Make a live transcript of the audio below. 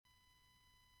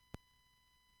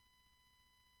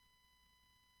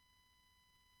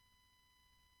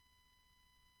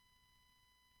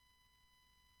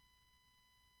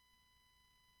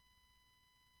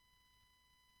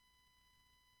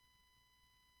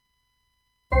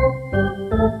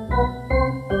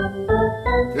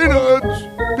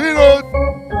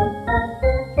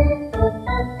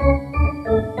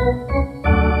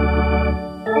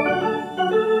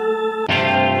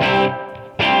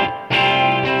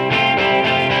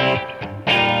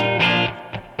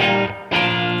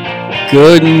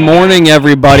Good morning,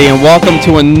 everybody, and welcome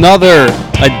to another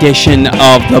edition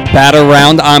of the Bat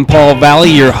Around. I'm Paul Valley,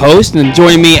 your host, and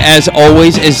joining me, as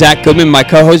always, is Zack Goodman, my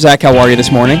co-host. Zack, how are you this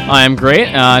morning? I am great.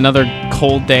 Another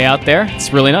cold day out there.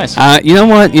 It's really nice. You know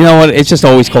what? It's just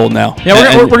always cold now.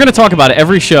 Yeah, we're going to talk about it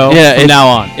every show from now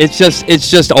on. It's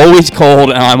just always cold,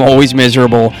 and I'm always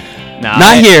miserable.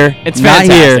 Not here. It's not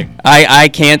fantastic. Here. I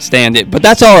can't stand it. But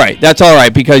that's all right. That's all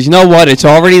right because you know what? It's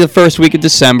already the first week of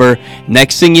December.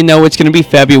 Next thing you know, it's going to be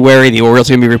February. The Orioles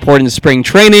are going to be reporting to spring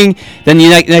training. Then the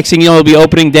next thing you know, it'll be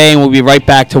opening day, and we'll be right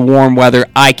back to warm weather.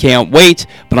 I can't wait,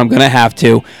 but I'm going to have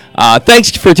to. Thanks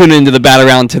for tuning into the Bat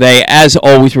Around today. As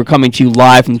always, we're coming to you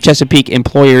live from the Chesapeake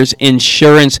Employers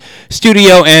Insurance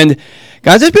Studio. And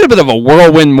guys, it's been a bit of a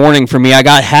whirlwind morning for me. I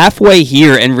got halfway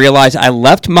here and realized I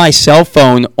left my cell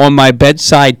phone on my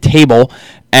bedside table,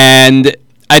 and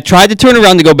I tried to turn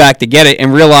around to go back to get it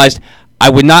and realized I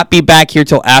would not be back here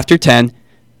till after 10.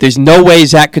 There's no way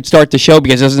Zack could start the show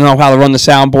because he doesn't know how to run the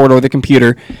soundboard or the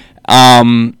computer.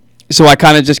 So I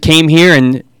kind of just came here,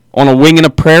 and on a wing and a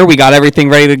prayer, we got everything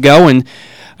ready to go, and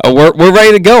we're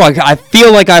ready to go. I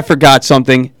feel like I forgot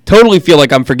something. Totally feel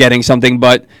like I'm forgetting something,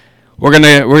 but We're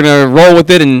gonna roll with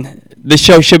it, and this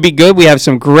show should be good. We have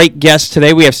some great guests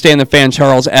today. We have Stan the Fan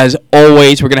Charles, as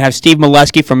always. We're gonna have Steve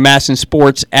Melewski from Masson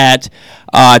Sports at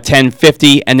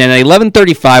 10:50, and then at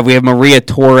 11:35 we have Maria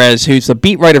Torres, who's the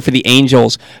beat writer for the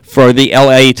Angels for the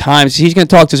LA Times. He's gonna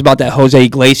talk to us about that Jose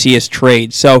Iglesias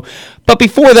trade. So, but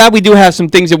before that, we do have some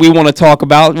things that we want to talk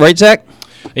about, right, Zack?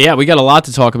 Yeah, we got a lot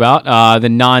to talk about. The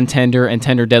non-tender and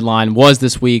tender deadline was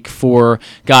this week for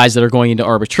guys that are going into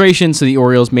arbitration. So the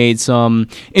Orioles made some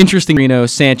interesting Severino,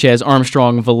 Sanchez,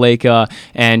 Armstrong, Valaika,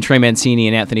 and Trey Mancini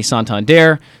and Anthony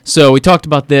Santander. So we talked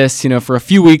about this, for a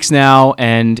few weeks now,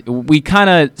 and we kind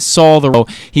of saw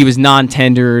he was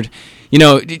non-tendered.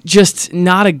 Just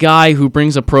not a guy who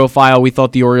brings a profile we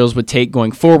thought the Orioles would take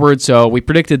going forward. So we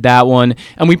predicted that one,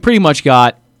 and we pretty much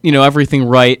got everything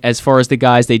right as far as the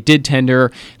guys they did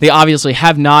tender. They obviously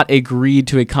have not agreed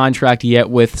to a contract yet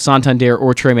with Santander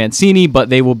or Trey Mancini, but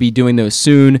they will be doing those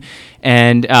soon.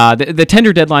 And the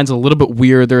tender deadline's a little bit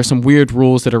weird. There are some weird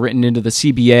rules that are written into the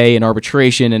CBA and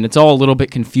arbitration, and it's all a little bit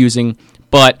confusing.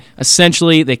 But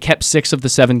essentially, they kept 6 of the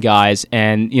 7 guys,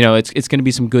 and it's going to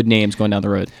be some good names going down the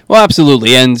road. Well,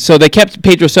 absolutely, and so they kept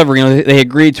Pedro Severino. They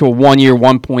agreed to a 1-year,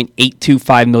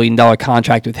 $1.825 million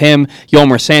contract with him.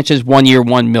 Yolmer Sanchez, 1 year,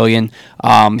 $1 million.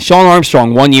 Sean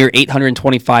Armstrong, 1 year,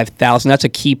 $825,000. That's a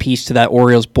key piece to that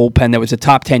Orioles bullpen that was a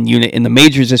top 10 unit in the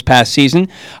majors this past season.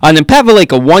 And then Pat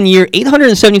Valaika, 1 year,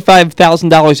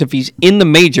 $875,000 if he's in the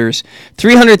majors,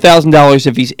 $300,000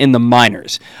 if he's in the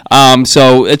minors.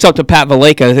 So it's up to Pat Valaika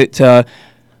to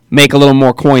make a little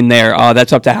more coin there.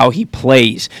 That's up to how he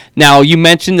plays. Now, you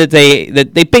mentioned that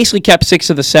they basically kept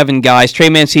 6 of the 7 guys. Trey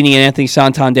Mancini and Anthony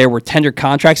Santander were tender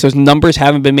contracts. Those numbers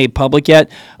haven't been made public yet.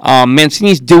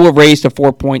 Mancini's due a raise to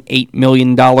 $4.8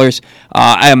 million.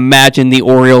 I imagine the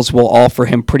Orioles will offer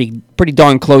him pretty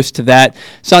darn close to that.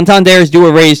 Santander is due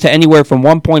a raise to anywhere from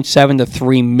 $1.7 to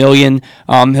 $3 million.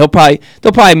 They'll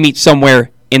probably meet somewhere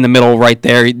in the middle right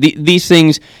there. These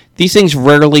things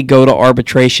rarely go to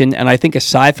arbitration, and I think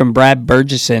aside from Brad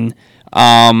Burgesson,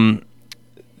 the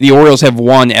Orioles have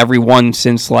won every one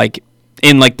since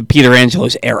in the Peter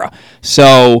Angelos era.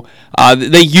 So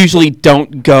they usually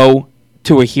don't go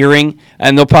to a hearing,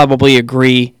 and they'll probably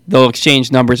agree. They'll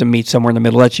exchange numbers and meet somewhere in the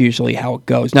middle. That's usually how it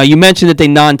goes. Now, you mentioned that they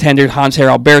non-tendered Hanser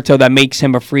Alberto. That makes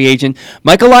him a free agent.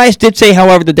 Mike Elias did say,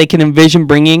 however, that they can envision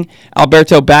bringing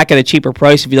Alberto back at a cheaper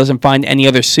price if he doesn't find any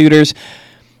other suitors.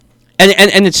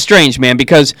 And it's strange, man,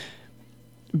 because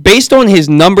based on his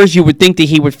numbers, you would think that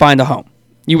he would find a home.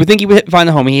 You would think he would find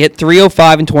a home. He hit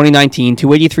 305 in 2019,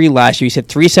 283 last year. He's hit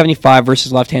 375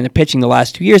 versus left-handed pitching the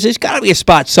last 2 years. There's got to be a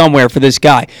spot somewhere for this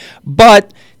guy.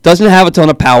 But doesn't have a ton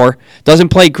of power, doesn't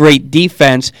play great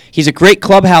defense. He's a great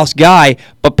clubhouse guy,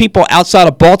 but people outside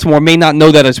of Baltimore may not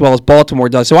know that as well as Baltimore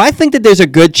does. So I think that there's a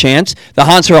good chance that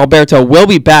Hanser Alberto will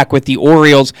be back with the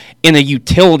Orioles in a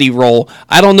utility role.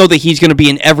 I don't know that he's going to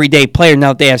be an everyday player now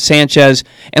that they have Sanchez,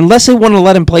 unless they want to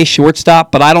let him play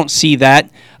shortstop, but I don't see that.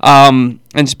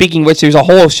 And speaking of which, there's a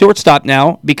whole shortstop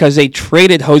now because they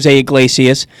traded Jose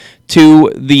Iglesias to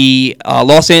the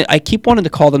I keep wanting to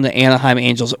call them the Anaheim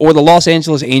Angels or the Los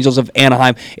Angeles Angels of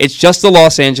Anaheim. It's just the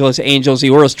Los Angeles Angels. The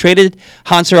Orioles traded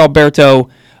Jose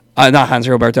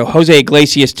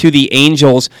Iglesias to the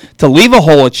Angels to leave a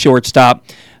hole at shortstop,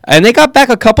 and they got back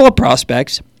a couple of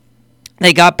prospects.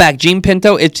 They got back Gene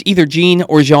Pinto. It's either Gene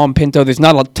or Jean Pinto. There's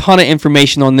not a ton of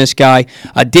information on this guy.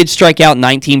 Did strike out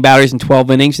 19 batters in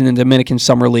 12 innings in the Dominican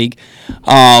Summer League.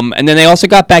 And then they also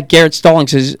got back Garrett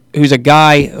Stallings, who's a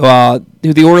guy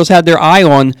who the Orioles had their eye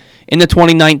on in the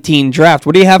 2019 draft.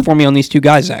 What do you have for me on these two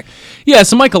guys, Zach? Yeah,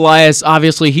 so Mike Elias,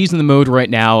 obviously, he's in the mode right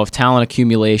now of talent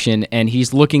accumulation, and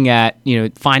he's looking at,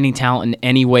 finding talent in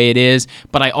any way it is.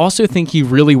 But I also think he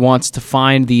really wants to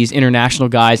find these international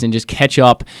guys and just catch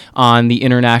up on the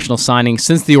international signings,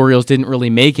 since the Orioles didn't really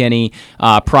make any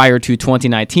prior to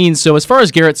 2019. So as far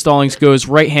as Garrett Stallings goes,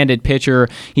 right-handed pitcher,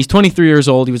 he's 23 years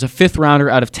old. He was a fifth-rounder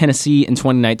out of Tennessee in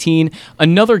 2019.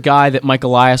 Another guy that Mike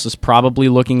Elias was probably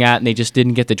looking at, and they just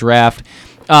didn't get the draft.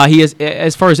 He is,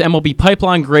 as far as MLB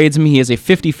Pipeline grades him, he has a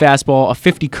 50 fastball, a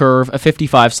 50 curve, a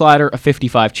 55 slider, a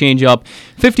 55 changeup,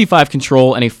 55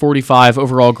 control, and a 45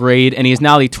 overall grade. And he is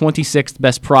now the 26th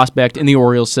best prospect in the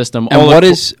Orioles system. And what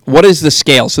is the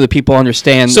scale so that people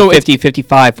understand? So 50,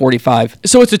 55, 45.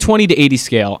 So it's a 20 to 80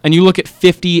 scale, and you look at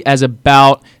 50 as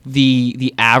about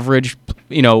the average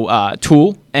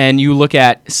tool, and you look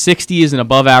at 60 as an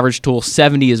above average tool,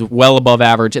 70 is well above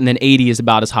average, and then 80 is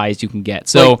about as high as you can get.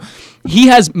 So he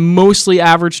has mostly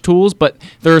average tools, but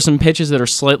there are some pitches that are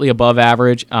slightly above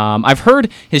average. I've heard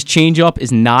his changeup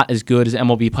is not as good as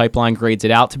MLB Pipeline grades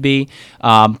it out to be,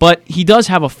 but he does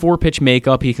have a 4-pitch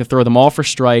makeup. He can throw them all for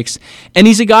strikes, and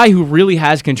he's a guy who really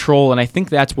has control, and I think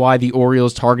that's why the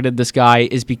Orioles targeted this guy,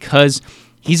 is because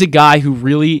he's a guy who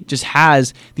really just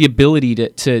has the ability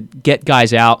to get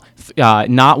guys out,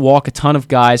 not walk a ton of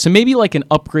guys. So maybe like an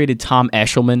upgraded Tom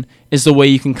Eshelman is the way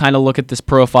you can kind of look at this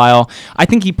profile. I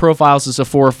think he profiles as a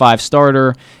 4 or 5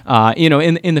 starter,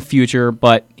 in the future,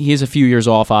 but he is a few years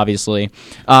off, obviously.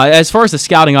 As far as the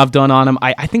scouting I've done on him,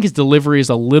 I think his delivery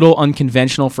is a little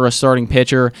unconventional for a starting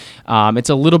pitcher. It's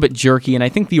a little bit jerky, and I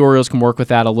think the Orioles can work with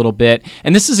that a little bit.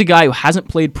 And this is a guy who hasn't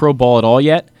played pro ball at all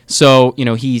yet. So,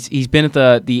 he's been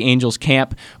at the Angels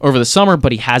camp over the summer,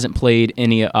 but he hasn't played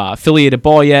any affiliated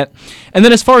ball yet. And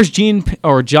then as far as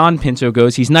John Pinto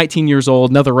goes, he's 19 years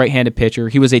old, another right-handed pitcher.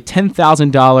 He was a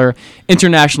 $10,000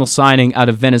 international signing out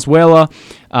of Venezuela.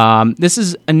 This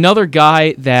is another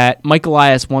guy that Mike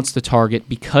Elias wants to target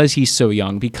because he's so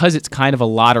young, because it's kind of a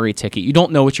lottery ticket. You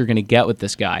don't know what you're going to get with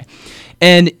this guy.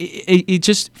 And it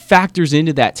just factors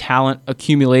into that talent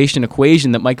accumulation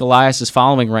equation that Mike Elias is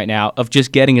following right now of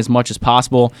just getting as much as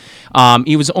possible.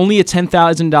 He was only a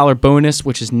 $10,000 bonus,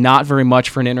 which is not very much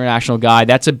for an international guy.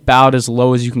 That's about as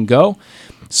low as you can go.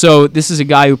 So this is a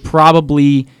guy who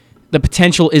probably the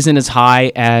potential isn't as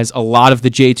high as a lot of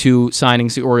the J2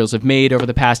 signings the Orioles have made over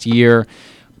the past year.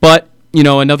 But,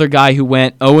 another guy who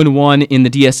went 0-1 in the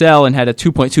DSL and had a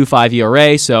 2.25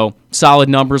 ERA, so solid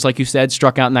numbers, like you said,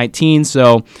 struck out 19.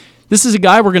 So this is a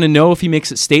guy we're going to know if he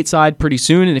makes it stateside pretty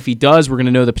soon, and if he does, we're going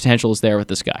to know the potential is there with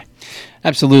this guy.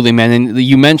 Absolutely, man. And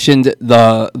you mentioned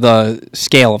the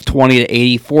scale of 20 to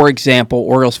 80. For example,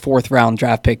 Orioles' 4th-round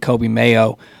draft pick, Kobe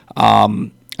Mayo,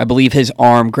 I believe his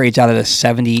arm grades out at a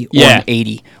 70 or an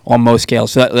 80 on most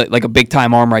scales. So that, like a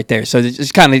big-time arm right there. So it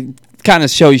just kind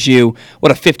of shows you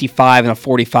what a 55 and a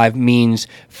 45 means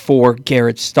for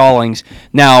Garrett Stallings.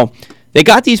 Now, they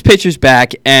got these pitchers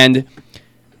back, and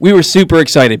we were super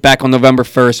excited back on November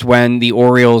 1st when the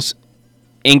Orioles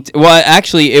inked. Well,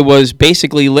 actually, it was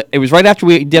right after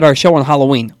we did our show on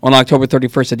Halloween on October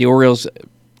 31st that the Orioles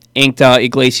inked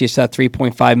Iglesias that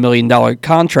 $3.5 million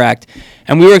contract,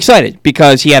 and we were excited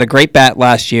because he had a great bat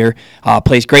last year,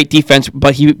 plays great defense,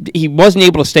 but he wasn't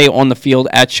able to stay on the field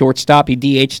at shortstop. He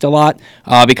DH'd a lot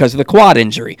because of the quad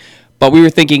injury. But we were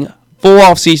thinking full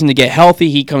off season to get healthy.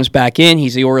 He comes back in.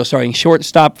 He's the Orioles starting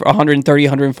shortstop for 130,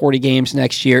 140 games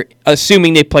next year,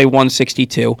 assuming they play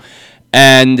 162.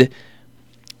 And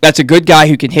that's a good guy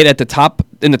who can hit in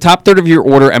the top third of your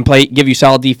order and give you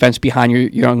solid defense behind your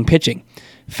young pitching.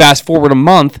 Fast forward a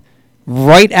month,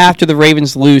 right after the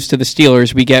Ravens lose to the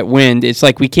Steelers, we get wind. It's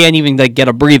like we can't even get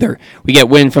a breather. We get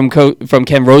wind from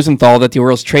Ken Rosenthal that the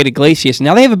Orioles traded Iglesias.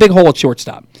 Now they have a big hole at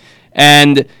shortstop.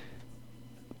 And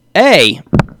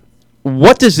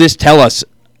what does this tell us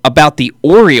about the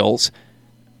Orioles?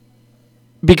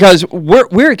 Because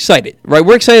we're excited, right?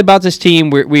 We're excited about this team.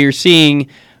 We're seeing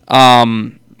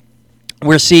Ryan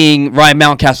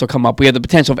Mountcastle come up. We have the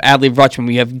potential of Adley Rutschman.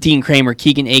 We have Dean Kramer,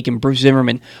 Keegan Aiken, Bruce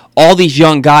Zimmerman. All these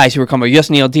young guys who are coming up.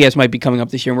 Yasniel Diaz might be coming up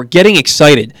this year. And we're getting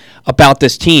excited about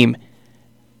this team.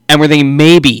 And we're thinking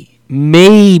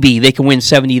maybe they can win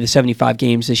 70 to 75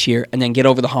 games this year and then get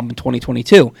over the hump in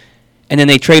 2022. And then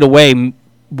they trade away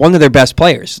one of their best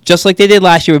players, just like they did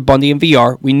last year with Bundy and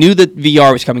VR. We knew that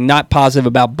VR was coming, not positive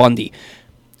about Bundy.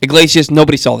 Iglesias,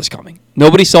 nobody saw this coming.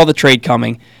 Nobody saw the trade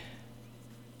coming.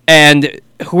 And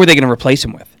who are they going to replace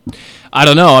him with? I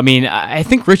don't know. I mean, I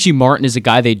think Richie Martin is a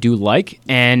guy they do like,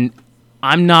 and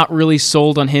I'm not really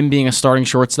sold on him being a starting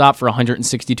shortstop for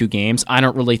 162 games. I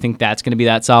don't really think that's going to be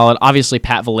that solid. Obviously,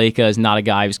 Pat Valaika is not a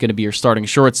guy who's going to be your starting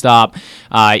shortstop.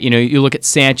 You look at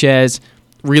Sanchez,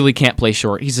 really can't play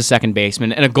short. He's a second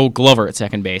baseman and a Gold Glover at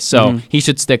second base, so he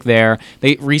should stick there.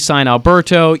 They re-sign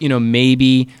Alberto,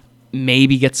 maybe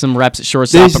get some reps at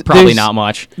shortstop, but probably not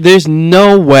much. There's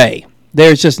no way.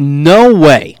 There's just no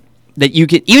way that you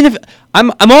can, even if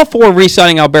I'm all for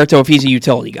re-signing Alberto if he's a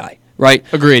utility guy, right?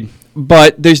 Agreed.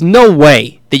 But there's no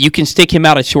way that you can stick him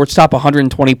out at shortstop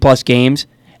 120 plus games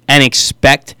and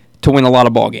expect to win a lot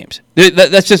of ball games.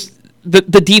 That's just the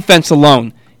defense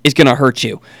alone is going to hurt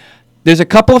you. There's a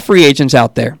couple of free agents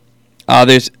out there.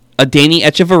 There's Adeiny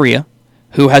Echeverria,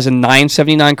 who has a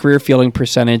 .979 career fielding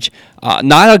percentage.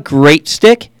 Not a great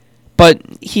stick, but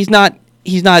he's not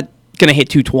going to hit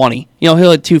 220. He'll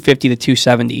hit 250 to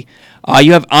 270.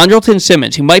 You have Andrelton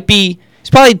Simmons, who he's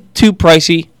probably too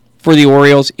pricey for the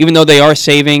Orioles, even though they are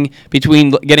saving between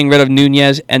getting rid of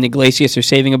Nunez and Iglesias. They're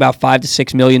saving about $5 to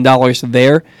 $6 million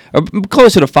there, or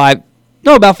closer to about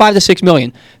 $5 to $6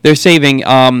 million. They're saving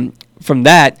from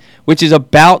that, which is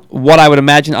about what I would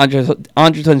imagine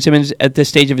Andrelton Simmons at this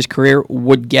stage of his career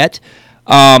would get.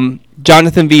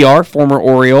 Jonathan Villar, former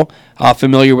Oriole,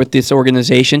 familiar with this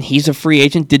organization. He's a free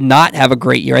agent, did not have a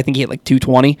great year. I think he hit like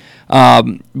 220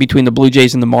 between the Blue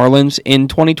Jays and the Marlins in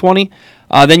 2020.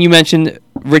 Then you mentioned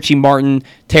Richie Martin,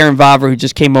 Taron Vavra, who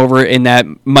just came over in that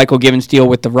Michael Givens deal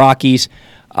with the Rockies.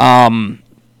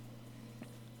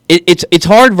 It's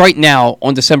hard right now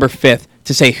on December 5th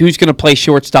to say who's going to play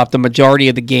shortstop the majority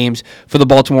of the games for the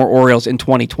Baltimore Orioles in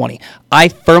 2020. I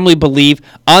firmly believe,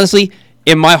 honestly,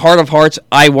 in my heart of hearts,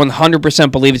 I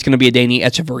 100% believe it's going to be Adeiny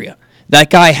Echeverria. That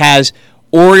guy has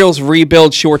Orioles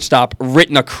rebuild shortstop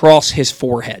written across his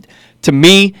forehead. To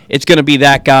me, it's going to be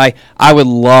that guy. I would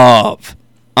love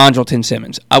Andrelton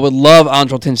Simmons. I would love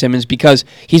Andrelton Simmons because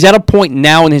he's at a point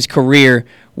now in his career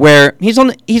where he's on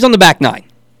the back nine.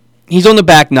 He's on the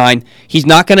back nine. He's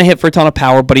not going to hit for a ton of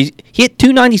power, but he hit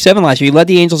 297 last year. He led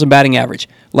the Angels in batting average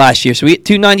last year. So he hit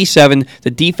 297.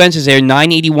 The defense is there,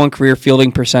 981 career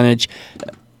fielding percentage.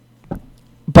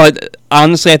 But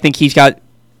honestly, I think he's got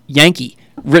Yankee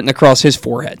written across his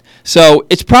forehead. So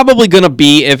it's probably going to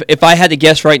be, if I had to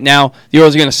guess right now, the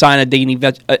Orioles are going to sign Adeiny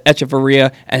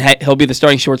Echeverria, and he'll be the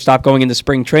starting shortstop going into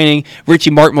spring training.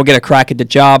 Richie Martin will get a crack at the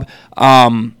job.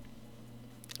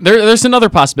 There's another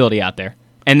possibility out there.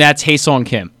 And that's Hae-Sung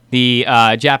Kim, the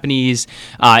Japanese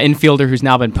infielder who's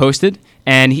now been posted.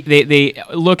 And they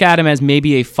look at him as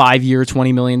maybe a 5-year,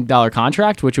 $20 million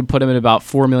contract, which would put him at about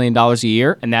 $4 million a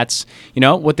year. And that's,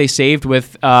 what they saved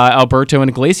with Alberto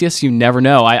and Iglesias. You never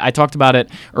know. I talked about it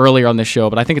earlier on this show,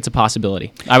 but I think it's a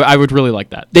possibility. I would really like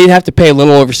that. They'd have to pay a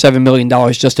little over $7 million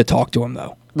just to talk to him,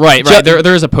 though. Right.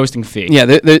 There is a posting fee. Yeah,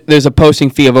 there's a posting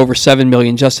fee of over $7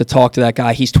 million just to talk to that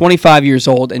guy. He's 25 years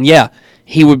old, and yeah,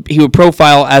 he would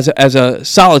profile as a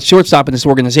solid shortstop in this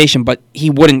organization, but he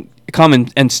wouldn't come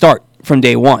and start from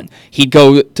day one. He'd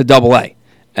go to Double-A,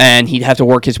 and he'd have to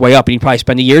work his way up, and he'd probably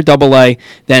spend a year Double-A,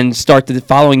 then start the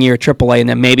following year Triple-A, and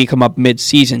then maybe come up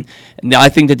mid-season. And I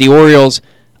think that the Orioles,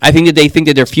 they think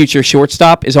that their future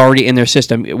shortstop is already in their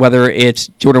system, whether it's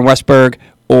Jordan Westberg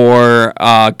or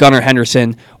Gunnar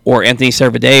Henderson or Anthony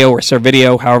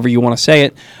Servideo, however you want to say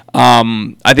it.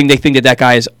 I think they think that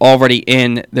guy is already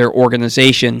in their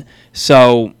organization.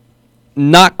 So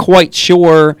not quite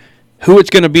sure who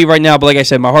it's going to be right now, but like I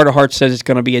said, my heart of hearts says it's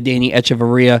going to be Adeiny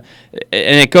Echeverria,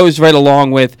 and it goes right along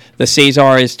with the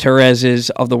Cesars, Torreses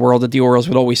of the world that the Orioles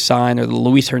would always sign, or the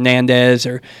Luis Hernandez,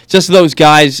 or just those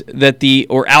guys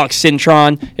or Alex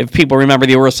Cintron. If people remember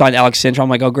the Orioles signed Alex Cintron, I'm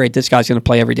like, oh great, this guy's going to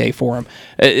play every day for him.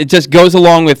 It just goes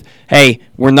along with, hey,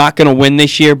 we're not going to win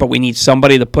this year, but we need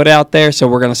somebody to put out there, so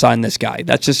we're going to sign this guy.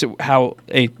 That's just how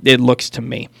it looks to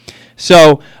me.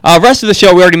 So, rest of the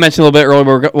show, we already mentioned a little bit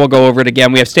earlier. We'll go over it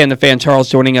again. We have Stand the Fan Charles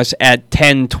joining us at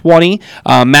 10:20.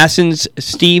 Masson's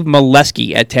Steve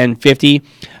Melewski at 10:50.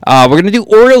 We're going to do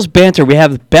Orioles banter. We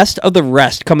have Best of the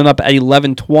Rest coming up at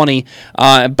 11:20.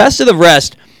 Best of the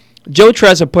Rest, Joe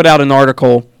Trezza put out an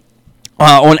article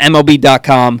on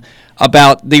MLB.com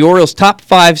about the Orioles' top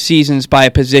 5 seasons by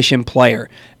a position player.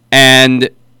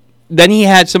 And then he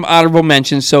had some honorable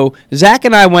mentions. So, Zack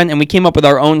and I went and we came up with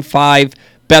our own 5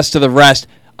 Best of the Rest,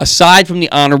 aside from the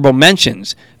honorable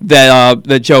mentions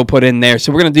that Joe put in there.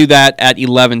 So we're going to do that at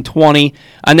 11:20.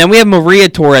 And then we have Maria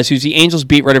Torres, who's the Angels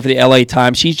beat writer for the LA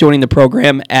Times. She's joining the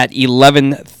program at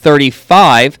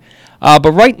 11:35.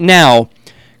 But right now,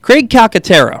 Craig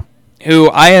Calcaterra,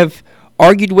 who I have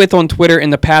argued with on Twitter in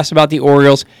the past about the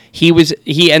Orioles,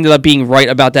 he ended up being right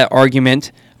about that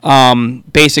argument.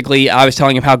 Basically, I was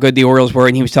telling him how good the Orioles were,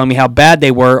 and he was telling me how bad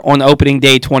they were on opening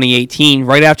day 2018,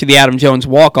 right after the Adam Jones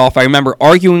walk-off. I remember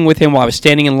arguing with him while I was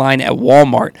standing in line at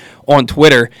Walmart on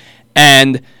Twitter,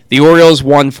 and the Orioles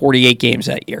won 48 games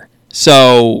that year.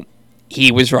 So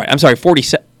he was right. I'm sorry,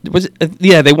 47.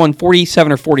 They won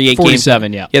 47 or 48 games.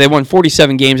 47, yeah. Yeah, they won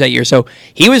 47 games that year. So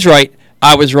he was right,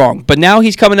 I was wrong. But now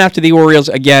he's coming after the Orioles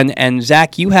again, and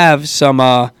Zach, you have some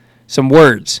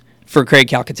words for Craig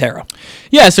Calcaterra.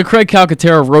 Yeah, so Craig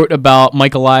Calcaterra wrote about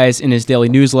Mike Elias in his daily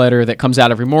newsletter that comes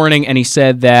out every morning, and he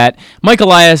said that Mike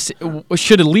Elias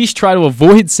should at least try to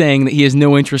avoid saying that he has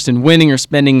no interest in winning or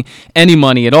spending any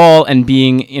money at all and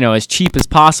being, as cheap as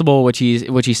possible, which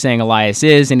he's saying Elias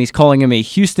is, and he's calling him a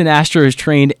Houston Astros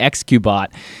trained ex-Cubot.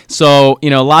 So,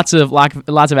 lots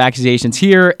of accusations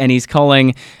here, and he's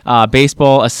calling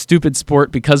baseball a stupid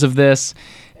sport because of this.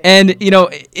 And,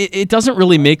 it doesn't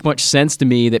really make much sense to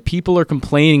me that people are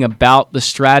complaining about the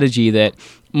strategy that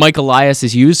Mike Elias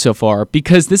has used so far,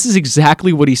 because this is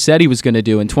exactly what he said he was going to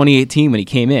do in 2018 when he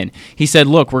came in. He said,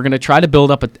 look, we're going to try to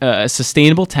build up a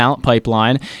sustainable talent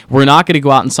pipeline. We're not going to go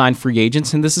out and sign free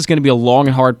agents, and this is going to be a long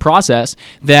and hard process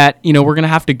that, we're going to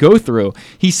have to go through.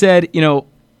 He said,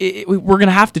 we're going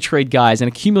to have to trade guys and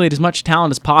accumulate as much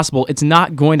talent as possible. It's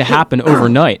not going to happen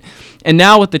overnight. And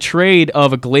now with the trade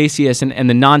of Iglesias and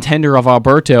the non-tender of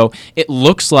Alberto, it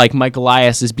looks like Mike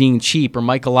Elias is being cheap or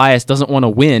Mike Elias doesn't want to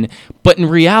win. But in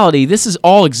reality, this is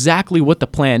all exactly what the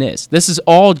plan is. This is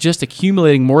all just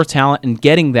accumulating more talent and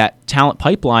getting that talent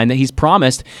pipeline that he's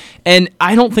promised. And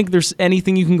I don't think there's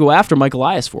anything you can go after Mike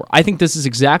Elias for. I think this is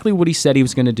exactly what he said he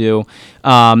was going to do.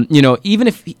 Even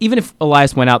if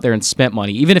Elias went out there and spent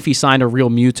money, even if he signed a real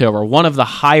Muto or one of the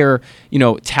higher,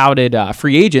 touted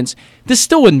free agents, this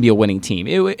still wouldn't be a winning team.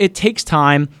 It takes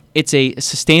time. It's a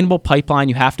sustainable pipeline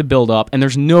you have to build up, and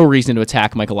there's no reason to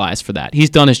attack Mike Elias for that. He's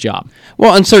done his job.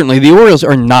 Well, and certainly the Orioles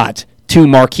are not two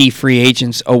marquee free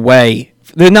agents away.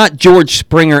 They're not George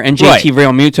Springer and JT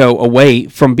Realmuto away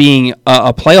from being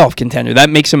a playoff contender. That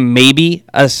makes them maybe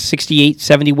a 68,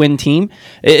 70 win team.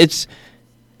 It's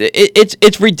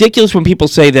ridiculous when people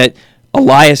say that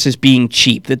Elias is being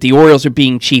cheap, that the Orioles are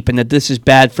being cheap, and that this is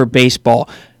bad for baseball.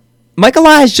 Mike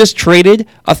Elias just traded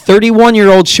a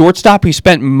 31-year-old shortstop who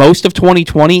spent most of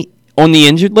 2020 on the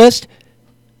injured list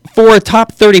for a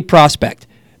top 30 prospect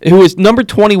who is number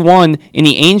 21 in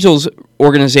the Angels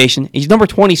organization. He's number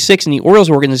 26 in the Orioles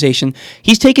organization.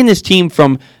 He's taken this team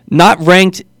from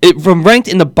ranked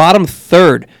in the bottom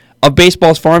third of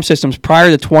baseball's farm systems prior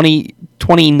to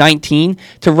 2019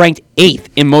 to ranked 8th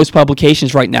in most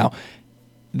publications right now.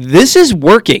 This is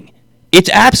working. It's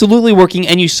absolutely working,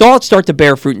 and you saw it start to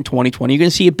bear fruit in 2020. You're going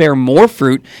to see it bear more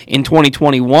fruit in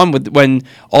 2021 when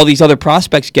all these other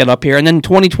prospects get up here. And then in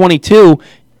 2022,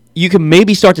 you can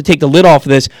maybe start to take the lid off of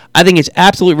this. I think it's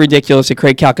absolutely ridiculous that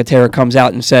Craig Calcaterra comes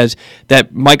out and says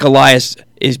that Mike Elias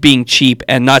is being cheap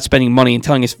and not spending money and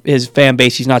telling his fan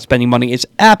base he's not spending money. It's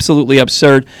absolutely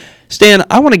absurd. Stan,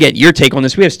 I want to get your take on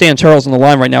this. We have Stan Charles on the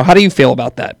line right now. How do you feel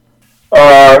about that?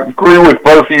 Agree with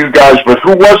both of you guys, but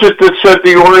who was it that said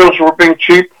the Orioles were being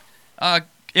cheap?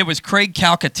 It was Craig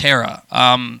Calcaterra.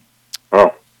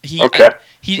 Okay.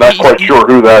 Not quite sure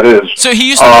who that is. So he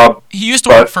used to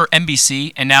work for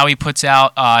NBC, and now he puts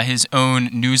out his own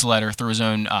newsletter through his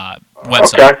own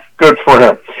website. Okay, good for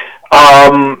him.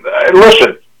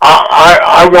 Listen,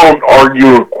 I won't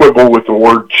argue or quibble with the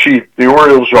word cheap. The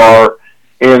Orioles are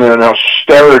in an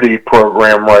austerity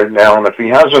program right now, and if he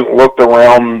hasn't looked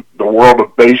around the world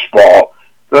of baseball,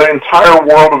 the entire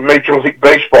world of Major League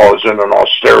Baseball is in an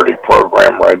austerity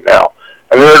program right now.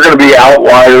 And there are going to be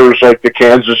outliers like the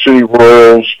Kansas City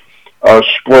Royals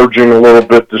splurging a little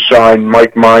bit to sign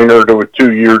Mike Minor to a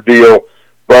 2-year deal.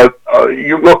 But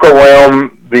you look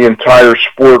around the entire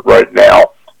sport right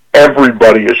now,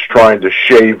 everybody is trying to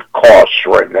shave costs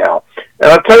right now.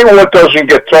 And I'll tell you what doesn't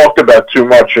get talked about too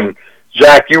much, and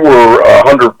Zack, you were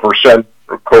 100%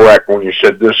 correct when you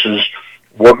said this is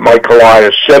what Mike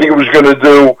Elias said he was going to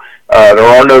do. There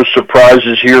are no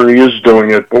surprises here. He is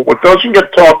doing it. But what doesn't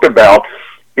get talked about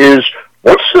is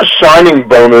what's the signing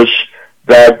bonus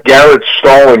that Garrett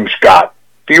Stallings got?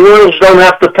 The Orioles don't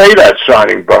have to pay that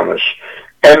signing bonus.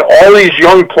 And all these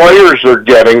young players they're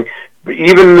getting,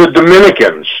 even the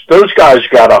Dominicans, those guys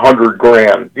got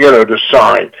 $100,000, to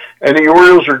sign. And the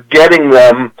Orioles are getting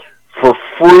them for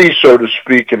free, so to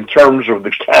speak, in terms of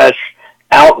the cash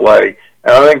outlay.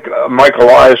 And I think Mike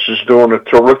Elias is doing a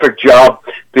terrific job.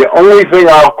 The only thing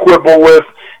I'll quibble with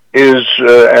is,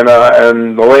 and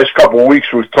the last couple of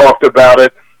weeks we've talked about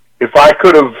it, if I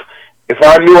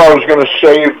knew I was going to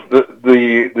save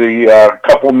the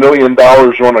couple $1 million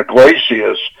on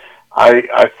Iglesias,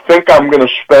 I think I'm going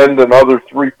to spend another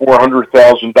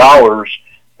 $300,000-400,000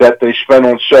 that they spent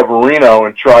on Severino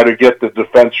and try to get the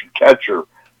defensive catcher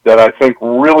that I think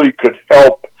really could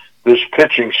help this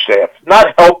pitching staff.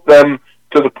 Not help them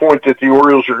to the point that the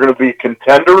Orioles are going to be a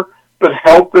contender, but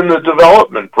help in the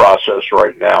development process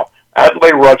right now.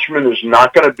 Adley Rutschman is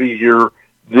not going to be here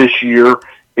this year.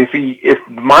 If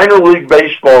minor league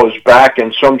baseball is back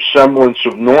in some semblance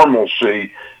of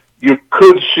normalcy, you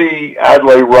could see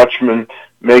Adley Rutschman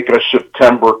make a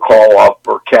September call-up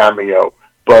or cameo.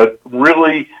 But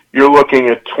really, you're looking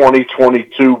at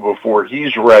 2022 before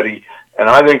he's ready. And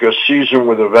I think a season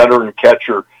with a veteran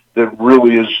catcher that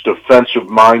really is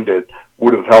defensive-minded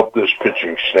would have helped this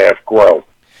pitching staff grow.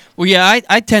 Well, yeah,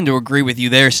 I tend to agree with you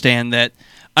there, Stan, that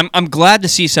I'm glad to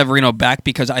see Severino back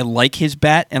because I like his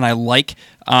bat and I like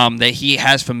that he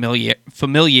has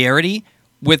familiarity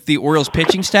with the Orioles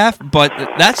pitching staff, but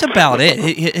that's about it.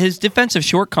 His defensive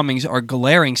shortcomings are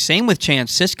glaring. Same with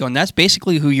Chance Sisco, and that's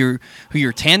basically who your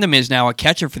tandem is now, a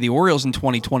catcher for the Orioles in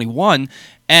 2021.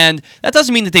 And that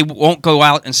doesn't mean that they won't go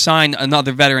out and sign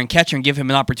another veteran catcher and give him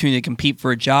an opportunity to compete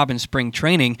for a job in spring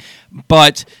training,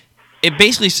 but it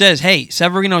basically says, hey,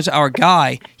 Severino's our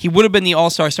guy. He would have been the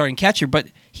all-star starting catcher, but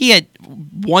he had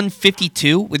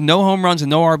 152 with no home runs and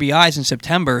no RBIs in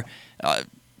September. I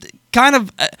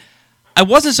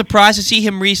wasn't surprised to see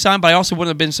him re-sign, but I also wouldn't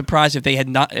have been surprised if they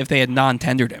had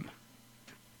non-tendered him.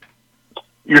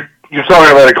 You're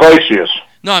talking about Iglesias?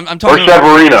 No, I'm talking about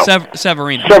Severino.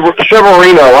 Severino.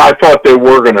 Severino, I thought they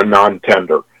were going to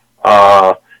non-tender.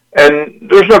 And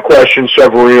there's no question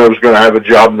Severino is going to have a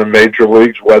job in the major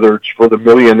leagues, whether it's for the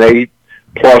 $1.8 million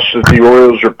plus that the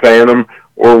Orioles are paying him,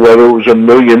 or whether it was $1.2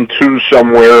 million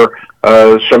somewhere.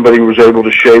 Somebody was able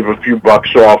to shave a few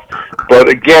bucks off. But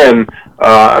again,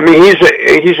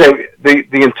 the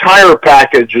entire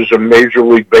package is a Major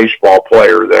League Baseball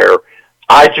player there.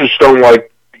 I just don't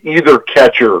like either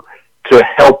catcher to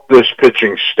help this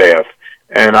pitching staff.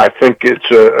 And I think it's,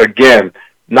 again,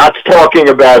 not talking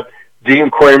about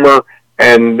Dean Kramer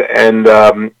and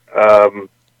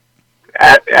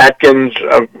Atkins,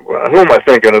 who am I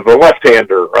thinking of? The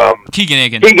left-hander. Keegan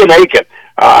Aiken. Keegan Aiken.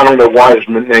 I don't know why his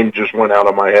name just went out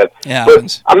of my head. Yeah,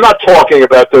 but I'm not talking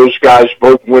about those guys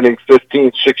both winning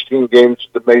 15, 16 games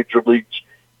at the major leagues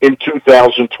in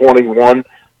 2021,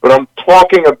 but I'm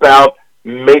talking about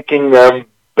making them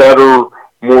better,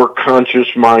 more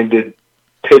conscious-minded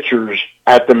pitchers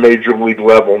at the major league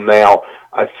level now.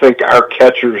 I think our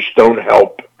catchers don't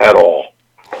help at all.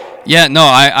 Yeah, no,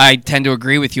 I tend to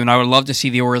agree with you, and I would love to see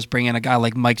the Orioles bring in a guy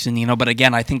like Mike Zunino, but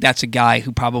again, I think that's a guy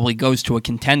who probably goes to a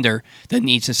contender that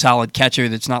needs a solid catcher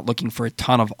that's not looking for a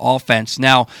ton of offense.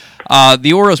 Now,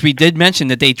 the Orioles, we did mention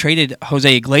that they traded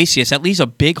Jose Iglesias, at least a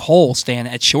big hole, Stan,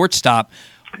 at shortstop.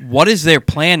 What is their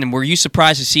plan, and were you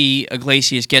surprised to see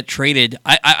Iglesias get traded?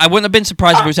 I wouldn't have been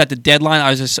surprised if it was at the deadline. I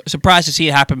was surprised to see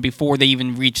it happen before they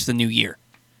even reached the new year.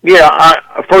 Yeah,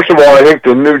 first of all, I think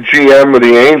the new GM of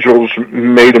the Angels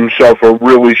made himself a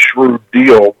really shrewd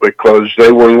deal because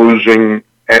they were losing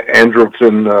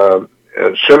Andrelton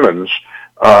Simmons,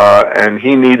 and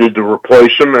he needed to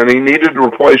replace him, and he needed to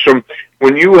replace him.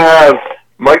 When you have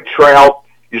Mike Trout,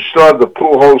 you still have the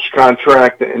Pujols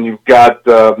contract, and you've got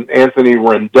Anthony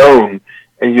Rendon,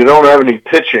 and you don't have any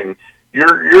pitching,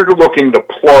 you're looking to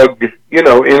plug,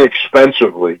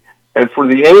 inexpensively. And for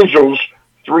the Angels,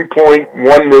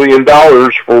 $3.1 million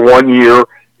for 1 year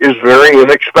is very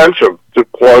inexpensive to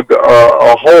plug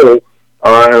a hole,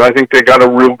 and I think they got a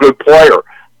real good player.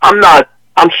 I'm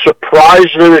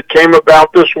surprised that it came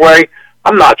about this way.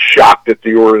 I'm not shocked that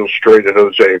the Orioles traded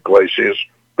Jose Iglesias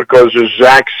because, as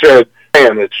Zack said,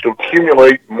 man, it's to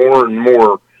accumulate more and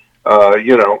more,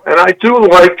 And I do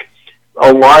like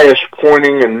Elias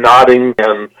pointing and nodding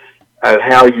and at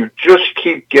how you just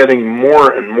keep getting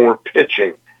more and more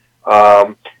pitching.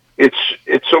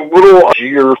 It's a little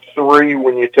year 3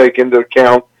 when you take into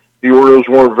account the Orioles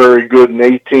weren't very good in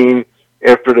 18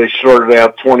 after they started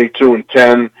out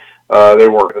 22-10. They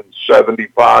were in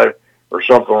 75 or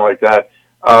something like that.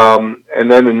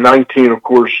 And then in 19, of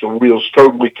course, the wheels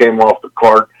totally came off the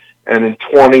cart. And in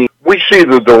 20, we see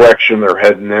the direction they're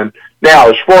heading in. Now,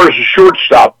 as far as the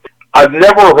shortstop, I've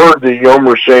never heard that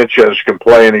Yolmer Sanchez can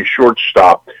play any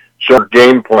shortstop. So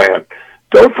game plan.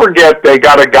 Don't forget they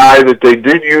got a guy that they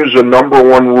did use a number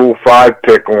 1 Rule 5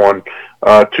 pick on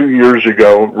 2 years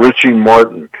ago, Richie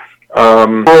Martin.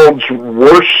 World's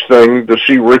worst thing to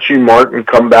see Richie Martin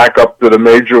come back up to the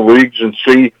major leagues and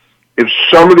see if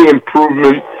some of the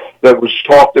improvement that was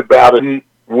talked about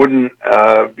wouldn't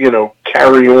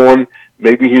carry on.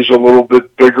 Maybe he's a little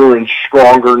bit bigger and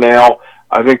stronger now.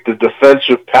 I think the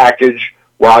defensive package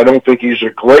while I don't think he's a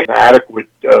great, adequate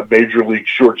major league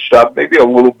shortstop, maybe a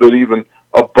little bit even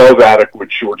above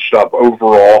adequate shortstop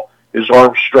overall. His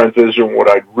arm strength isn't what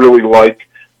I'd really like,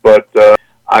 but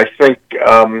I think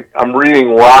I'm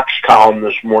reading Rock's column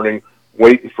this morning,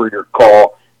 waiting for your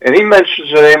call, and he mentions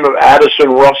the name of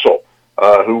Addison Russell,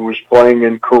 who was playing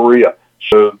in Korea.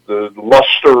 So the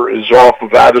luster is off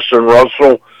of Addison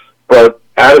Russell, but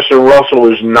Addison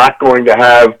Russell is not going to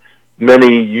have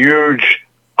many huge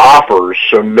offers,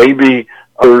 so maybe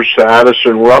others to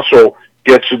Addison Russell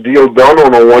gets a deal done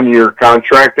on a one-year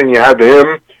contract, and you have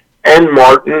him and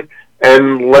Martin,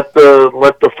 and let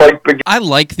the fight begin. I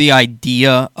like the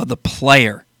idea of the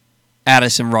player,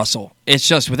 Addison Russell. It's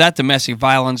just with that domestic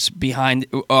violence behind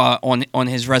on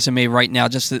his resume right now,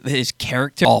 just his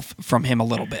character off from him a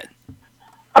little bit.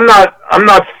 I'm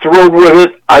not thrilled with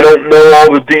it. I don't know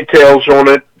all the details on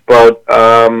it, but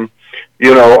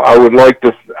I would like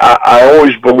to. I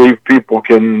always believe people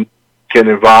can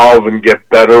evolve and get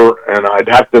better, and I'd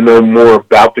have to know more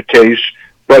about the case.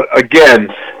 But again,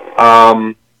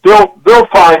 they'll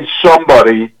find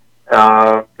somebody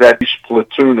that he's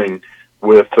platooning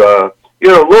with.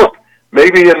 Look,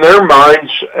 maybe in their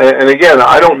minds, and again,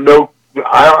 I don't know.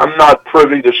 I'm not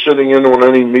privy to sitting in on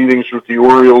any meetings with the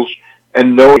Orioles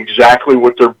and know exactly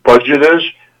what their budget is.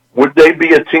 Would they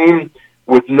be a team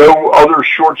with no other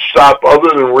shortstop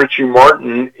other than Richie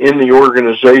Martin in the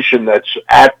organization that's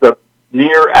at or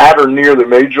near the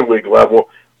major league level?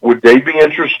 Would they be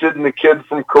interested in the kid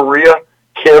from Korea,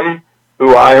 Kim,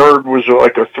 who I heard was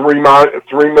like a $3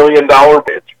 million?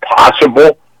 It's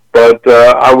possible, but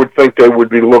I would think they would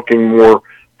be looking more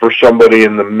for somebody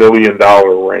in the $1 million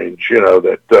range,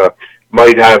 that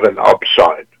might have an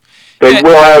upside. They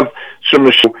will have some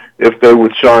issue if they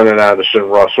would sign an Addison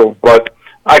Russell, but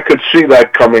I could see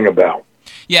that coming about.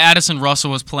 Yeah, Addison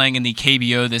Russell was playing in the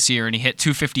KBO this year, and he hit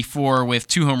 .254 with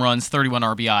 2 home runs, 31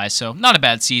 RBIs, so not a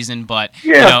bad season, but...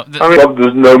 Yeah, I'd love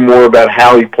to know more about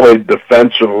how he played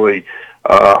defensively.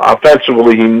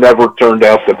 Offensively, he never turned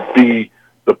out to be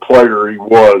the player he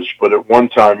was, but at one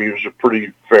time he was a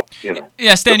pretty fair,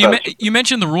 Yeah, Stan, you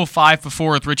mentioned the Rule 5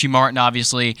 before with Richie Martin,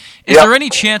 obviously. Is there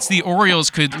any chance the Orioles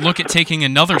could look at taking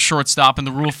another shortstop in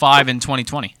the Rule 5 in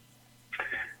 2020?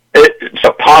 It's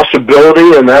a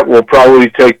possibility, and that will probably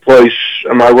take place,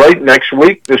 am I right, next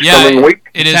week, coming week?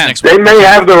 It is next week. They may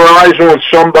have their eyes on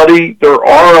somebody. There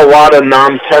are a lot of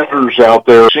non-tenders out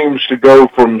there. It seems to go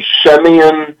from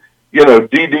Semien,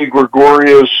 Didi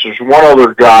Gregorius. There's one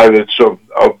other guy that's of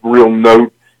real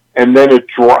note, and then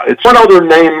it's one other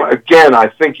name, again, I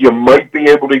think you might be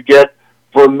able to get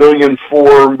for $1.4 million,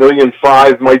 $1.5 million,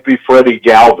 might be Freddie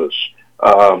Galvis,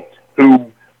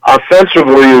 who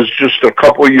offensively is just a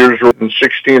couple of years in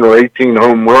 16 or 18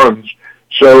 home runs.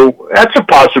 So that's a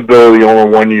possibility on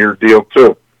a one-year deal,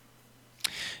 too.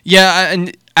 Yeah,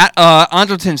 and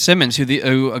Andrelton Simmons,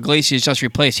 who Iglesias just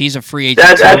replaced, he's a free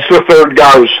agent. That's the third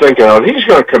guy I was thinking of. He's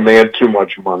going to command too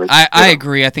much money. I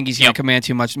agree. I think he's going to command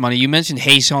too much money. You mentioned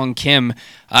Hae-Sung Kim.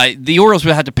 The Orioles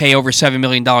would have to pay over $7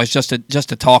 million just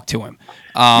to talk to him.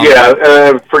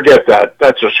 Forget that.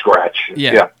 That's a scratch.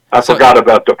 Yeah. I forgot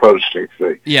about the posting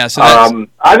fee. Yeah, so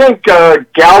I think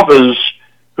Galvis,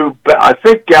 I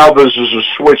think Galvis is a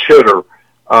switch hitter.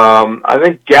 I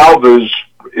think Galvis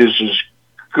is as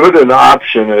good an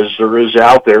option as there is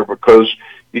out there because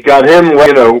you got him,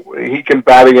 he can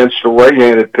bat against the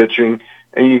right-handed pitching,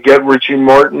 and you get Richie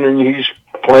Martin, and he's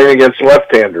playing against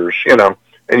left-handers,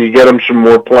 and you get him some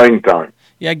more playing time.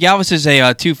 Yeah, Galvis is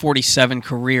a .247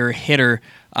 career hitter.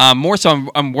 More so,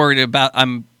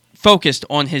 I'm focused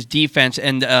on his defense,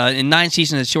 and in 9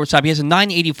 seasons at shortstop, he has a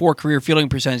 .984 career fielding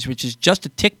percentage, which is just a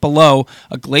tick below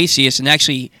Iglesias and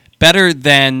actually better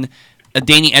than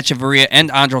Danny Echeverria and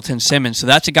Andrelton Simmons. So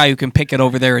that's a guy who can pick it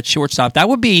over there at shortstop. That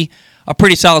would be a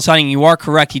pretty solid signing. You are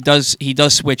correct. He does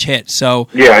switch hit. So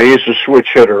yeah, he's a switch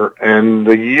hitter, and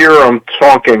the year I'm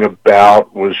talking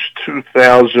about was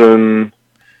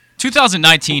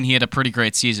 2019. He had a pretty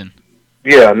great season.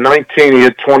 Yeah, 19, he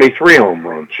had 23 home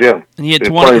runs, yeah. And he had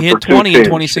 20 in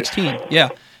 2016, yeah.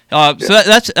 So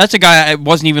that's a guy that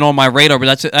wasn't even on my radar,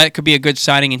 but that could be a good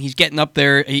signing, and he's getting up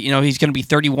there. He's going to be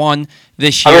 31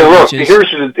 this year. I mean, look,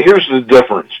 here's the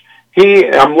difference.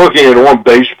 I'm looking at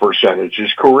on-base percentage.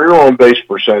 His career on-base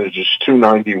percentage is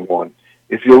 .291.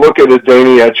 If you look at a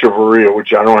Danny Echeverria,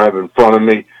 which I don't have in front of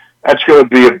me, that's going to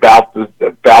be about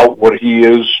what he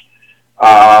is.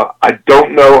 I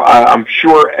don't know. I'm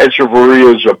sure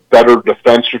Echeverria is a better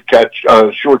defensive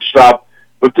shortstop,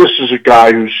 but this is a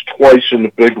guy who's twice in the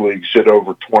big leagues hit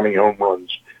over 20 home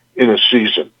runs in a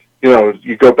season.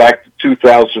 You go back to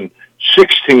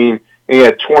 2016, He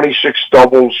had 26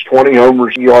 doubles, 20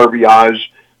 homers, RBIs.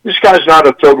 This guy's not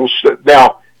a total.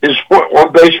 Now, his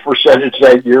on-base percentage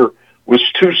that year was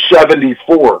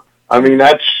 274. I mean,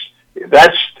 that's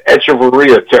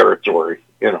Echeverria territory,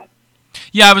 you know.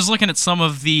 Yeah, I was looking at some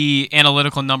of the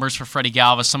analytical numbers for Freddie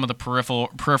Galvis, some of the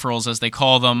peripherals, as they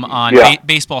call them, on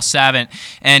Baseball Savant,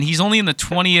 and he's only in the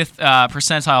 20th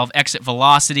percentile of exit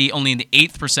velocity, only in the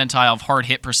 8th percentile of hard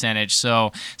hit percentage.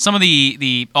 So some of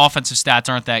the offensive stats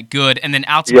aren't that good. And then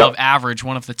outside of average,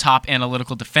 one of the top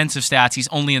analytical defensive stats, he's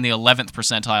only in the 11th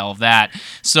percentile of that.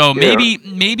 So maybe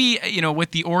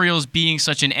with the Orioles being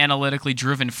such an analytically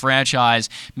driven franchise,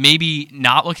 maybe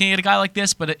not looking at a guy like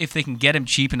this, but if they can get him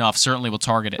cheap enough, certainly will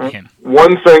target at him.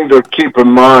 One thing to keep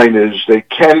in mind is they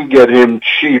can get him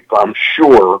cheap, I'm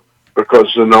sure,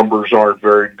 because the numbers aren't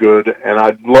very good. And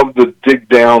I'd love to dig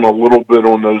down a little bit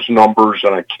on those numbers,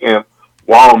 and I can't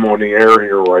while I'm on the air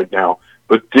here right now,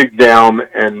 but dig down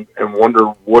and wonder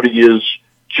what he is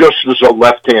just as a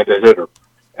left-handed hitter.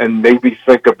 And maybe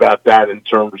think about that in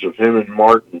terms of him and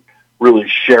Martin really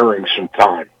sharing some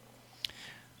time.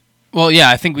 Well, yeah,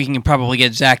 I think we can probably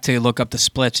get Zack to look up the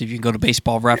splits. If you go to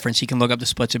Baseball Reference, he can look up the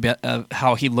splits of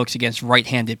how he looks against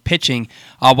right-handed pitching.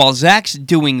 While Zack's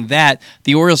doing that,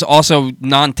 the Orioles also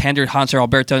non-tendered Hanser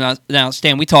Alberto. Now,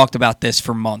 Stan, we talked about this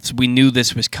for months. We knew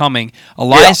this was coming.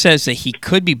 Elias says that he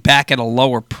could be back at a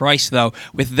lower price, though.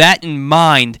 With that in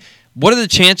mind, what are the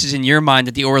chances in your mind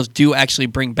that the Orioles do actually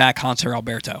bring back Hanser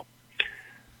Alberto?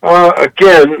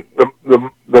 Again,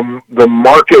 the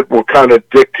market will kind of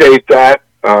dictate that.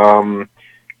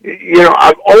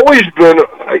 I've always been,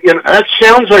 that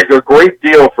sounds like a great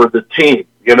deal for the team,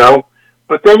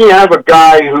 but then you have a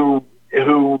guy who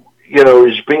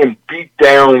is being beat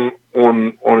down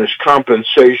on his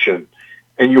compensation,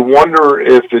 and you wonder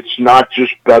if it's not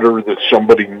just better that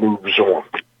somebody moves on,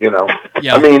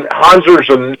 Yeah. I mean, Hanser's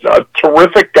a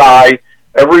terrific guy.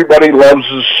 Everybody loves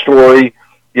his story,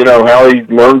 how he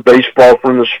learned baseball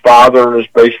from his father, and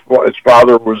his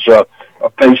father was a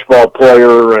baseball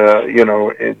player,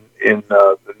 in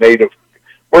the native.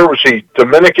 Where was he?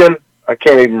 Dominican? I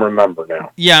can't even remember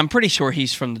now. Yeah, I'm pretty sure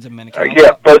he's from the Dominican.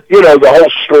 But the whole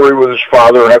story with his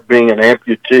father being an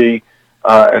amputee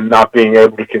and not being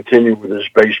able to continue with his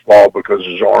baseball because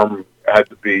his arm had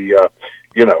to be,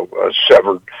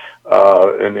 severed,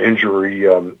 an injury,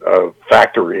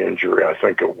 factory injury, I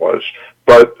think it was.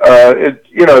 But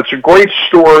it's a great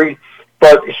story.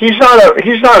 But he's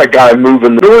not a guy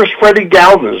moving. Nor is Freddie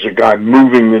Galvis a guy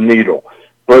moving the needle.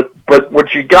 But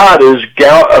what you got is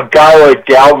a guy like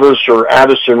Galvis or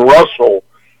Addison Russell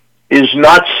is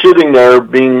not sitting there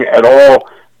being at all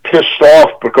pissed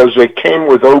off because they came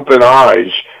with open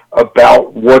eyes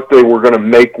about what they were going to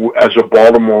make as a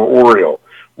Baltimore Oriole.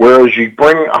 Whereas you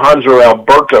bring Hanser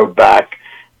Alberto back,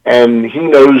 and he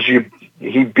knows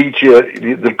he beat you.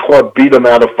 The club beat him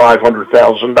out of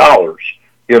 $500,000.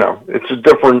 It's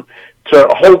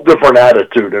a whole different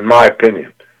attitude, in my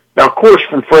opinion. Now, of course,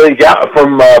 from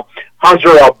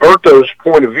Hanser Alberto's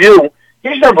point of view,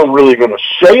 he's never really going to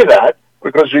say that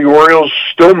because the Orioles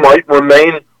still might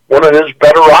remain one of his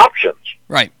better options.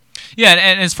 Right. Yeah,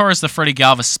 and as far as the Freddie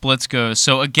Galvis splits goes,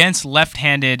 so against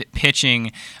left-handed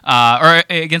pitching,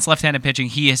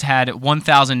 he has had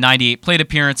 1,098 plate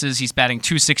appearances. He's batting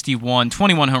 .261,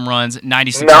 21 home runs,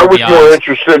 96 RBIs. Now I was more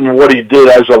interested in what he did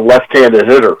as a left-handed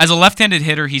hitter. As a left-handed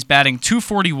hitter, he's batting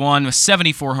 .241 with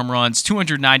 74 home runs,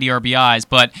 290 RBIs.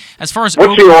 But as far as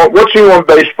what's he on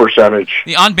base percentage?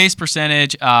 The on-base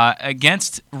percentage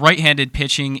against right-handed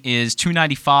pitching is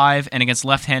 .295, and against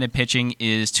left-handed pitching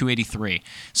is .283.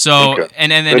 So. Okay.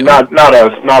 And then not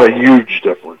a huge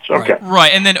difference. Okay.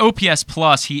 Right. And then OPS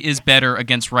plus, he is better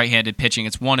against right-handed pitching.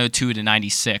 It's 102 to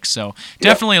 96. So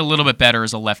definitely a little bit better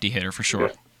as a lefty hitter for sure.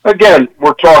 Yeah. Again,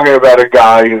 we're talking about a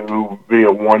guy who would be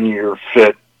a one-year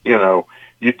fit.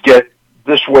 You'd get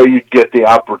the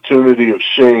opportunity of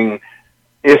seeing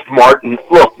if Martin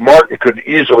could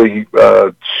easily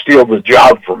steal the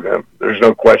job from him. There's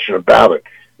no question about it.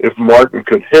 If Martin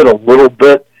could hit a little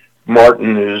bit,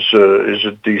 Martin is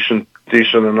a decent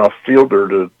enough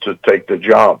fielder to take the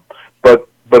job, but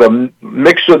a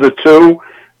mix of the two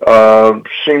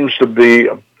seems to be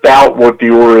about what the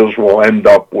Orioles will end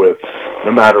up with,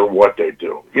 no matter what they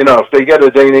do. If they get a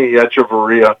Danny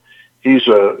Echeverria, he's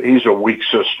a weak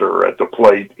sister at the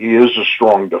plate. He is a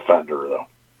strong defender, though.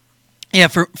 Yeah,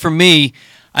 for me,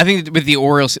 I think with the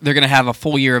Orioles, they're going to have a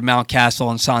full year of Mountcastle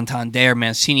and Santander.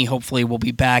 Mancini hopefully will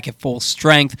be back at full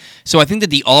strength. So I think that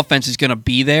the offense is going to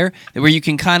be there, where you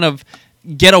can kind of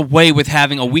get away with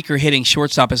having a weaker hitting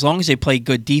shortstop as long as they play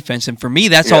good defense. And for me,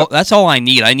 that's all I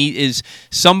need. I need is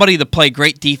somebody to play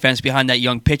great defense behind that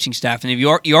young pitching staff. And if you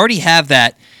already have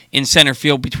that in center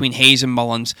field between Hayes and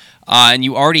Mullins, and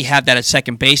you already have that at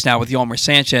second base now with Yolmer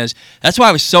Sanchez, that's why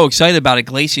I was so excited about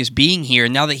Iglesias being here.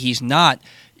 And now that he's not,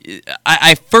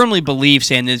 I firmly believe,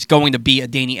 Stan, that it's going to be a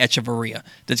Danny Echeverria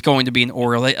that's going to be an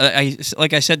Oriole.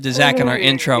 Like I said to Zach in our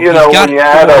intro, when you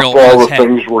add up all the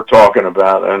things we're talking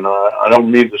about, and I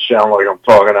don't mean to sound like I'm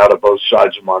talking out of both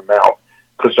sides of my mouth,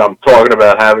 because I'm talking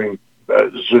about having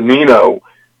Zunino,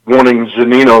 wanting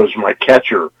Zunino as my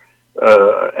catcher.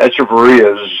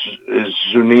 Echeverria is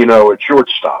Zunino at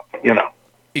shortstop.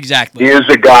 Exactly. He is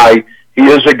a guy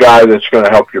that's going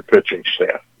to help your pitching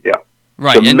staff. Yeah.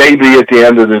 Right. So maybe at the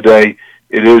end of the day,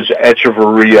 it is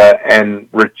Echeverria and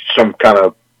some kind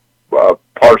of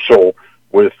parcel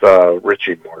with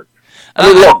Richie Martin. I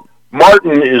mean, look,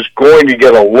 Martin is going to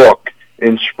get a look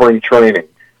in spring training,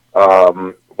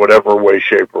 whatever way,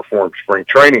 shape, or form spring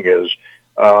training is,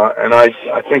 and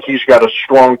I think he's got a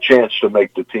strong chance to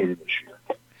make the team this year.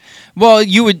 Well,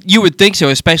 you would think so,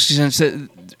 especially since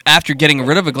after getting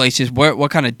rid of Iglesias, what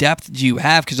kind of depth do you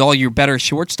have? Because all your better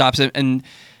shortstops and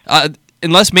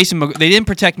unless they didn't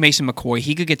protect Mason McCoy,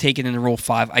 he could get taken into Rule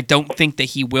 5. I don't think that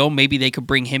he will. Maybe they could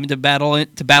bring him to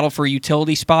battle for a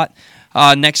utility spot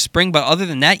next spring. But other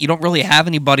than that, you don't really have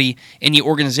anybody in the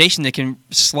organization that can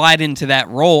slide into that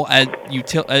role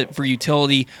for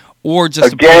utility or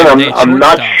just. Again, I'm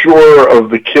not sure of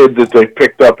the kid that they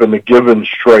picked up in the Givens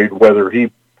trade, whether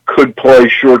he could play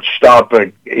shortstop,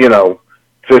 50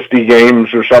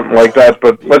 games or something like that.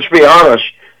 But let's be honest.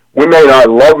 We may not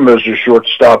love him as a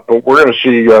shortstop, but we're going to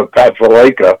see Pat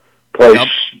Valaika play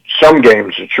some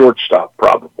games at shortstop,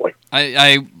 probably.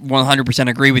 I 100%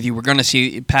 agree with you. We're going to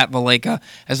see Pat Valaika.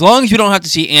 As long as we don't have to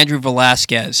see Andrew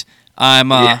Velasquez,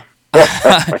 I'm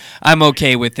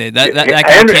okay with it.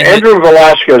 Andrew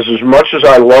Velasquez, as much as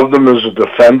I loved him as a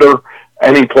defender,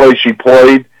 any place he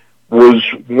played, was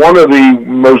one of the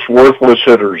most worthless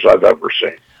hitters I've ever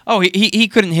seen. Oh, he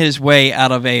couldn't hit his way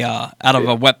out of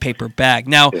a wet paper bag.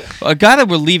 Now, a guy that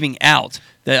we're leaving out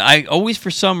that I always,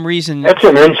 for some reason, that's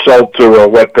an insult to a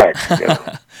wet bag.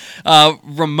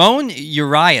 Ramon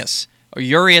Urias.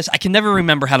 I can never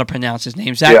remember how to pronounce his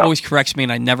name. Zach always corrects me,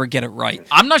 and I never get it right.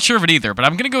 I'm not sure of it either, but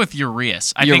I'm going to go with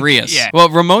Urias. Well,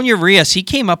 Ramon Urias, he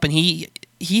came up and he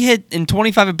hit in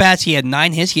 25 at-bats. He had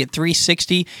 9 hits. He had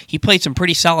 360. He played some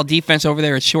pretty solid defense over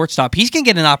there at shortstop. He's going to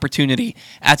get an opportunity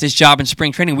at this job in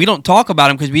spring training. We don't talk about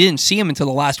him because we didn't see him until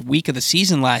the last week of the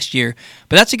season last year.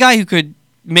 But that's a guy who could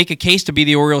make a case to be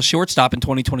the Orioles shortstop in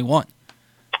 2021.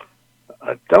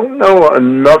 I don't know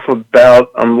enough about.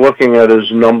 I'm looking at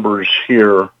his numbers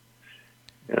here.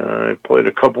 He played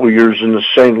a couple of years in the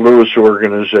St. Louis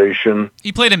organization.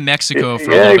 He played in Mexico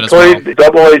for a little bit as well. He played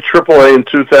Double-A, Triple-A in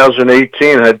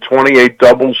 2018, had 28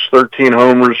 doubles, 13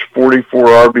 homers, 44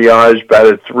 RBIs,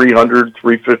 batted 300,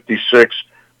 356,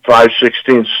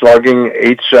 516 slugging,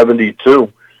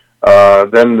 872.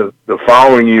 Then the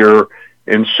following year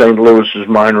in St. Louis's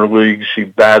minor leagues, he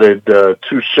batted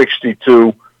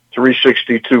 262,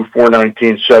 362,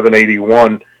 419,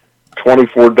 781.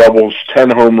 24 doubles,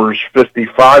 10 homers,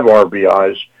 55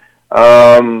 RBIs.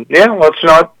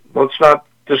 Let's not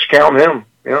discount him.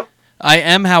 Yeah. I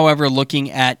am, however, looking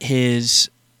at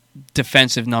his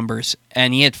defensive numbers,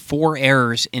 and he had 4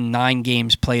 errors in 9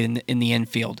 games played in the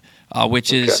infield,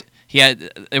 which is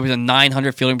it was a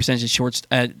 900 fielding percentage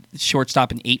at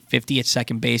shortstop and 850 at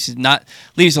second base. It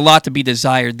leaves a lot to be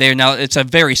desired there. Now, it's a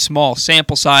very small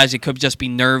sample size. It could just be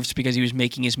nerves because he was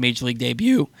making his major league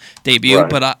debut. Right.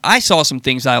 But I saw some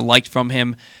things I liked from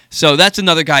him. So that's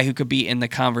another guy who could be in the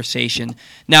conversation.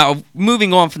 Now,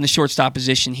 moving on from the shortstop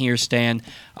position here, Stan,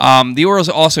 the Orioles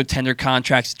also tendered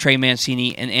contracts to Trey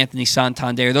Mancini and Anthony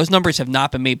Santander. Those numbers have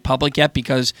not been made public yet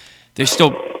because they're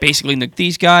still basically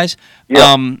these guys.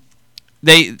 Yeah.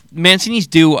 Mancini's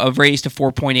due a raise to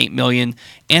 $4.8 million.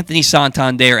 Anthony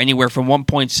Santander anywhere from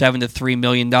 $1.7 to $3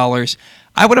 million.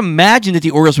 I would imagine that the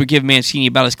Orioles would give Mancini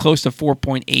about as close to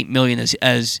 $4.8 million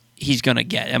as he's going to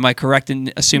get. Am I correct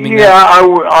in assuming that? Yeah,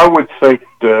 I would think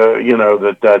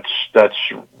that's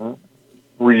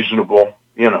reasonable.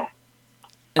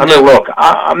 I mean, look,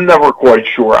 I'm never quite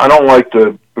sure. I don't like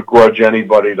to begrudge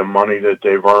anybody the money that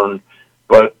they've earned,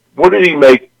 but what did he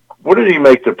make? What did he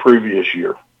make the previous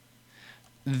year?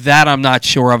 That I'm not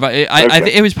sure of.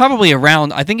 It was probably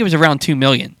around. I think it was around $2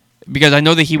 million because I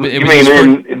know that he was. You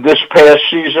mean in this past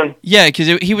season? Yeah, because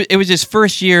it was his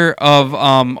first year of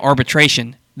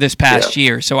arbitration this past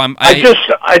year. So I'm always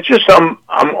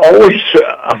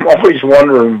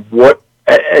wondering what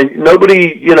and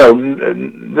nobody,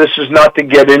 this is not to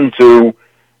get into,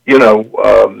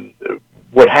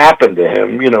 what happened to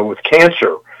him, with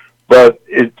cancer, but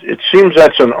it seems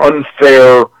that's an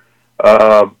unfair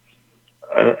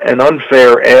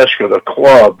ask of the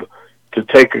club to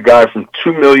take a guy from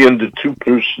 $2 million to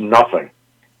nothing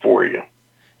for you.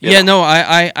 No,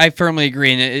 I firmly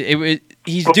agree, and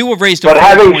he's due a raise. But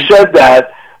having said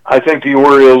that, I think the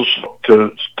Orioles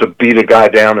to beat a guy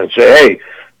down and say, hey,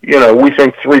 we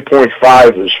think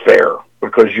 3.5 is fair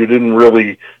because you didn't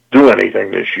really do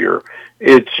anything this year.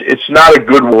 It's not a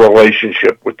good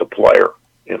relationship with the player,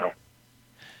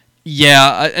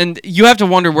 Yeah, and you have to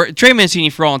wonder where Trey Mancini,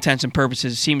 for all intents and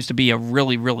purposes, seems to be a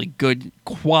really, really good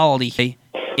quality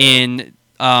in.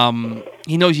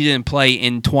 He knows he didn't play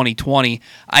in 2020.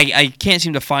 I can't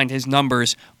seem to find his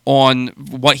numbers on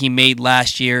what he made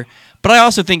last year, but I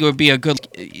also think it would be a good.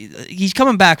 He's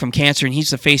coming back from cancer, and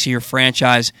he's the face of your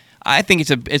franchise. I think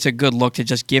it's a good look to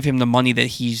just give him the money that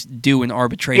he's due in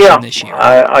arbitration this year.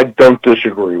 I don't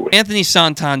disagree with Anthony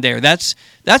Santander. That's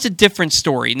a different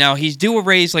story. Now he's due a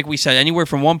raise, like we said, anywhere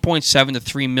from $1.7 to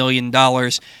 $3 million,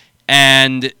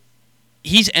 and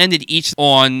he's ended each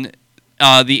on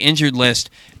the injured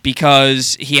list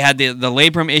because he had the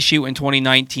labrum issue in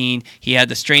 2019. He had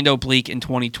the strained oblique in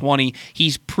 2020.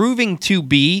 He's proving to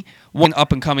be one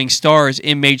up-and-coming stars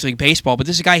in Major League Baseball, but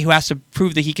this is a guy who has to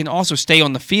prove that he can also stay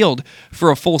on the field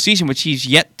for a full season, which he's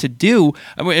yet to do.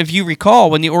 I mean, if you recall,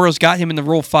 when the Orioles got him in the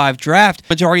Rule 5 draft,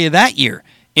 majority of that year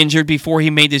injured before he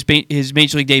made his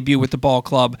Major League debut with the ball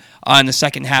club in the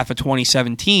second half of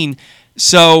 2017.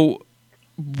 So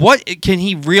what can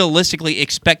he realistically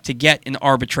expect to get in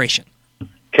arbitration?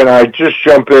 Can I just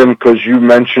jump in because you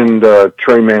mentioned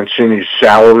Trey Mancini's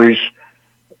salaries?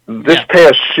 This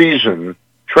past season,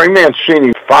 Trey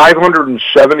Mancini,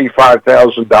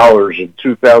 $575,000 in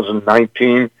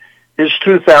 2019. His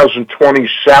 2020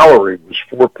 salary was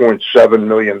 $4.7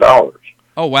 million.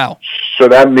 Oh, wow. So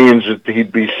that means that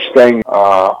he'd be staying.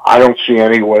 I don't see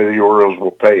any way the Orioles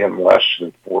will pay him less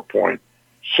than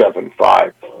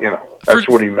 4.75. That's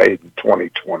what he made in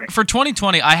 2020. For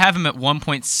 2020, I have him at about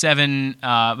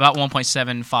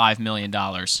 $1.75 million.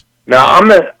 Now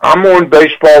I'm on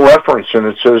Baseball Reference, and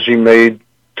it says he made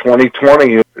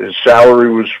 2020. His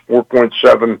salary was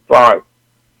 4.75.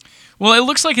 Well, it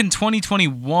looks like in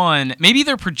 2021, maybe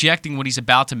they're projecting what he's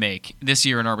about to make this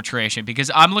year in arbitration, because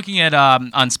I'm looking at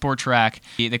on SportTrack,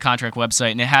 the contract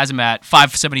website, and it has him at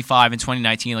 $575 in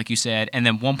 2019, like you said, and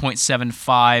then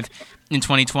 $1.75 in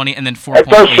 2020, and then $4.8. It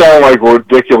does sound like a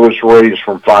ridiculous raise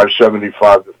from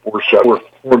 $575 to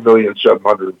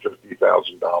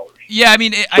 $4,750,000. Yeah, I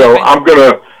mean,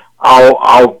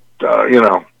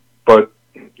 but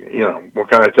what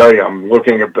can I tell you? I'm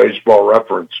looking at Baseball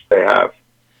Reference. They have.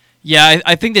 Yeah,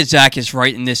 I think that Zack is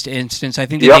right in this instance. I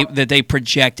think that they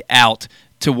project out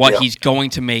to what he's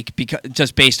going to make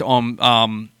just based on.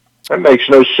 That makes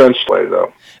no sense,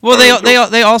 though. Well,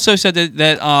 they also said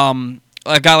that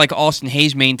a guy like Austin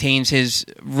Hayes maintains his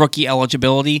rookie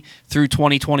eligibility through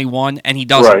 2021, and he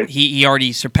doesn't. Right. He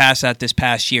already surpassed that this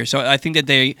past year. So I think that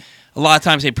a lot of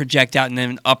times they project out and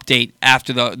then update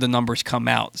after the numbers come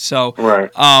out. So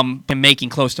been making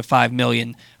close to $5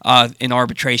 million in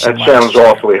arbitration. That sounds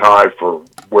awfully high for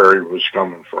where he was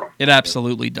coming from. It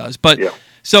absolutely does. But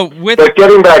but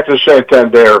getting back to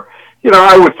Santander,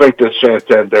 I would think that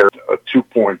Santander a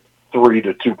 2.3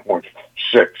 to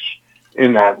 2.6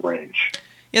 in that range.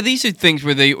 Yeah, these are things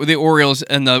where the Orioles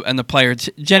and the player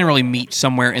generally meet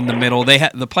somewhere in the middle.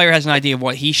 The player has an idea of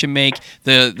what he should make.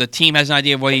 The team has an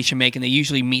idea of what he should make, and they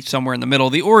usually meet somewhere in the middle.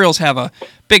 The Orioles have a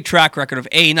big track record of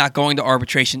A, not going to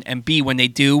arbitration, and B, when they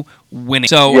do, winning.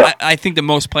 So I think that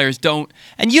most players don't,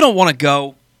 and you don't want to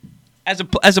go. As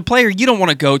a player, you don't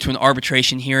want to go to an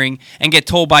arbitration hearing and get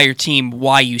told by your team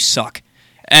why you suck.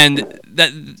 And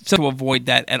to avoid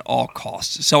that at all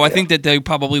costs. So I think that they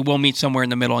probably will meet somewhere in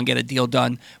the middle and get a deal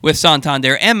done with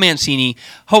Santander and Mancini,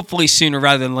 hopefully sooner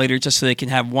rather than later, just so they can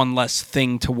have one less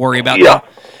thing to worry about.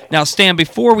 Now, Stan,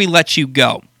 before we let you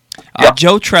go,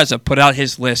 Joe Trezza put out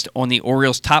his list on the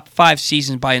Orioles' top 5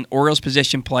 seasons by an Orioles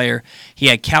position player. He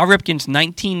had Cal Ripken's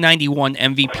 1991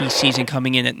 MVP season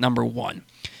coming in at number 1.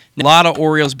 A lot of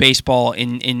Orioles baseball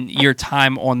in your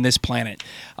time on this planet.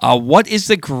 What is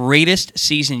the greatest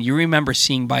season you remember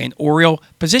seeing by an Oriole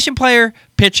position player,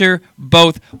 pitcher,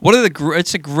 both?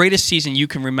 It's the greatest season you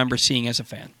can remember seeing as a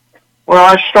fan? Well,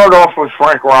 I start off with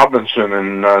Frank Robinson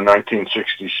in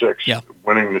 1966,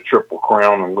 winning the Triple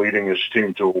Crown and leading his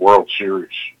team to a World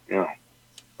Series.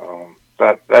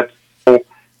 That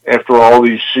after all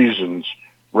these seasons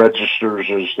registers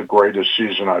as the greatest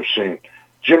season I've seen.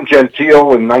 Jim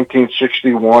Gentile in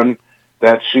 1961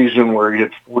 that season where he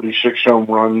hit 46 home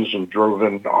runs and drove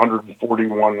in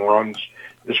 141 runs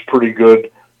is pretty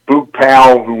good. Boog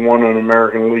Powell, who won an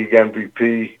American League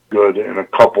MVP, good in a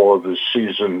couple of his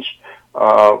seasons.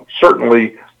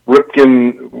 Certainly,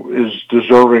 Ripken is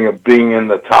deserving of being in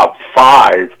the top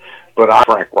 5, but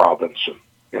Frank Robinson,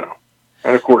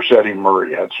 And, of course, Eddie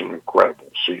Murray had some incredible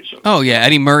seasons. Oh, yeah,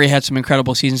 Eddie Murray had some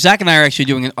incredible seasons. Zach and I are actually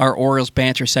doing our Orioles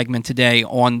banter segment today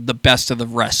on the best of the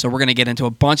rest, so we're going to get into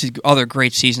a bunch of other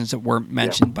great seasons that weren't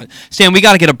mentioned. Yeah. But, Stan, we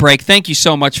got to get a break. Thank you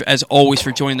so much, as always,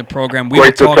 for joining the program.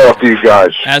 Great to talk to you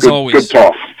guys. As always. Good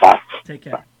talk. Bye. Take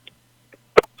care.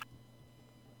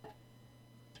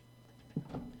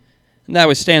 And that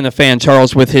was Stan the Fan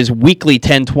Charles with his weekly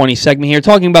 1020 segment here,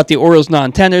 talking about the Orioles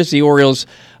non-tenders, the Orioles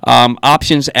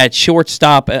options at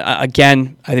shortstop.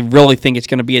 Again, I really think it's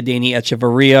going to be a Danny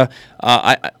Echeverria.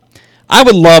 I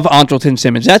would love Andrelton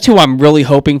Simmons. That's who I'm really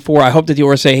hoping for. I hope that the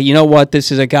Orioles say, hey, you know what? This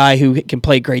is a guy who can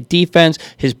play great defense.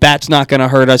 His bat's not going to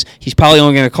hurt us. He's probably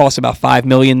only going to cost about $5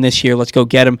 million this year. Let's go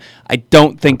get him. I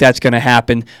don't think that's going to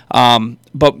happen.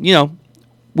 But,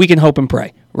 we can hope and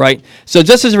pray. Right, so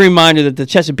just as a reminder that the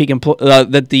Chesapeake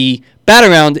that the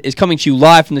Bat-Around is coming to you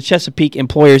live from the Chesapeake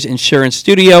Employers Insurance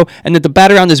Studio, and that the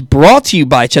Bat-Around is brought to you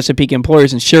by Chesapeake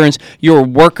Employers Insurance, your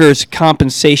workers'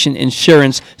 compensation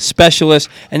insurance specialist.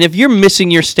 And if you're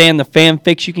missing your Stan the Fan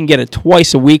fix, you can get it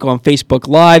twice a week on Facebook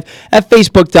Live at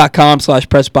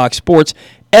facebook.com/PressBoxSports.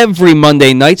 Every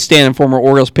Monday night, Stan and former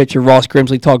Orioles pitcher Ross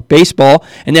Grimsley talk baseball,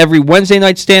 and every Wednesday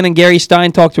night, Stan and Gary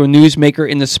Stein talk to a newsmaker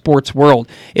in the sports world.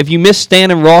 If you missed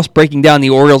Stan and Ross breaking down the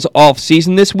Orioles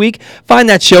off-season this week, find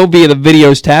that show via the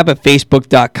videos tab at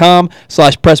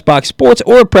facebook.com/PressBoxSports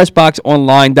or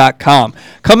PressBoxOnline.com.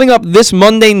 Coming up this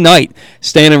Monday night,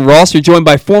 Stan and Ross are joined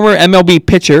by former MLB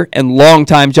pitcher and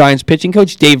longtime Giants pitching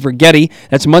coach Dave Rigetti.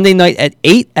 That's Monday night at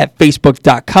 8 at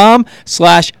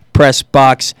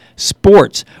facebook.com/PressBox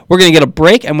Sports. We're going to get a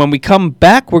break, and when we come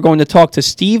back, we're going to talk to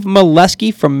Steve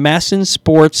Melewski from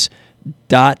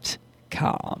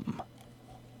MASSonSports.com.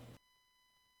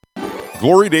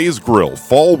 Glory Days Grill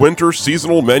Fall-Winter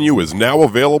Seasonal Menu is now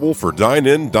available for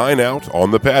dine-in, dine-out,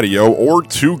 on the patio, or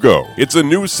to-go. It's a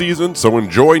new season, so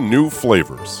enjoy new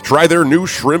flavors. Try their new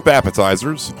shrimp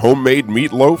appetizers, homemade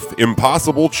meatloaf,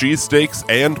 impossible cheesesteaks,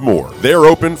 and more. They're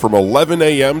open from 11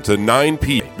 a.m. to 9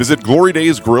 p.m. Visit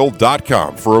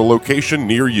GloryDaysGrill.com for a location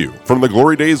near you. From the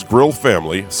Glory Days Grill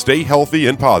family, stay healthy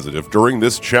and positive during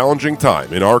this challenging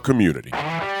time in our community.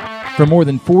 For more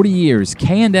than 40 years,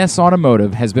 K&S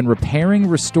Automotive has been repairing,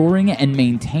 restoring, and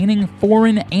maintaining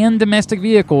foreign and domestic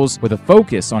vehicles with a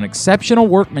focus on exceptional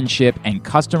workmanship and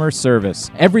customer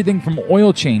service. Everything from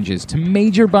oil changes to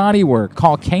major body work.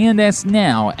 Call K&S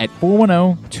now at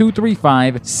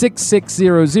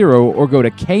 410-235-6600 or go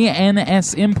to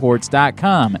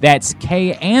knsimports.com. That's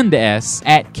K&S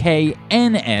at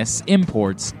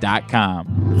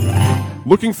knsimports.com.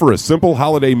 Looking for a simple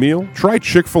holiday meal? Try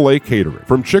Chick-fil-A Catering.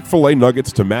 From Chick-fil-A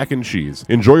nuggets to mac and cheese,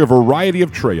 enjoy a variety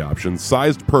of tray options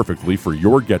sized perfectly for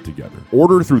your get-together.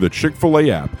 Order through the Chick-fil-A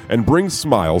app and bring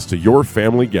smiles to your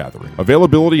family gathering.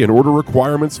 Availability and order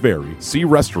requirements vary. See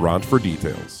restaurant for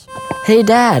details. Hey,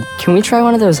 Dad, can we try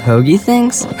one of those hoagie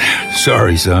things?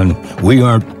 Sorry, son. We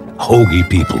aren't hoagie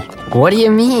people. What do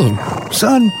you mean?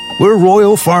 Son, we're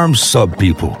Royal Farms sub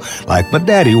people, like my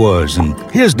daddy was, and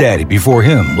his daddy before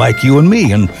him, like you and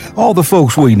me, and all the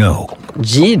folks we know.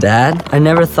 Gee, Dad, I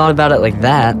never thought about it like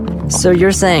that. So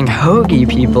you're saying hoagie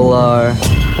people are...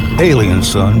 Aliens,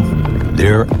 son.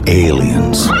 They're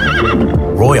aliens.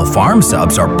 Royal Farm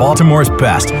subs are Baltimore's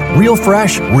best. Real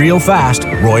fresh, real fast,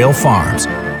 Royal Farms.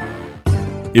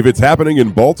 If it's happening in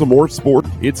Baltimore sport,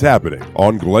 it's happening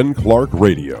on Glenn Clark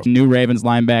Radio. New Ravens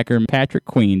linebacker Patrick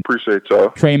Queen. Appreciate y'all.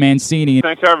 Trey Mancini.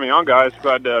 Thanks for having me on, guys.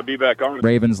 Glad to be back on.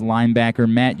 Ravens linebacker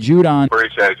Matt Judon.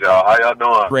 Appreciate y'all. How y'all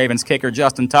doing? Ravens kicker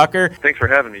Justin Tucker. Thanks for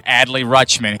having me. Adley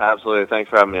Rutschman. Absolutely. Thanks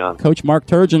for having me on. Coach Mark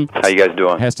Turgeon. How you guys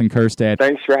doing? Heston Kerstad.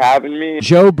 Thanks for having me.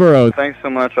 Joe Burrow. Thanks so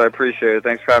much. I appreciate it.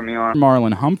 Thanks for having me on.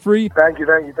 Marlon Humphrey. Thank you.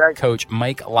 Coach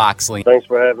Mike Loxley. Thanks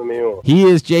for having me on. He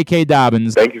is J.K.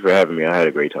 Dobbins. Thank you for having me. I had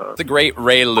a great time. The great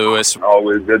Ray Lewis.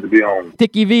 Always good to be on.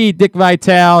 Dickie V, Dick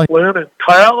Vitale. Glenn and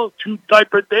Kyle, two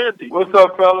diaper dandy. What's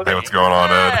up, fellas? Hey, what's going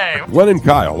on, Ed? Glenn and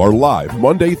Kyle are live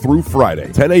Monday through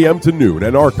Friday, 10 a.m. to noon,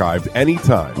 and archived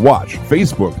anytime. Watch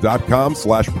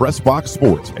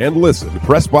Facebook.com/PressBoxSports and listen to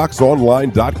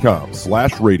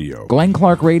PressBoxOnline.com/radio. Glenn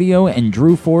Clark Radio and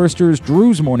Drew Forrester's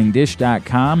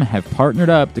Drew'sMorningDish.com have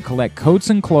partnered up to collect coats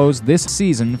and clothes this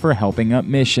season for Helping Up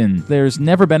Mission. There's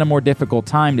never been a more difficult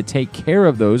time to take care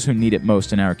of those who need it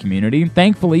most in our community.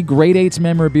 Thankfully, Grade 8's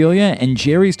memorabilia and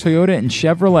Jerry's Toyota and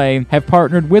Chevrolet have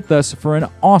partnered with us for an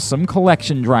awesome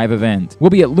collection drive event. We'll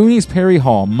be at Looney's Perry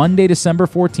Hall Monday, December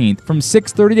 14th from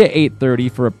 6:30 to 8:30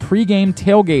 for a pregame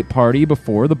tailgate party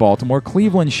before the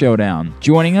Baltimore-Cleveland showdown.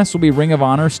 Joining us will be Ring of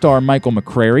Honor star Michael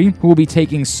McCrary, who will be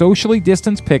taking socially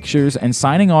distanced pictures and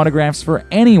signing autographs for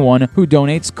anyone who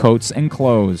donates coats and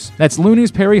clothes. That's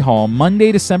Looney's Perry Hall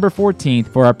Monday, December 14th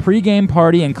for our pregame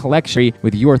party and collection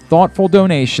with your thoughtful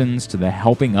donations to the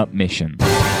Helping Up mission.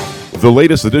 The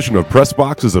latest edition of Press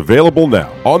Box is available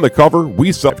now. On the cover,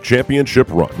 we saw championship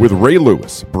run with Ray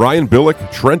Lewis, Brian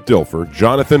Billick, Trent Dilfer,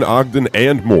 Jonathan Ogden,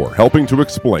 and more, helping to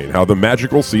explain how the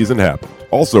magical season happened.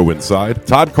 Also inside,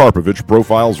 Todd Karpovich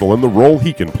profiles in the role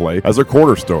he can play as a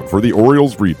cornerstone for the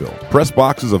Orioles rebuild. Press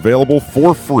Box is available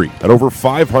for free at over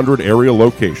 500 area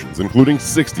locations, including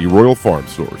 60 Royal Farm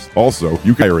stores. Also,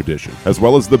 you can edition, as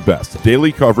well as the best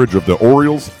daily coverage of the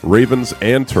Orioles, Ravens,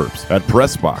 and Terps at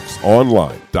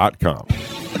PressBoxOnline.com.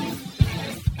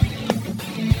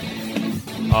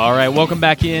 All right, welcome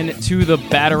back in to the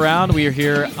Bat Around. We are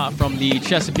here from the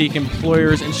Chesapeake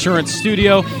Employers Insurance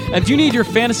Studio. And do you need your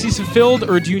fantasies fulfilled,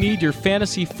 or do you need your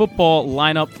fantasy football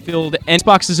lineup filled? And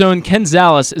Xbox's own Ken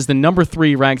Zales is the number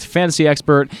 3 ranked fantasy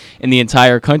expert in the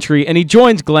entire country, and he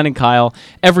joins Glenn and Kyle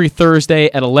every Thursday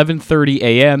at 11:30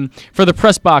 a.m. for the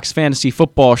PressBox Fantasy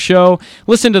Football Show.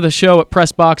 Listen to the show at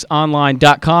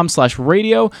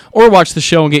PressBoxOnline.com/radio, or watch the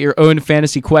show and get your own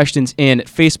fantasy questions in at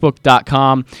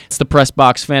Facebook.com. It's the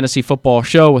PressBox Fantasy Football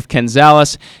Show with Ken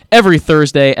Zales every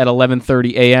Thursday at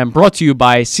 11:30 a.m. Brought to you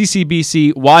by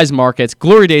CCBC, Wise Markets,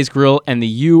 Glory Days Grill, and the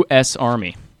U.S.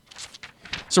 Army.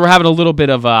 So we're having a little bit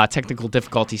of technical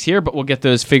difficulties here, but we'll get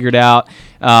those figured out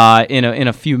in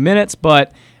a few minutes.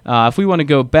 But if we want to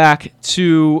go back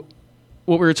to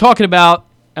what we were talking about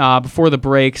before the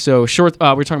break, so we're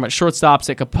talking about shortstops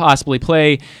that could possibly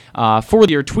play for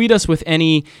the year. Tweet us with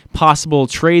any possible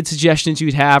trade suggestions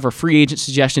you'd have or free agent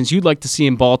suggestions you'd like to see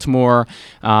in Baltimore.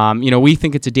 We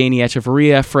think it's Adeiny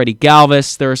Hechavarria, Freddie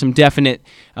Galvis. There are some definite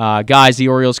guys the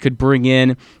Orioles could bring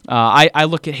in. I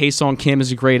look at Hae-Sung Kim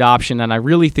as a great option, and I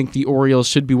really think the Orioles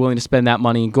should be willing to spend that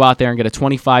money and go out there and get a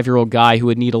 25-year-old guy who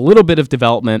would need a little bit of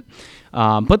development.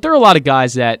 But there are a lot of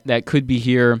guys that could be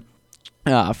here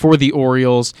for the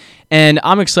Orioles, and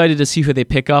I'm excited to see who they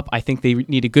pick up. I think they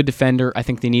need a good defender. I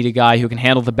think they need a guy who can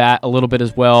handle the bat a little bit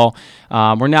as well.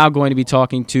 We're now going to be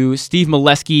talking to Steve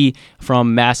Melewski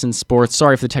from Masson Sports.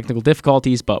 Sorry for the technical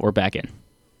difficulties, but we're back in.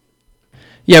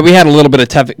 Yeah, we had a little bit of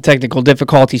technical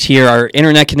difficulties here. Our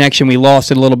internet connection, we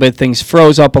lost it a little bit. Things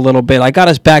froze up a little bit. I got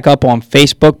us back up on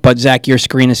Facebook, but Zack, your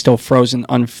screen is still frozen,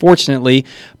 unfortunately.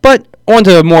 But on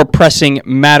to more pressing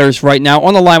matters right now.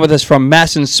 On the line with us from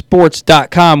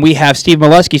MassonSports.com, we have Steve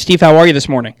Melewski. Steve, how are you this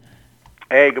morning?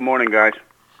 Hey, good morning, guys.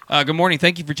 Good morning.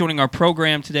 Thank you for joining our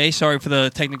program today. Sorry for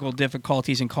the technical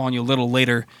difficulties and calling you a little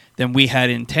later than we had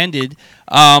intended.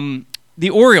 The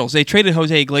Orioles, they traded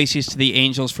Jose Iglesias to the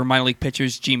Angels for minor league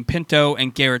pitchers Gene Pinto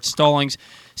and Garrett Stallings.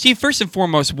 Steve, first and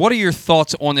foremost, what are your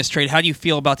thoughts on this trade? How do you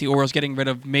feel about the Orioles getting rid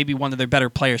of maybe one of their better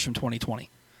players from 2020?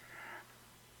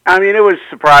 I mean, it was a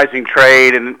surprising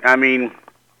trade, and I mean,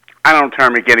 I don't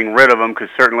term it getting rid of them because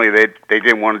certainly they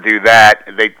didn't want to do that.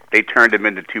 They turned him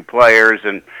into 2 players,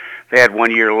 and they had 1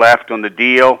 year left on the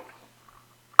deal,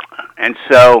 and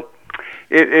so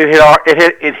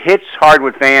it hits hard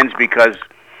with fans because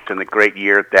in the great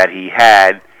year that he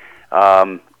had,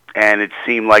 and it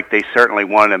seemed like they certainly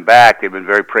wanted him back. They've been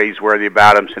very praiseworthy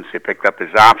about him since they picked up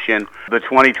his option. The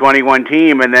 2021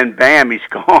 team, and then bam, he's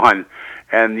gone.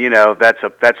 And that's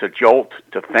a jolt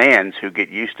to fans who get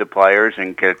used to players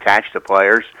and get attached to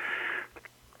players.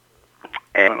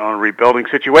 And on a rebuilding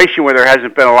situation where there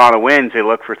hasn't been a lot of wins, they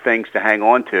look for things to hang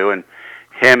on to, and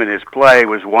him and his play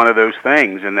was one of those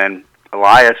things. And then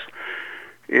Elias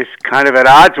is kind of at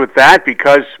odds with that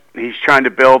because he's trying to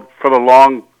build for the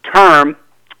long term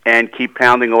and keep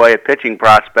pounding away at pitching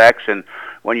prospects. And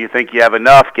when you think you have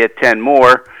enough, get 10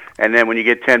 more. And then when you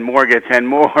get 10 more, get 10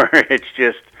 more. It's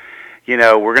just,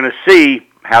 we're going to see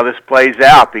how this plays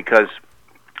out because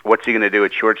what's he going to do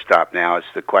at shortstop now is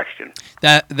the question.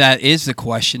 That is the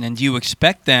question. And do you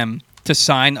expect them to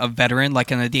sign a veteran like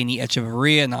an Adeiny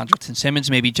Hechavarria, an Andrelton Simmons,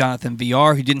 maybe Jonathan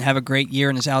Villar, who didn't have a great year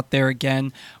and is out there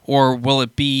again? Or will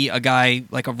it be a guy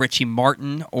like a Richie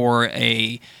Martin or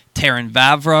a Terran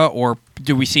Vavra, or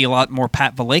do we see a lot more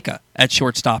Pat Valaika at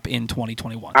shortstop in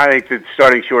 2021? I think the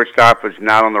starting shortstop is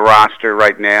not on the roster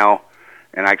right now,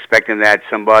 and I expect him to add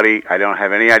somebody. I don't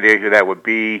have any idea who that would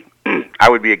be. I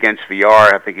would be against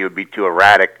Villar. I think he would be too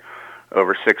erratic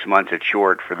over 6 months at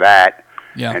short for that.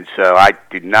 Yeah. And so I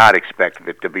did not expect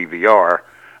it to be VR.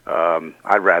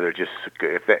 I'd rather just,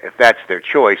 if that's their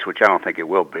choice, which I don't think it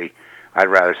will be, I'd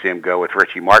rather see him go with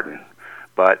Richie Martin.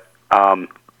 But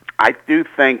I do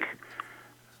think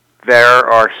there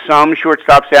are some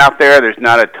shortstops out there. There's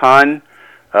not a ton,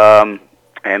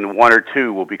 and one or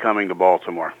two will be coming to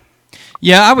Baltimore.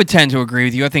 Yeah, I would tend to agree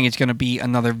with you. I think it's going to be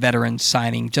another veteran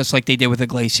signing, just like they did with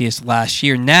Iglesias last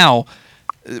year. Now,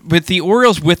 with the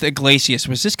Orioles with Iglesias,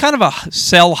 was this kind of a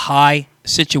sell high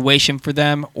situation for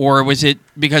them, or was it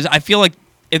because I feel like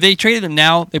if they traded him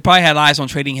now, they probably had eyes on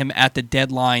trading him at the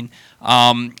deadline,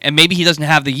 and maybe he doesn't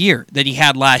have the year that he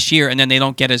had last year, and then they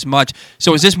don't get as much.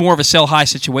 So is this more of a sell high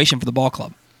situation for the ball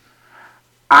club?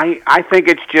 I think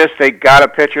it's just they got a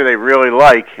pitcher they really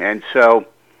like, and so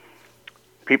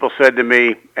people said to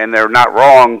me, and they're not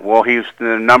wrong, well, he's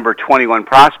the number 21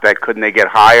 prospect. Couldn't they get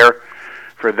higher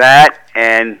for that?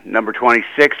 And number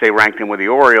 26, they ranked him with the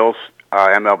Orioles,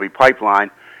 MLB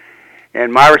Pipeline.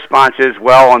 And my response is,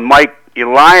 well, on Mike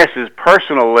Elias's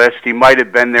personal list, he might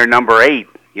have been their number 8.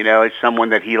 You know, it's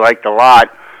someone that he liked a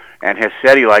lot and has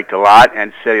said he liked a lot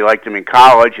and said he liked him in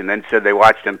college and then said they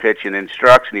watched him pitch in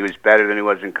instructs and he was better than he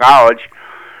was in college.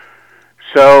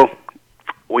 So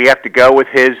we have to go with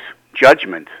his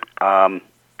judgment, and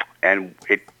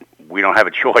we don't have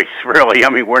a choice, really. I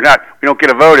mean, we don't get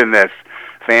a vote in this,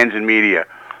 fans and media.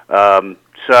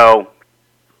 So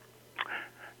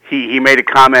he made a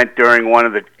comment after one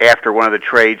of the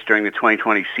trades during the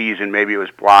 2020 season, maybe it was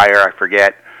Blyer, I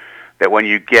forget, that when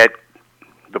you get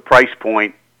the price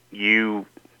point you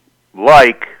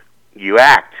like, you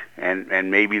act, and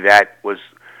maybe that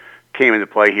came into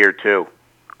play here too.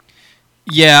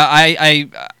 Yeah,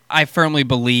 I firmly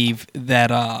believe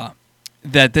that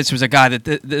that this was a guy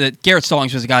that Garrett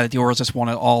Stallings was a guy that the Orioles just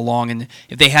wanted all along, and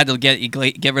if they had to get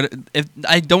rid of,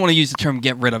 I don't want to use the term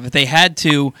get rid of, if they had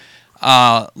to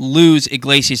lose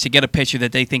Iglesias to get a pitcher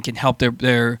that they think can help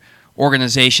their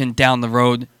organization down the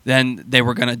road, then they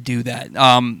were going to do that.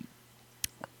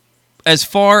 As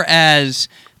far as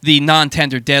the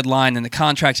non-tender deadline and the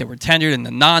contracts that were tendered and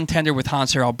the non-tender with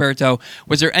Hanser Alberto,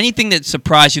 was there anything that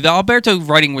surprised you? The Alberto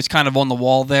writing was kind of on the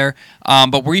wall there,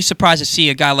 but were you surprised to see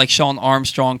a guy like Sean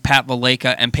Armstrong, Pat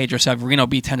Valaika, and Pedro Severino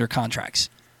be tender contracts?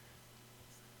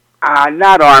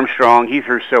 Not Armstrong. He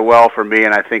threw so well for me,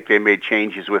 and I think they made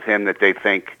changes with him that they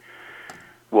think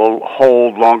will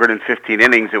hold longer than 15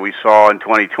 innings that we saw in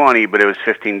 2020, but it was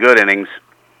 15 good innings.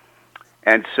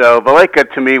 And so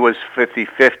Valaika, to me, was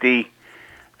 50-50.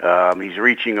 He's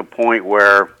reaching a point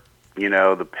where,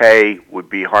 the pay would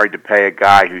be hard to pay a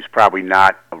guy who's probably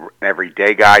not an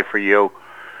everyday guy for you.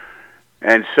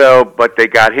 And so, but they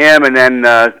got him, and then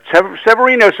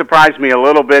Severino surprised me a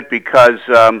little bit because,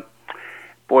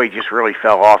 he just really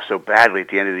fell off so badly at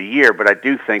the end of the year. But I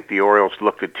do think the Orioles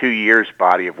looked at 2 years'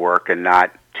 body of work and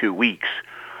not 2 weeks.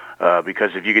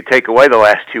 Because if you could take away the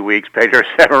last 2 weeks, Pedro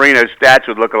Severino's stats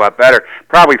would look a lot better.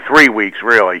 Probably 3 weeks,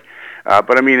 really.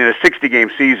 But, I mean, in a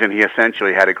 60-game season, he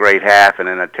essentially had a great half and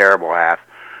then a terrible half.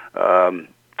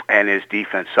 And his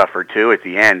defense suffered, too, at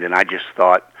the end. And I just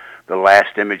thought the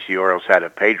last image the Orioles had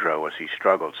of Pedro was he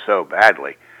struggled so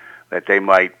badly that they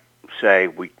might say,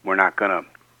 we're not going to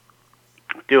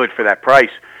do it for that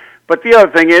price. But the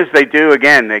other thing is they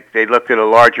looked at a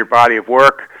larger body of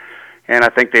work, and I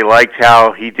think they liked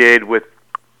how he did with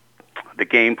the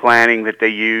game planning that they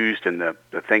used and the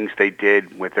things they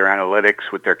did with their analytics,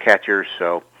 with their catchers.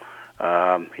 So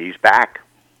he's back.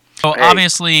 So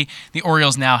obviously, the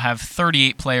Orioles now have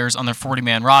 38 players on their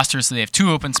 40-man roster, so they have 2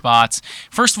 open spots.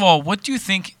 First of all, what do you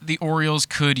think the Orioles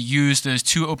could use those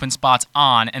 2 open spots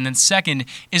on? And then second,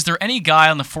 is there any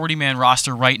guy on the 40-man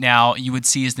roster right now you would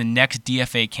see as the next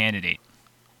DFA candidate?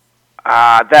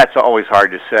 That's always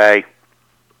hard to say.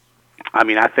 I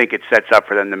mean, I think it sets up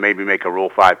for them to maybe make a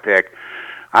Rule 5 pick.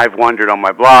 I've wondered on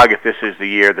my blog if this is the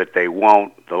year that they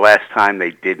won't. The last time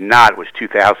they did not was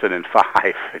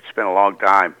 2005. It's been a long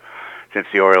time since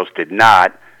the Orioles did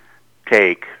not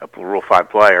take a Rule 5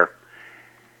 player.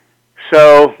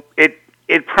 So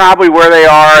it probably, where they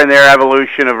are in their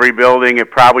evolution of rebuilding,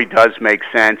 it probably does make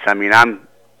sense. I mean,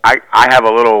 I have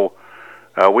a little,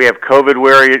 we have COVID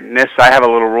weariness. I have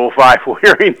a little Rule 5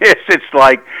 weariness. It's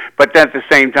like, but then at the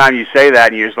same time you say that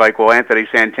and you're just like, well, Anthony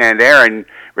Santander and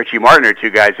Richie Martin are 2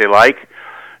 guys they like.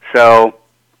 So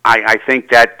I think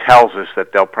that tells us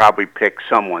that they'll probably pick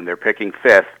someone. They're picking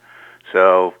 5th.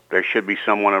 So there should be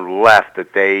someone left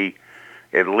that they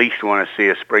at least want to see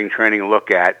a spring training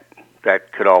look at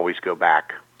that could always go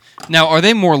back. Now, are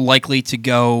they more likely to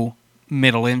go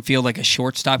middle infield like a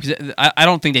shortstop? Because I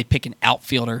don't think they'd pick an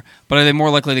outfielder, but are they more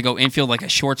likely to go infield like a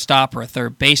shortstop or a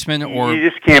third baseman? Or you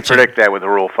just can't predict that with the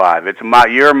Rule 5.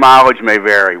 Your mileage may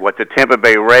vary. What the Tampa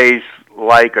Bay Rays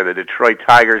like or the Detroit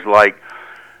Tigers like,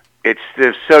 it's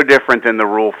so different than the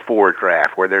Rule 4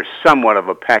 draft, where there's somewhat of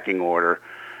a pecking order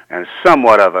and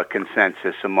somewhat of a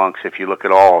consensus amongst, if you look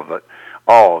at all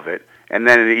of it, and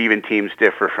then even teams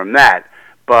differ from that.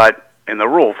 But in the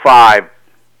Rule 5,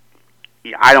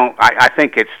 I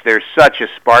think there's such a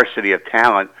sparsity of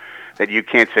talent that you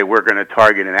can't say we're going to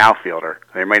target an outfielder.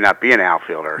 There may not be an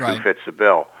outfielder who fits the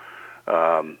bill.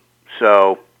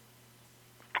 So,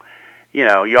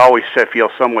 you always feel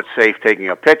somewhat safe taking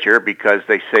a pitcher because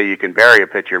they say you can bury a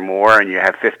pitcher more and you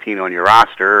have 15 on your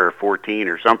roster or 14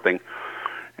 or something.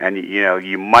 And,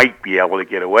 you might be able to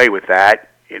get away with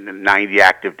that in the 90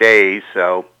 active days.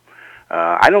 So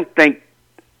I don't think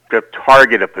to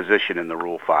target a position in the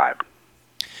Rule 5.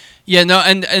 Yeah, no,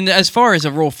 and as far as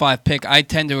a Rule 5 pick, I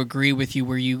tend to agree with you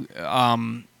where you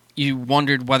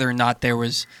wondered whether or not there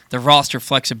was the roster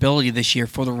flexibility this year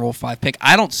for the Rule 5 pick.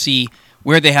 I don't see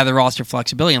where they have the roster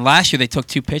flexibility. And last year they took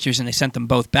 2 pitchers and they sent them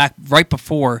both back right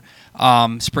before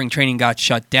spring training got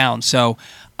shut down. So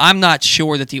I'm not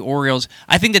sure that the Orioles –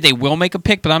 I think that they will make a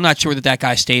pick, but I'm not sure that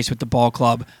guy stays with the ball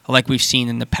club like we've seen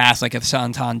in the past, like a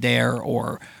Santander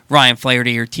or Ryan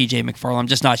Flaherty or TJ McFarland. I'm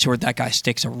just not sure that guy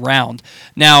sticks around.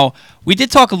 Now, we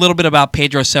did talk a little bit about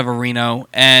Pedro Severino,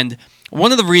 and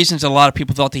one of the reasons a lot of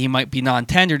people thought that he might be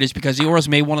non-tendered is because the Orioles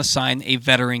may want to sign a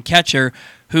veteran catcher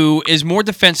who is more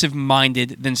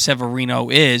defensive-minded than Severino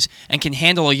is and can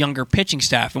handle a younger pitching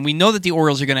staff. And we know that the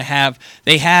Orioles are going to have –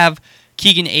 they have –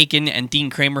 Keegan Aiken and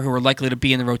Dean Kramer, who are likely to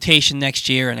be in the rotation next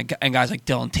year, and guys like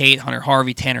Dylan Tate, Hunter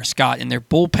Harvey, Tanner Scott in their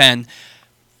bullpen.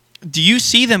 Do you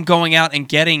see them going out and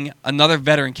getting another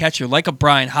veteran catcher like a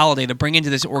Brian Holiday to bring into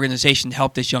this organization to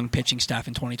help this young pitching staff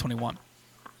in 2021?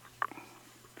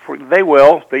 They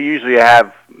will. They usually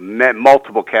have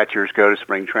multiple catchers go to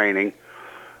spring training,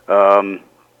 some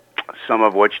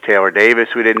of which Taylor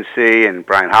Davis we didn't see, and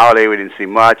Brian Holiday we didn't see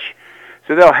much.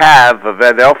 So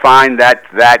they'll find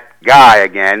that guy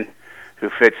again who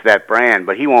fits that brand,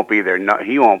 but he won't be there.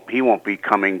 He won't be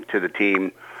coming to the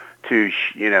team to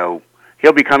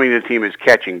he'll be coming to the team as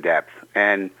catching depth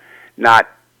and not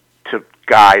to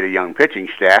guide a young pitching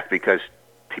staff because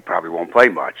he probably won't play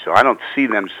much. So I don't see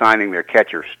them signing their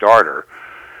catcher starter.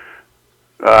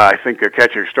 I think their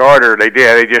catcher starter they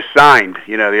just signed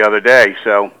the other day.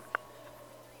 So.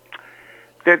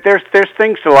 There's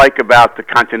things to like about the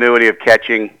continuity of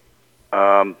catching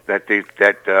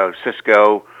that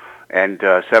Cisco and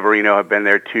Severino have been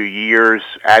there 2 years.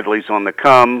 Adley's on the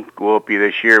come. Will it be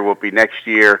this year? Will it be next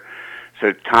year?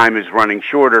 So time is running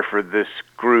shorter for this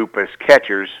group as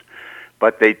catchers,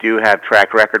 but they do have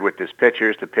track record with these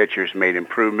pitchers. The pitchers made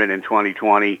improvement in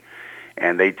 2020,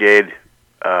 and they did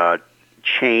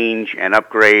change and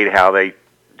upgrade how they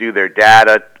do their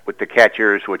data with the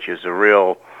catchers, which is a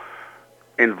real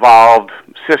involved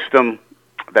system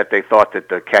that they thought that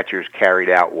the catchers carried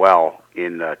out well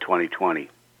in 2020.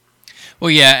 Well,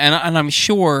 yeah, and I'm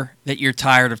sure that you're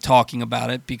tired of talking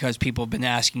about it because people have been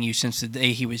asking you since the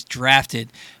day he was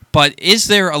drafted. But is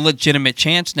there a legitimate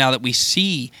chance now that we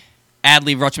see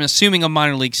Adley Rutschman, assuming a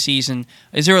minor league season,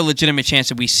 is there a legitimate chance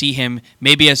that we see him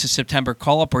maybe as a September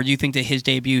call-up, or do you think that his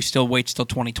debut still waits till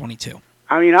 2022?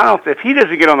 I mean, if he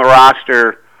doesn't get on the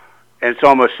roster and it's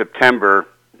almost September,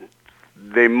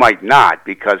 they might not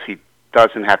because he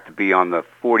doesn't have to be on the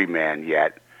 40-man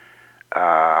yet.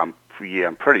 I'm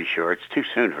pretty sure it's too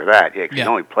soon for that. Yeah, 'cause he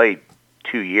only played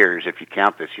 2 years if you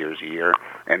count this year as a year,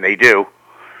 and they do.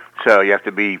 So you have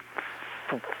to be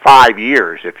 5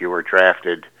 years if you were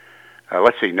drafted.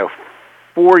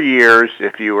 4 years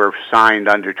if you were signed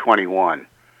under 21.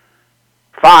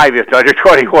 5 if under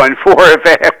 21, 4 if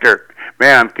after.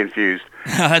 Man, I'm confused.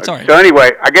 That's all right. So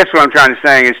anyway, I guess what I'm trying to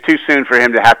say is too soon for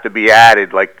him to have to be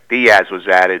added like Diaz was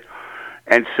added.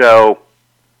 And so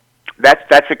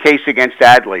that's a case against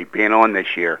Adley being on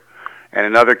this year. And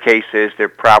another case is they're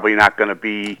probably not going to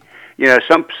be,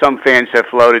 some fans have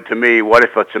floated to me, what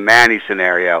if it's a Manny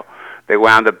scenario? They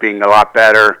wound up being a lot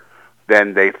better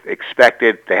than they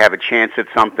expected. They have a chance at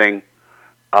something,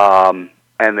 and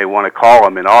they want to call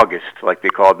him in August like they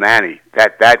called Manny.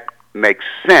 That makes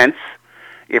sense.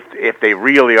 If they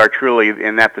really are truly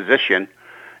in that position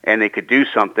and they could do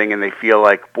something and they feel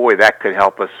like, boy, that could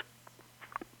help us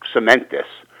cement this.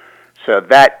 So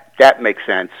that makes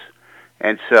sense.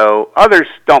 And so others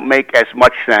don't make as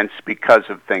much sense because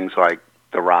of things like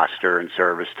the roster and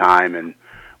service time and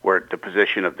where the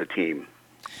position of the team.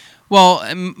 Well,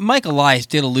 Mike Elias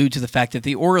did allude to the fact that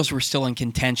the Orioles were still in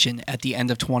contention at the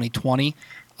end of 2020.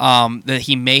 that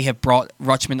he may have brought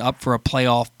Rutschman up for a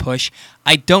playoff push.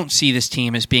 I don't see this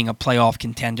team as being a playoff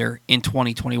contender in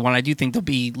 2021. I do think they'll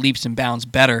be leaps and bounds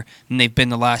better than they've been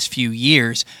the last few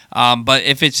years. But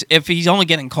if he's only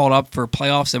getting called up for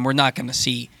playoffs, then we're not going to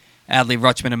see Adley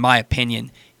Rutschman, in my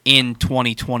opinion, in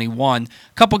 2021. A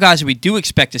couple guys that we do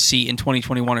expect to see in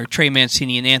 2021 are Trey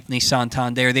Mancini and Anthony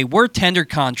Santander. They were tendered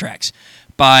contracts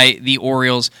by the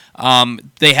Orioles.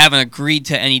 They haven't agreed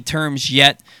to any terms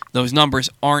yet. Those numbers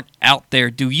aren't out there.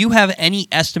 Do you have any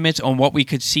estimates on what we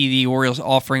could see the Orioles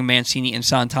offering Mancini and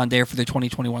Santander for the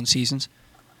 2021 seasons?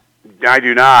 I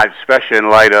do not, especially in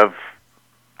light of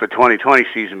the 2020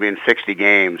 season being 60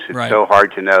 games. It's so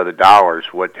hard to know the dollars,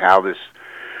 how this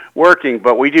working,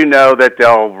 but we do know that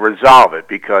they'll resolve it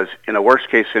because in a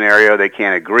worst-case scenario, they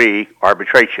can't agree.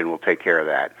 Arbitration will take care of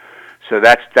that. So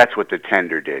that's what the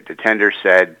tender did. The tender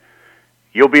said,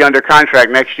 you'll be under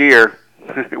contract next year,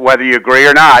 whether you agree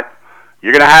or not.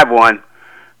 You're going to have one.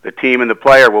 The team and the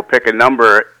player will pick a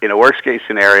number in a worst-case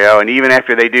scenario, and even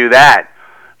after they do that,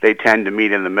 they tend to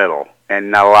meet in the middle. And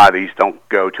now a lot of these don't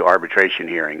go to arbitration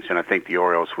hearings, and I think the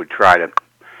Orioles would try to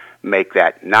make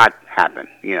that not happen.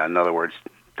 In other words,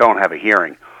 don't have a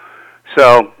hearing.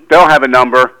 So they'll have a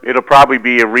number. It'll probably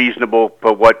be a reasonable,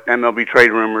 but what MLB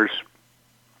Trade Rumors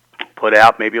put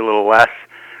out, maybe a little less.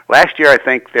 Last year, I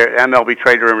think their MLB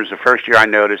Trade Rumors, the first year I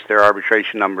noticed their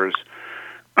arbitration numbers,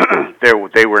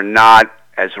 they were not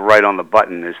as right on the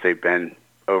button as they've been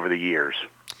over the years.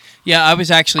 Yeah, I was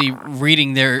actually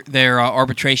reading their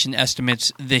arbitration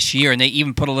estimates this year, and they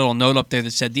even put a little note up there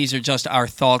that said these are just our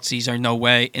thoughts. These are in no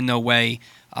way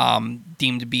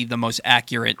deemed to be the most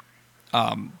accurate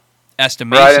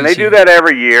estimations. Right, and they do that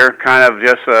every year, kind of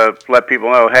just let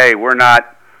people know, hey, we're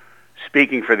not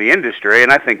speaking for the industry,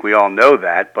 and I think we all know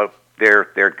that, but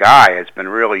their guy has been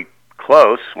really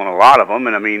close on a lot of them,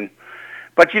 and I mean,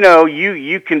 but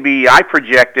you can be. I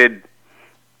projected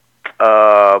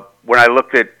when I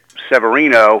looked at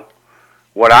Severino,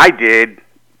 what I did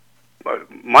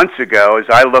months ago is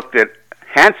I looked at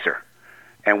Hanser,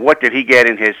 and what did he get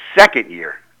in his second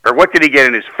year, or what did he get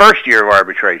in his first year of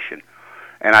arbitration?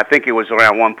 And I think it was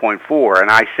around 1.4,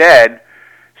 and I said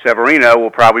Severino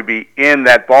will probably be in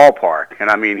that ballpark, and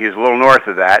I mean he's a little north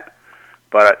of that,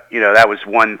 but that was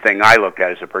one thing I looked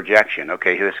at as a projection.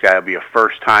 Okay, this guy will be a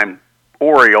first-time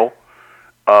Oriole,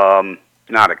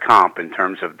 not a comp in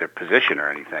terms of their position or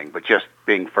anything, but just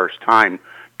being first-time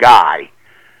guy.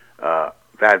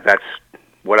 That's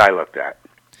what I looked at.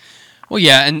 Well,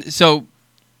 yeah, and so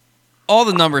all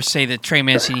the numbers say that Trey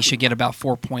Mancini should get about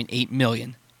 $4.8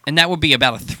 million. And that would be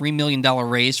about a $3 million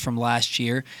raise from last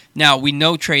year. Now, we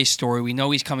know Trey's story. We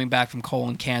know he's coming back from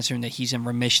colon cancer and that he's in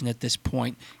remission at this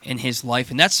point in his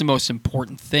life. And that's the most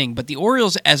important thing. But the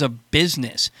Orioles, as a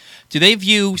business, do they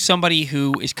view somebody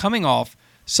who is coming off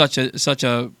such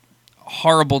a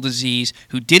horrible disease,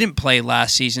 who didn't play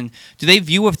last season, do they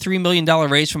view a $3 million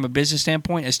raise from a business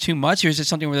standpoint as too much? Or is it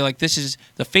something where they're like, this is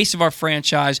the face of our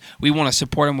franchise. We want to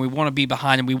support him. We want to be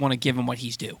behind him. We want to give him what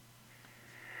he's due.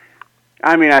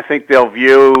 I mean, I think they'll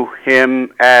view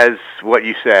him as what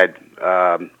you said.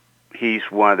 He's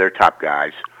one of their top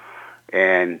guys,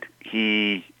 and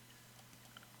he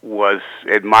was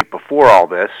admired before all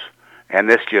this, and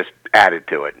this just added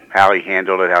to it, how he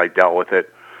handled it, how he dealt with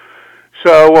it.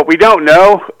 So what we don't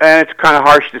know, and it's kind of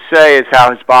harsh to say, is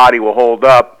how his body will hold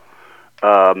up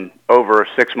over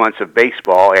 6 months of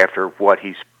baseball after what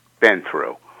he's been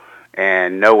through.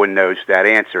 And no one knows that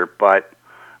answer, but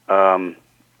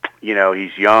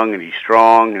he's young and he's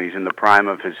strong and he's in the prime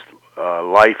of his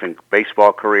life and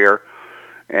baseball career.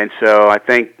 And so I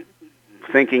think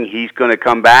thinking he's going to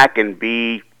come back and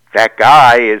be that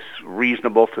guy is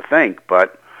reasonable to think.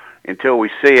 But until we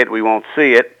see it, we won't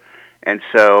see it. And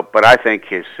so, but I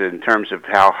think in terms of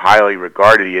how highly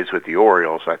regarded he is with the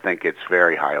Orioles, I think it's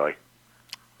very highly.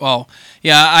 Well,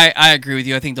 yeah, I agree with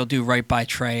you. I think they'll do right by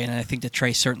Trey, and I think that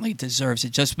Trey certainly deserves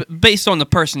it, just based on the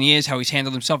person he is, how he's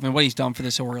handled himself, and what he's done for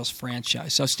this Orioles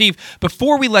franchise. So, Steve,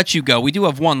 before we let you go, we do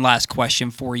have one last question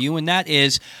for you, and that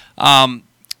is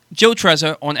Joe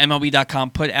Trezza on MLB.com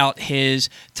put out his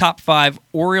top 5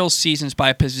 Orioles seasons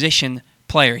by position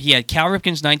player. He had Cal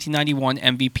Ripken's 1991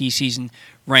 MVP season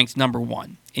ranked number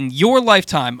 1. In your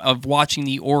lifetime of watching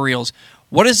the Orioles,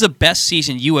 what is the best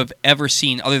season you have ever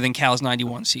seen other than Cal's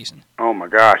 91 season? Oh, my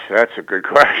gosh, that's a good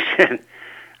question.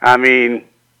 I mean,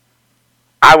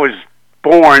 I was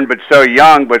born but so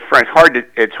young, but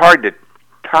it's hard to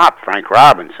top Frank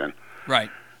Robinson. Right.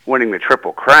 Winning the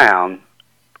Triple Crown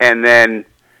and then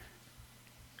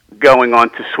going on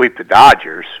to sweep the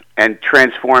Dodgers and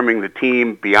transforming the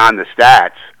team beyond the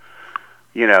stats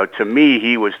to me,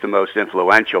 he was the most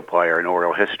influential player in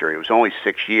Oriole history. It was only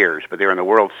 6 years, but they were in the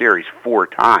World Series 4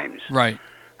 times. Right.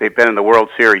 They've been in the World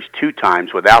Series 2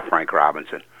 times without Frank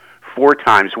Robinson, 4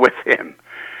 times with him,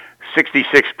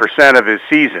 66% of his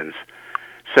seasons.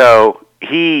 So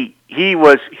he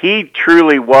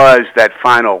truly was that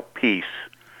final piece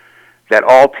that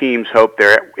all teams hope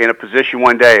they're in a position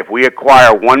one day, if we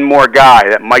acquire one more guy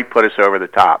that might put us over the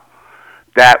top.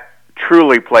 That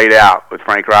truly played out with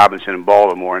Frank Robinson in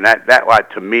Baltimore, and that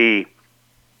to me,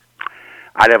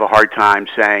 I'd have a hard time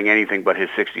saying anything but his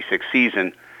 66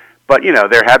 season. But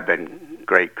there have been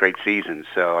great seasons.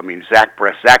 So I mean, Zack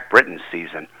Britton's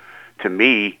season, to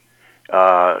me,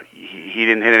 he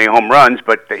didn't hit any home runs,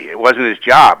 but it wasn't his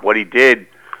job. What he did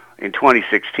in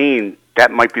 2016,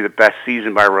 that might be the best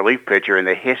season by a relief pitcher in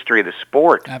the history of the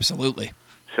sport. Absolutely.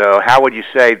 So how would you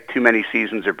say too many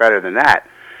seasons are better than that?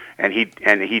 And he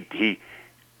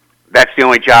that's the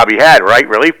only job he had, right?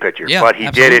 Relief pitcher. Yeah, but he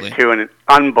absolutely. did it to an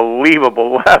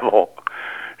unbelievable level.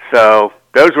 So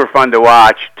those were fun to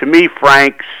watch. To me,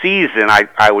 Frank's season,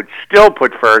 I would still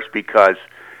put first because,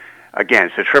 again,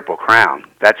 it's a triple crown.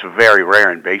 That's very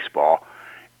rare in baseball.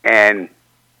 And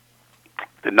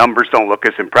the numbers don't look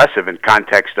as impressive in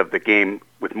context of the game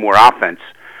with more offense,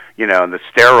 and the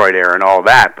steroid era and all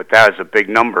that. But that was a big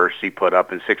number he put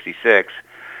up in 66.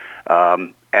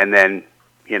 And then,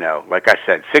 like I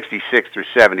said, 66 through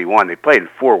 71, they played in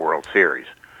 4 World Series.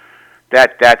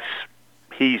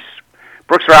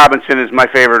 Brooks Robinson is my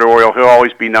favorite Oriole. He'll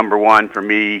always be number 1 for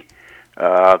me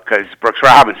because Brooks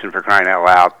Robinson, for crying out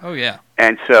loud. Oh, yeah.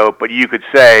 And so, but you could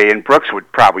say, and Brooks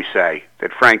would probably say,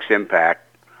 that Frank's impact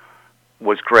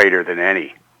was greater than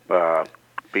any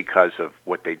because of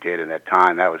what they did in that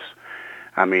time. That was,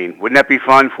 wouldn't that be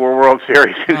fun? 4 World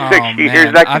Series in 6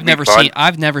 years. That could be fun.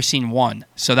 I've never seen one,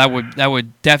 so that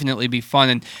would definitely be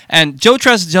fun. And Joe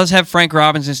Torres does have Frank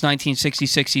Robinson's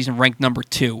 1966 season ranked number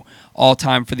 2 all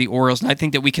time for the Orioles, and I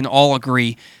think that we can all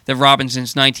agree that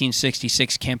Robinson's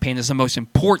 1966 campaign is the most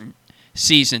important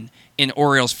season in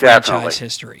Orioles franchise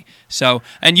history. So,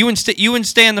 and you and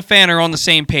Stan the fan are on the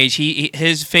same page.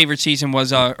 His favorite season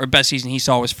was, or best season he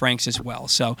saw was Frank's as well.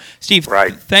 So, Steve,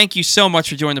 thank you so much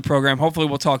for joining the program. Hopefully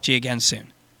we'll talk to you again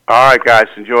soon. All right, guys.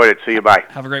 Enjoyed it. See you. Bye.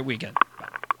 Have a great weekend.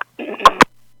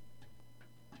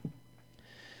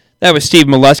 That was Steve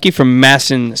Melewski from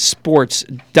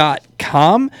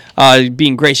MASSonSports.com,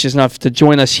 being gracious enough to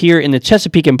join us here in the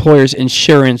Chesapeake Employers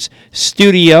Insurance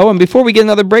Studio. And before we get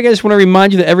another break, I just want to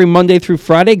remind you that every Monday through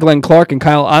Friday, Glenn Clark and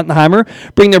Kyle Ottenheimer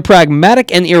bring their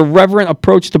pragmatic and irreverent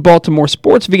approach to Baltimore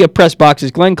sports via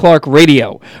Pressbox's Glenn Clark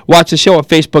Radio. Watch the show at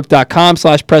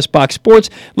Facebook.com/PressBoxSports.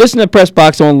 Listen to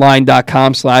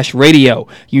PressBoxOnline.com/radio.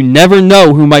 You never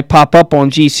know who might pop up on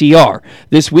GCR.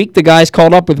 This week, the guys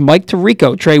called up with Mike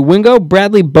Tirico, Trey Wingo,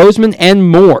 Bradley Bozeman, and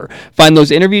more. Find those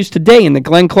interviews today in the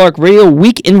Glenn Clark Radio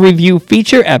Week in Review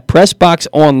feature at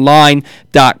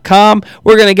PressBoxOnline.com.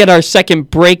 We're going to get our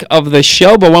second break of the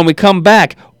show, but when we come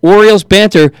back, Orioles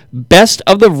banter, best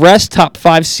of the rest, top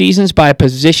 5 seasons by a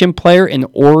position player in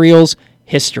Orioles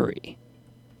history.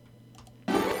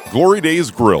 Glory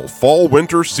Days Grill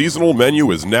fall-winter seasonal menu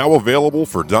is now available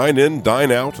for dine-in,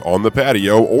 dine-out, on the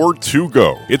patio, or to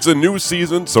go. It's a new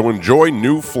season, so enjoy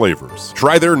new flavors.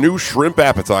 Try their new shrimp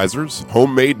appetizers,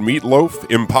 homemade meatloaf,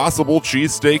 impossible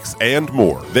cheesesteaks, and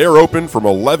more. They're open from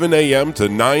 11 a.m. to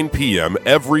 9 p.m.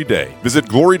 every day. Visit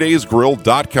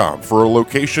GloryDaysGrill.com for a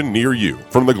location near you.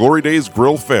 From the Glory Days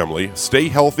Grill family, stay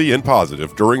healthy and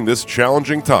positive during this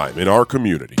challenging time in our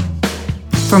community.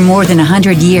 For more than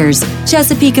 100 years,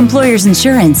 Chesapeake Employers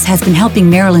Insurance has been helping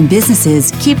Maryland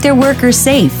businesses keep their workers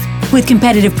safe. With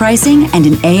competitive pricing and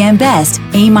an AM Best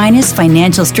A-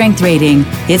 financial strength rating,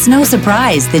 it's no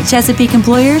surprise that Chesapeake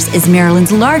Employers is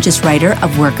Maryland's largest writer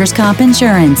of workers' comp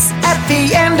insurance. At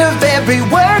the end of every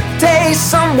workday,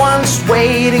 someone's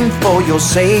waiting for your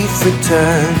safe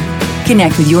return.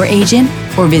 Connect with your agent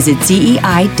or visit CEIWC.com.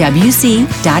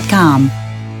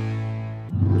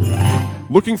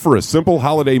 Looking for a simple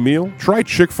holiday meal? Try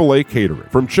Chick-fil-A Catering.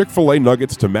 From Chick-fil-A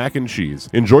nuggets to mac and cheese,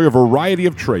 enjoy a variety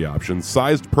of tray options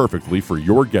sized perfectly for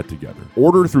your get-together.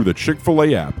 Order through the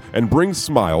Chick-fil-A app and bring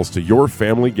smiles to your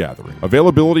family gathering.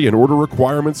 Availability and order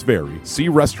requirements vary. See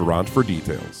restaurant for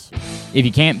details. If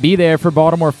you can't be there for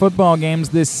Baltimore football games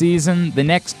this season, the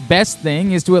next best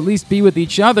thing is to at least be with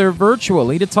each other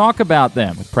virtually to talk about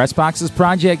them with Pressbox's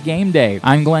Project Game Day.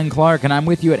 I'm Glenn Clark, and I'm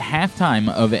with you at halftime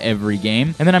of every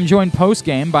game. And then I'm joined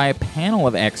post-game by a panel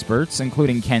of experts,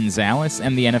 including Ken Zales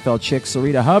and the NFL chick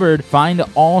Sarita Hubbard. Find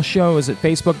all shows at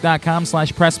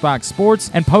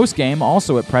facebook.com/PressboxSports and post-game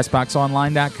also at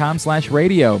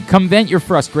PressBoxOnline.com/radio. Come vent your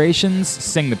frustrations,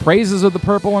 sing the praises of the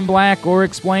purple and black, or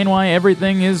explain why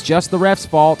everything is just the ref's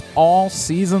fault all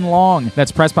season long.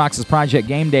 That's Pressbox's Project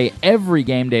Game Day every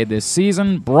game day this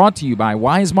season, brought to you by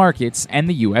Wise Markets and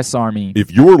the U.S. Army.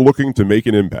 If you're looking to make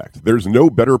an impact, there's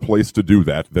no better place to do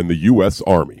that than the U.S.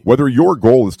 Army. Whether your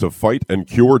goal is to fight and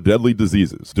cure deadly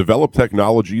diseases, develop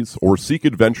technologies, or seek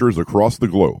adventures across the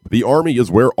globe, the Army is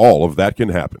where all of that can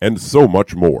happen, and so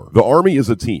much more. The Army is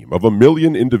a team of 1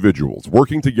 million individuals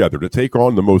working together to take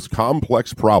on the most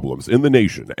complex problems in the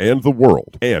nation and the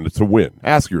world, and to win.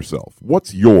 Ask yourself,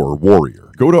 what's your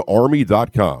warrior? Go to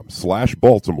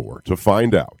army.com/Baltimore to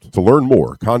find out. To learn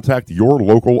more, contact your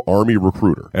local Army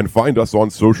recruiter and find us on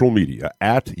social media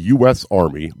at U.S.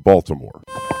 Army Baltimore.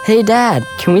 Hey, Dad,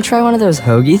 can we try one of those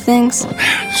hoagie things?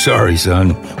 Sorry,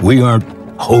 son. We aren't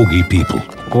hoagie people.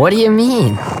 What do you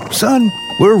mean? Son,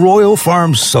 we're Royal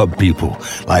Farms sub people,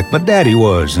 like my daddy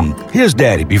was, and his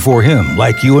daddy before him,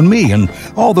 like you and me, and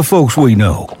all the folks we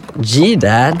know. Gee,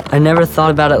 Dad, I never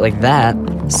thought about it like that.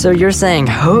 So you're saying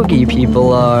hoagie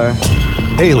people are...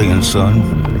 Aliens,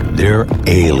 son. They're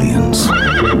aliens.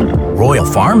 Royal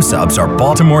Farm subs are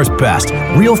Baltimore's best.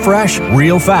 Real fresh,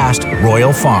 real fast,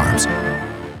 Royal Farms.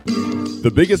 The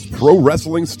biggest pro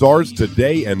wrestling stars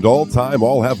today and all time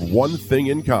all have one thing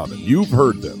in common. You've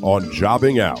heard them on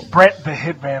Jobbing Out. Brett the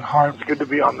Hitman Hart. It's good to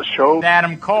be on the show.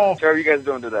 Adam Cole. How are you guys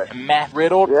doing today? Matt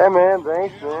Riddle. Yeah, man.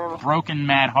 Thanks, man. Broken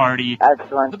Matt Hardy.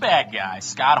 Excellent. The bad guy,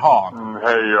 Scott Hogg.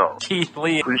 Hey, yo. Keith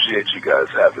Lee. Appreciate you guys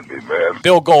having me, man.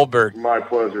 Bill Goldberg. My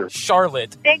pleasure.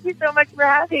 Charlotte. Thank you so much for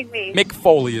having me. Mick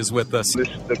Foley is with us. This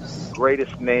is the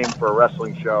greatest name for a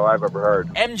wrestling show I've ever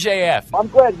heard. MJF. I'm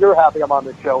glad you're happy I'm on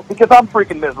this show because I'm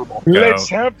freaking miserable. Le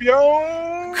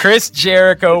champion! Chris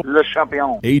Jericho. Le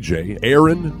champion. AJ,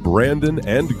 Aaron, Brandon,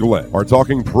 and Glenn are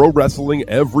talking pro wrestling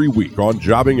every week on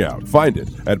Jobbing Out. Find it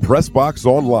at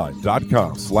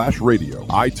PressBoxOnline.com/radio,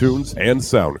 iTunes, and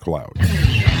SoundCloud.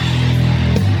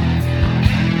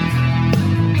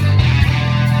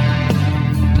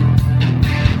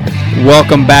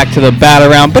 Welcome back to the Bat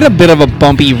Around. Been a bit of a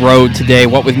bumpy road today.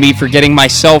 What with me forgetting my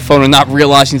cell phone and not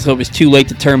realizing until it was too late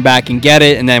to turn back and get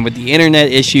it, and then with the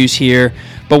internet issues here.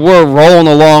 But we're rolling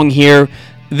along here.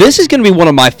 This is going to be one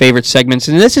of my favorite segments,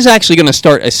 and this is actually going to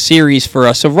start a series for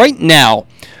us. So right now,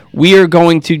 we are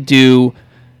going to do...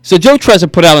 So Joe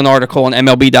Trezza put out an article on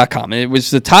MLB.com, and it was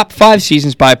the top 5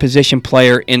 seasons by a position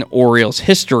player in Orioles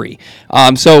history.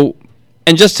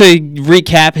 And just to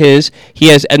recap he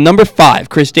has at number 5,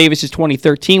 Chris Davis is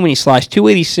 2013 when he slashed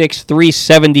 286,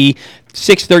 370,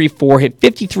 634, hit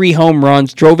 53 home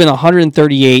runs, drove in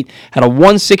 138, had a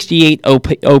 168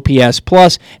 OPS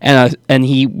plus, and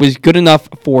he was good enough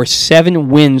for 7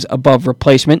 wins above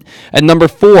replacement. At number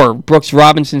 4, Brooks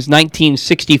Robinson's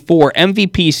 1964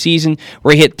 MVP season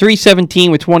where he hit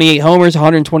 317 with 28 homers,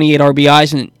 128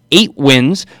 RBIs, and 8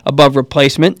 wins above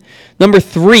replacement. Number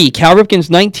 3, Cal Ripken's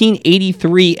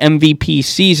 1983 MVP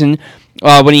season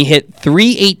when he hit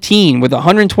 318 with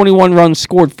 121 runs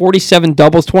scored, 47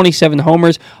 doubles, 27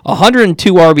 homers,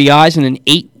 102 RBIs, and an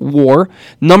 8 WAR.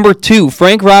 Number 2,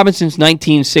 Frank Robinson's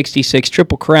 1966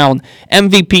 Triple Crown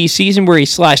MVP season where he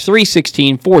slashed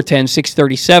 316, 410,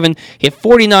 637, hit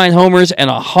 49 homers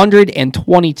and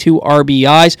 122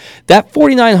 RBIs. That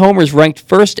 49 homers ranked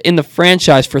first in the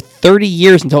franchise for 30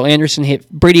 years until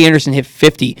Brady Anderson hit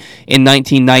 50 in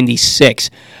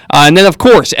 1996. And then, of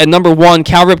course, at number 1,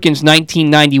 Cal Ripken's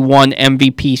 1991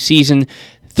 MVP season,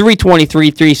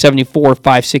 323, 374,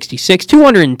 566,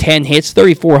 210 hits,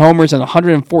 34 homers, and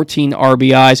 114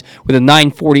 RBIs with a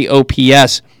 940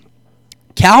 OPS.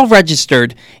 Cal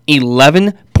registered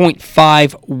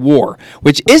 11.5 WAR,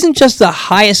 which isn't just the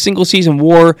highest single-season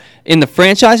WAR in the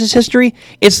franchise's history,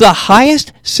 it's the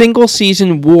highest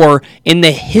single-season WAR in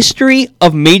the history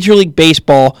of Major League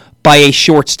Baseball by a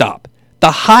shortstop.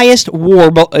 The highest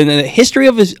WAR in the history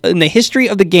of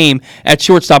the game at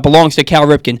shortstop belongs to Cal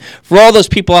Ripken. For all those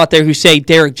people out there who say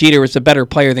Derek Jeter was a better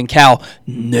player than Cal,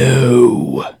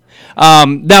 no.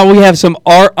 Now we have some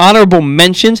honorable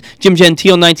mentions. Jim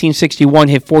Gentile, 1961,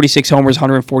 hit 46 homers,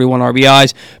 141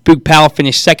 RBIs. Boog Powell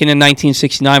finished second in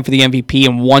 1969 for the MVP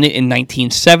and won it in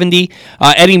 1970.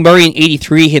 Eddie Murray in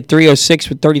 83 hit 306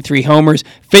 with 33 homers.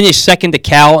 Finished second to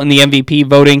Cal in the MVP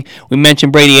voting. We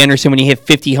mentioned Brady Anderson when he hit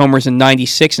 50 homers in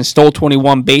 96 and stole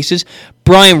 21 bases.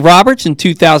 Brian Roberts in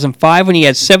 2005 when he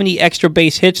had 70 extra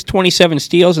base hits, 27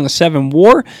 steals, and a 7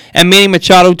 WAR. And Manny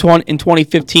Machado in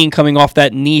 2015, coming off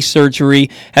that knee surgery,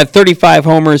 had 35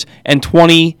 homers and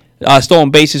 20 stolen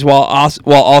bases while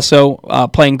also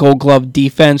playing Gold Glove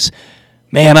defense.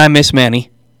 Man, I miss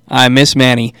Manny.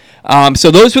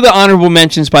 So those were the honorable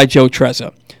mentions by Joe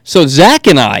Trezza. So Zach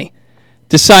and I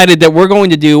decided that we're going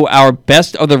to do our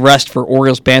best of the rest for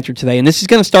Orioles Banter today. And this is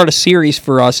going to start a series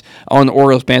for us on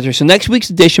Orioles Banter. So next week's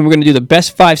edition, we're going to do the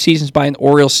best 5 seasons by an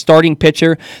Orioles starting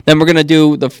pitcher. Then we're going to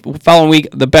do the following week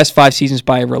the best 5 seasons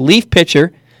by a relief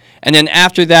pitcher. And then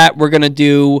after that, we're going to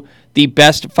do the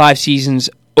best 5 seasons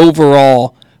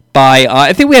overall by,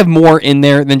 I think we have more in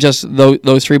there than just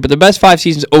those 3, but the best 5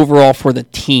 seasons overall for the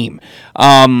team.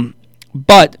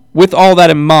 But with all that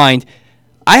in mind,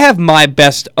 I have my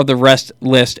best of the rest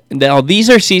list. Now, these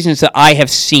are seasons that I have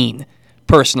seen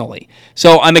personally.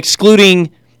 So I'm excluding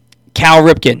Cal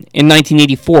Ripken in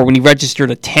 1984 when he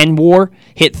registered a 10 WAR,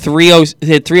 hit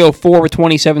 304 with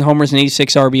 27 homers and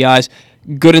 86 RBIs.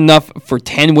 Good enough for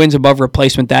 10 wins above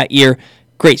replacement that year.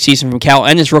 Great season from Cal,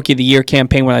 and his Rookie of the Year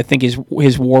campaign when I think his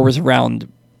WAR was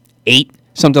around 8,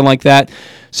 something like that.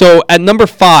 So at number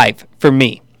 5 for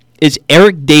me is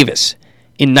Eric Davis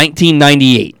in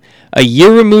 1998. A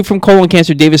year removed from colon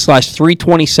cancer, Davis slashed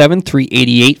 .327,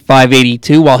 .388,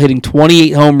 .582 while hitting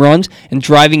 28 home runs and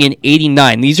driving in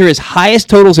 89. These are his highest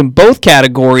totals in both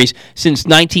categories since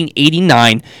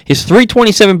 1989. His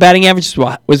 .327 batting average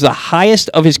was the highest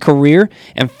of his career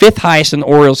and 5th highest in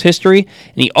Orioles history.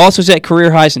 And he also set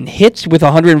career highs in hits with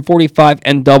 145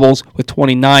 and doubles with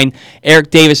 29.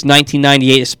 Eric Davis,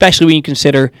 1998, especially when you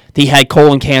consider that he had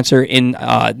colon cancer in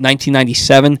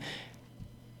 1997.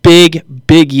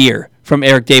 Big year from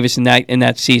Eric Davis in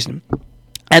that season.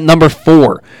 At number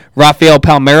 4, Rafael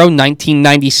Palmeiro,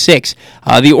 1996.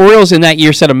 The Orioles in that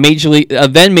year set a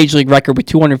then Major League record with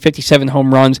 257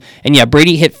 home runs. And yeah,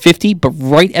 Brady hit 50, but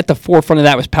right at the forefront of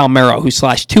that was Palmeiro, who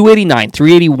slashed .289,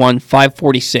 .381,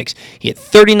 .546. He hit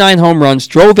 39 home runs,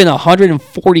 drove in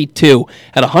 142,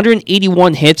 had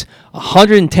 181 hits,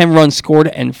 110 runs scored,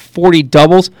 and 40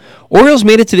 doubles. Orioles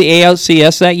made it to the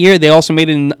ALCS that year. They also made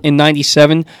it in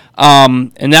 97,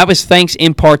 and that was thanks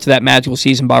in part to that magical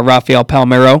season by Rafael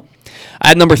Palmeiro.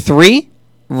 At number 3,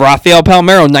 Rafael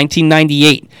Palmeiro,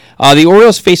 1998. The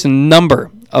Orioles faced a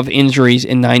number of injuries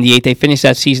in 98. They finished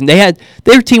that season.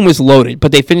 Their team was loaded,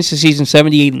 but they finished the season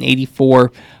 78 and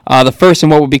 84. The first in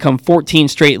what would become 14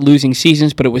 straight losing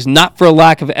seasons, but it was not for a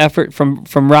lack of effort from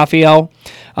Rafael.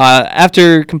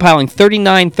 After compiling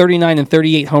 39, 39, and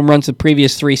 38 home runs the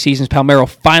previous 3 seasons, Palmeiro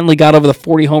finally got over the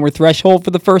 40-homer threshold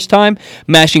for the first time,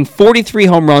 mashing 43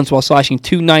 home runs while slashing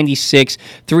 .296,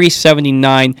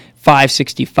 .379,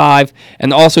 .565,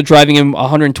 and also driving in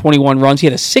 121 runs. He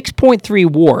had a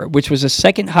 6.3 WAR, which was the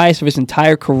second highest of his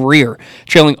entire career,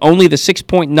 trailing only the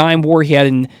 6.9 WAR he had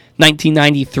in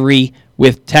 1993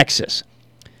 with Texas.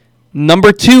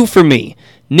 Number 2 for me,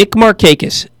 Nick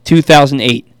Markakis,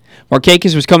 2008.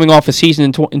 Markakis was coming off a season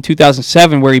in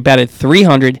 2007 where he batted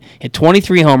 .300, hit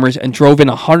 23 homers, and drove in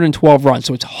 112 runs.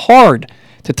 So it's hard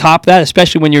to top that,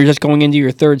 especially when you're just going into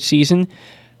your 3rd season.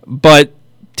 But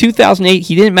 2008,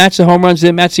 he didn't match the home runs,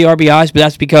 didn't match the RBIs, but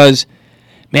that's because,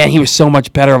 man, he was so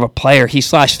much better of a player. He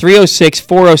slashed .306,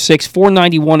 .406,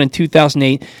 .491 in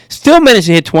 2008, still managed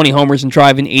to hit 20 homers and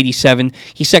drive in 87.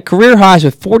 He set career highs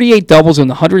with 48 doubles and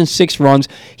 106 runs.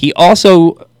 He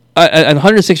also,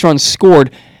 106 runs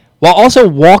scored, while also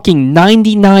walking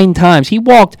 99 times. He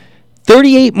walked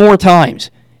 38 more times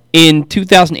in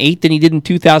 2008 than he did in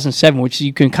 2007, which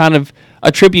you can kind of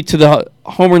attribute to the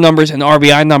homer numbers and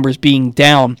RBI numbers being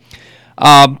down.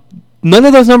 None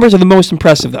of those numbers are the most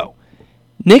impressive, though.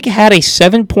 Nick had a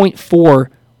 7.4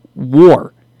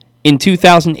 WAR in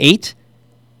 2008.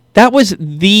 That was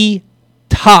the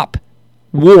top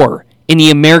WAR in the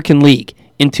American League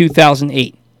in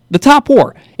 2008. The top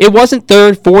WAR. It wasn't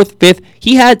 3rd, 4th, 5th.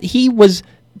 He had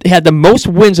the most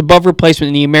wins above replacement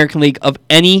in the American League of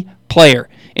any player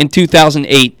in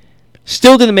 2008.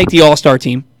 Still didn't make the All-Star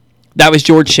team. That was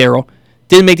George Sherrill.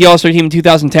 Didn't make the All-Star team in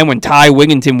 2010 when Ty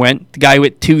Wigginton went. The guy who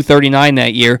hit .239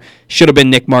 that year should have been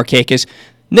Nick Markakis.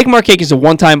 Nick Markakis is a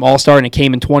one-time All-Star, and it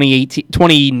came in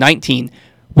 2019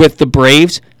 with the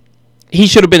Braves. he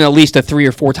should have been at least a 3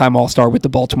 or 4-time All-Star with the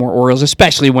Baltimore Orioles,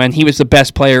 especially when he was the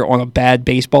best player on a bad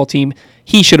baseball team.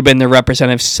 He should have been their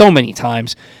representative so many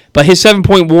times. But his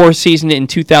 7-point WAR season in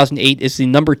 2008 is the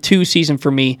number 2 season for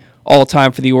me all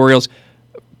time for the Orioles.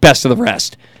 Best of the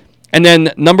rest. And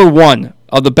then number 1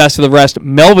 of the best of the rest,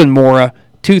 Melvin Mora,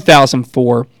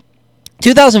 2004.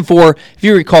 2004, if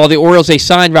you recall, the Orioles, they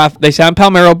signed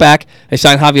Palmeiro back, they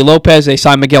signed Javi Lopez, they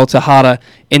signed Miguel Tejada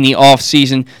in the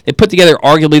offseason. They put together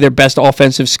arguably their best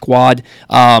offensive squad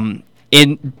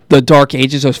in the dark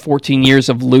ages, those 14 years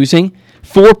of losing.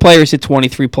 4 players hit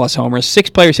 23-plus homers. 6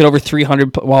 players hit over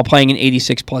 300 while playing in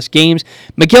 86-plus games.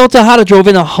 Miguel Tejada drove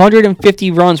in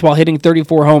 150 runs while hitting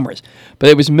 34 homers. But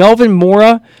it was Melvin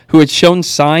Mora, who had shown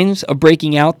signs of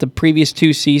breaking out the previous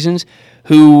 2 seasons,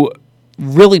 who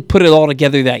really put it all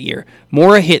together that year.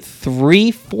 Mora hit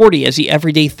 .340 as the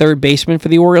everyday third baseman for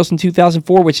the Orioles in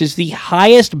 2004, which is the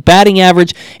highest batting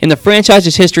average in the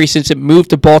franchise's history since it moved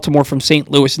to Baltimore from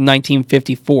St. Louis in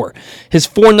 1954. His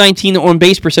 .419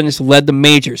 on-base percentage led the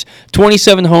majors.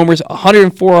 27 homers,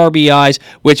 104 RBIs,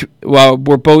 which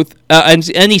were both, and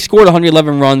he scored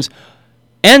 111 runs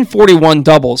and 41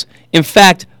 doubles. In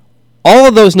fact, all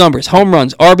of those numbers, home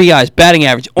runs, RBIs, batting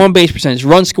average, on-base percentage,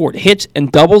 runs scored, hits,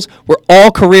 and doubles, were all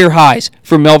career highs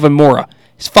for Melvin Mora.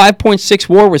 His 5.6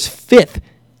 WAR was 8th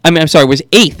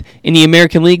in the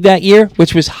American League that year,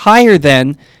 which was higher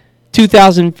than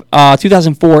 2004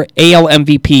 AL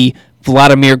MVP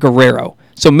Vladimir Guerrero.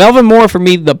 So Melvin Mora, for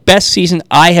me, the best season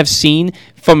I have seen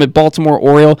from a Baltimore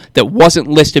Oriole that wasn't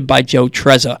listed by Joe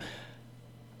Trezza.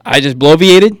 I just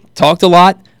bloviated, talked a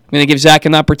lot. I'm going to give Zack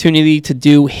an opportunity to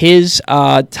do his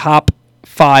top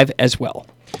 5 as well.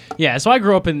 Yeah, so I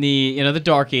grew up in the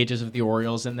dark ages of the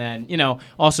Orioles, and then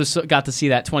also got to see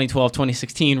that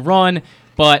 2012-2016 run.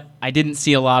 But I didn't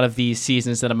see a lot of these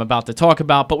seasons that I'm about to talk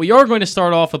about. But we are going to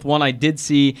start off with one I did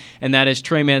see, and that is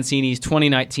Trey Mancini's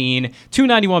 2019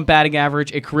 .291 batting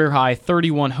average, a career high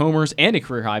 31 homers, and a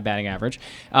career high batting average,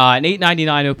 an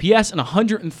 899 OPS, and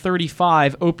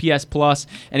 135 OPS plus,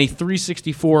 and a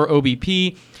 364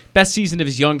 OBP. Best season of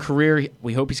his young career.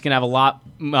 We hope he's going to have a lot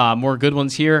more good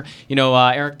ones here.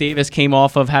 Eric Davis came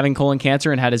off of having colon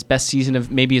cancer and had his best season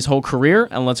of maybe his whole career,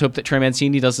 and let's hope that Trey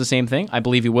Mancini does the same thing. I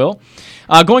believe he will.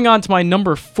 Going on to my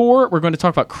number 4, we're going to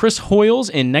talk about Chris Hoiles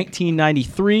in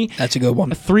 1993. That's a good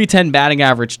one. A 310 batting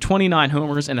average, 29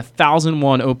 homers, and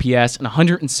 1,001 OPS, and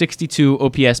 162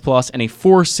 OPS plus, and a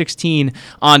 416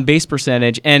 on-base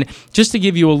percentage. And just to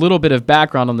give you a little bit of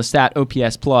background on the stat,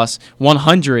 OPS plus,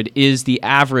 100 is the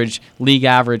league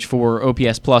average for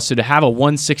OPS plus. So to have a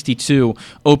 162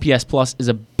 OPS plus is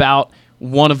about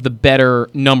one of the better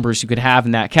numbers you could have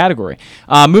in that category.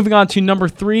 Moving on to number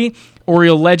 3,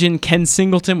 Oriole legend Ken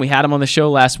Singleton. We had him on the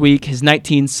show last week. His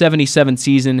 1977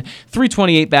 season,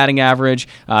 328 batting average,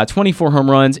 24 home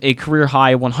runs, a career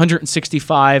high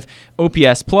 165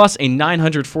 OPS plus, a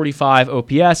 945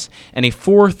 OPS, and a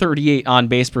 438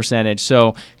 on-base percentage.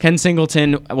 So Ken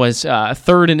Singleton was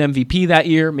third in MVP that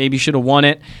year. Maybe should have won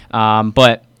it,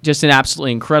 but just an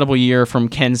absolutely incredible year from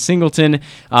Ken Singleton.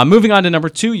 Moving on to number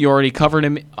 2, you already covered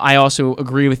him. I also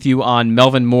agree with you on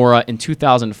Melvin Mora in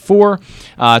 2004.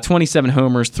 27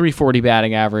 homers, 340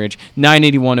 batting average,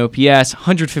 981 OPS,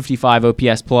 155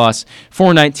 OPS plus,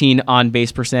 419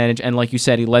 on-base percentage, and like you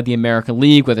said, he led the American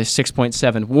League with a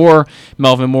 6.7 WAR.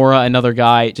 Melvin Mora, another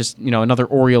guy, just another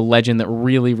Oriole legend that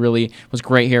really, really was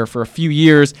great here for a few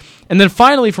years. And then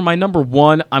finally, for my number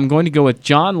 1, I'm going to go with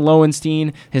John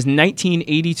Lowenstein, his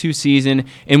 1982 season,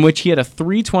 in which he had a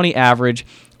 320 average,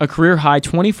 a career high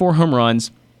 24 home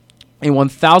runs, a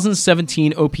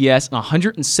 1,017 OPS, and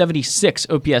 176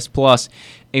 OPS plus,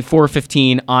 a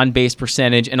 415 on-base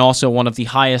percentage, and also one of the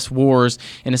highest WARs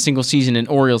in a single season in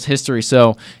Orioles history.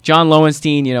 So John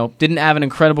Lowenstein, didn't have an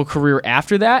incredible career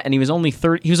after that, and he was already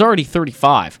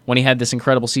 35 when he had this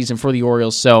incredible season for the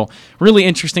Orioles. So really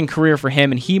interesting career for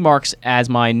him, and he marks as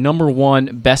my number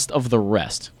 1 best of the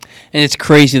rest. And it's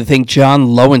crazy to think John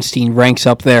Lowenstein ranks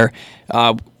up there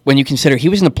when you consider he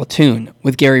was in the platoon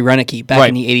with Gary Renicky back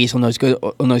in the 80s on those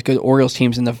good Orioles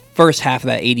teams in the first half of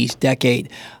that 80s decade.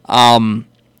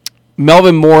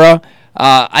 Melvin Mora,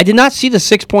 I did not see the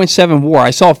 6.7 WAR.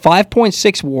 I saw a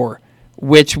 5.6 WAR,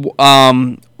 which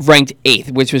ranked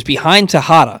 8th, which was behind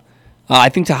Tejada. I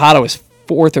think Tejada was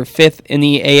 4th or 5th in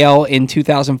the AL in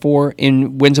 2004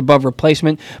 in wins above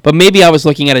replacement. But maybe I was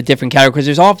looking at a different category because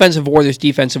there's offensive WAR, there's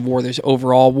defensive WAR, there's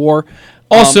overall WAR.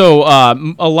 Also,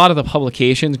 a lot of the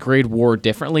publications grade WAR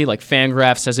differently. Like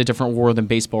Fangraphs has a different WAR than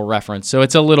Baseball Reference, so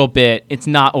it's a little bit. It's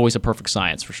not always a perfect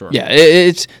science for sure. Yeah,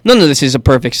 it's none of this is a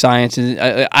perfect science, and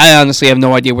I honestly have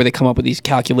no idea where they come up with these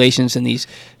calculations and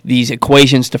these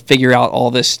equations to figure out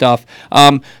all this stuff.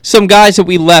 Some guys that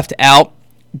we left out.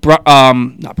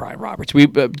 Not Brian Roberts.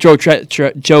 Joe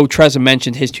Trezza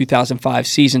mentioned his 2005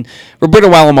 season. Roberto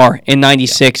Alomar in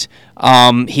 '96.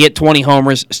 He hit 20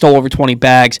 homers, stole over 20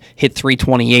 bags, hit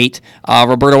 328.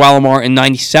 Roberto Alomar in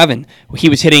 '97. He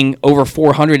was hitting over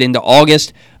 400 into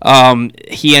August.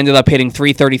 He ended up hitting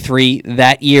 333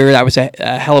 that year. That was a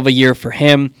hell of a year for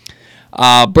him.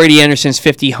 Brady Anderson's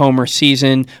 50-homer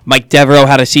season. Mike Devereaux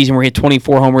had a season where he hit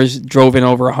 24 homers, drove in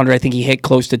over 100. I think he hit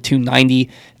close to 290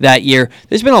 that year.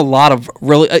 There's been a lot of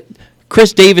really...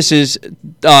 Chris Davis's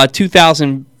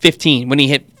 2015, when he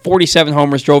hit 47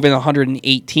 homers, drove in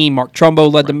 118. Mark Trumbo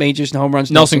led the majors in home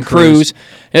runs. Nelson Cruz.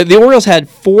 The Orioles had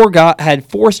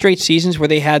four straight seasons where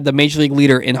they had the major league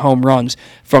leader in home runs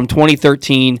from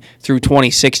 2013 through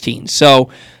 2016. So,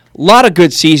 a lot of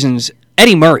good seasons.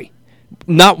 Eddie Murray.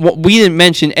 We didn't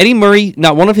mention Eddie Murray.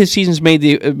 Not one of his seasons made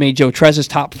Joe Trezza's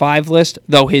top 5 list,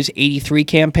 though his '83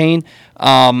 campaign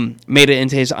made it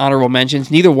into his honorable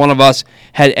mentions. Neither one of us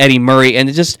had Eddie Murray, and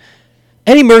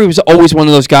Eddie Murray was always one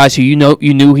of those guys who you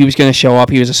knew he was going to show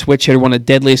up. He was a switch hitter, one of the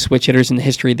deadliest switch hitters in the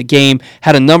history of the game.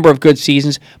 Had a number of good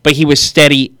seasons, but he was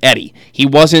steady Eddie. He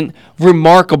wasn't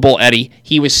remarkable Eddie.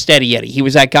 He was steady Eddie. He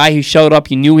was that guy who showed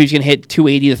up. You knew he was going to hit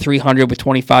 280 to 300 with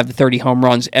 25 to 30 home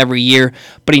runs every year,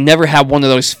 but he never had one of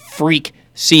those freak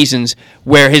seasons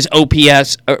where his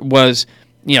OPS was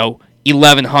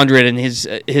 1100 and his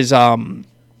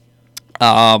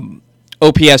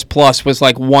OPS plus was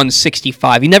like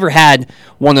 165. He never had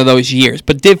one of those years,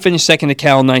 but did finish second to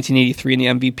Cal in 1983 in the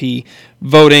MVP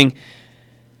voting.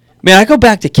 Man, I go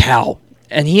back to Cal,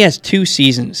 and he has 2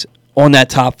 seasons on that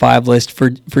top 5 list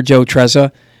for Joe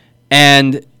Trezza,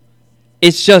 and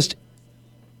it's just,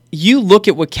 you look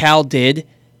at what Cal did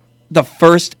the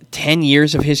first 10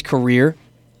 years of his career,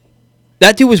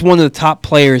 that dude was one of the top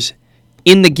players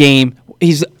in the game.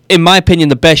 He's, in my opinion,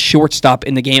 the best shortstop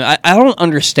in the game. I don't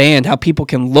understand how people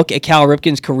can look at Cal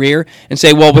Ripken's career and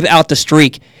say, well, without the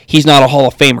streak, he's not a Hall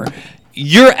of Famer.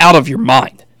 You're out of your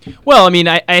mind. Well, I mean,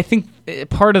 I think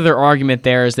part of their argument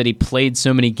there is that he played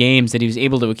so many games that he was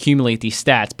able to accumulate these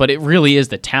stats, but it really is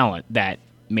the talent that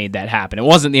made that happen. It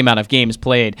wasn't the amount of games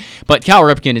played, but Cal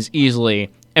Ripken is easily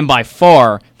and by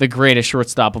far the greatest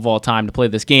shortstop of all time to play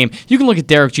this game. You can look at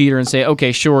Derek Jeter and say,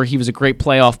 okay, sure, he was a great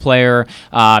playoff player.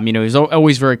 He's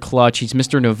always very clutch. He's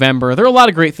Mr. November. There are a lot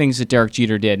of great things that Derek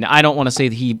Jeter did. And I don't want to say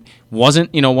that he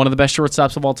wasn't, one of the best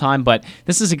shortstops of all time, but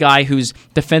this is a guy whose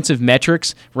defensive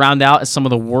metrics round out as some of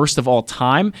the worst of all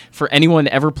time for anyone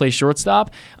to ever play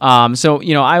shortstop.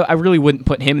 I really wouldn't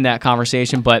put him in that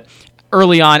conversation, but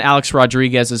early on, Alex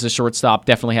Rodriguez as a shortstop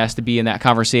definitely has to be in that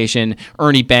conversation.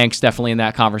 Ernie Banks definitely in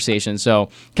that conversation. So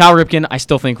Cal Ripken, I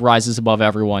still think, rises above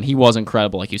everyone. He was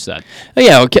incredible, like you said.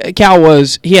 Yeah, Cal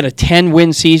he had a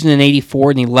 10-win season in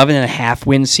 '84 and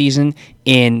 11.5-win season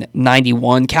in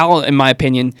 '91. Cal, in my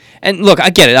opinion, and look,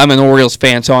 I get it. I'm an Orioles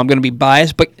fan, so I'm going to be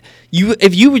biased, but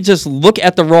if you would just look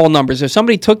at the raw numbers, if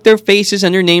somebody took their faces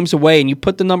and their names away and you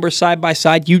put the numbers side by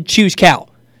side, you'd choose Cal.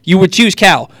 You would choose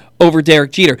Cal over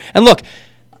Derek Jeter. And look,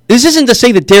 this isn't to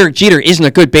say that Derek Jeter isn't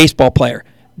a good baseball player.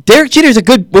 Derek Jeter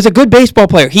was a good baseball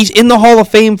player. He's in the Hall of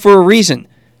Fame for a reason.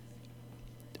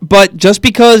 But just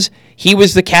because he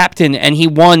was the captain and he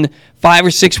won 5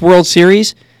 or 6 World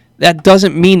Series, that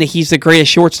doesn't mean that he's the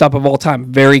greatest shortstop of all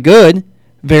time. Very good.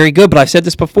 But I've said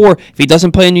this before. If he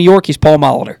doesn't play in New York, he's Paul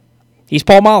Molitor. He's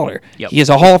Paul Molitor. Yep. He is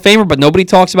a Hall of Famer, but nobody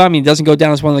talks about him. He doesn't go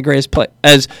down as one of the greatest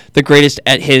as the greatest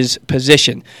at his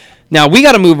position. Now, we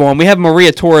got to move on. We have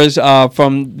Maria Torres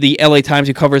from the LA Times,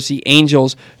 who covers the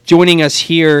Angels, joining us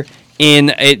here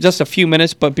in just a few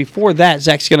minutes. But before that,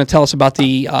 Zach's going to tell us about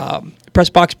the Press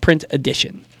Box Print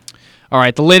Edition. All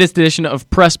right, the latest edition of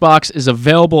Press Box is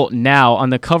available now. On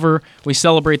the cover, we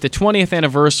celebrate the 20th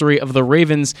anniversary of the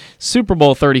Ravens' Super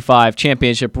Bowl 35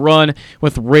 championship run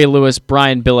with Ray Lewis,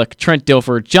 Brian Billick, Trent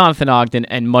Dilfer, Jonathan Ogden,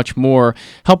 and much more,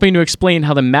 helping to explain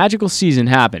how the magical season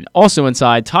happened. Also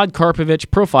inside, Todd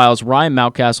Karpovich profiles Ryan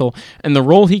Mountcastle and the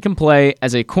role he can play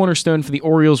as a cornerstone for the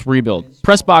Orioles rebuild.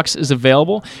 Press Box is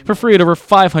available for free at over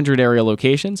 500 area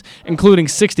locations, including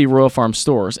 60 Royal Farm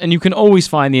stores, and you can always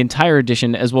find the entire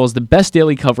edition as well as the best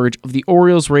daily coverage of the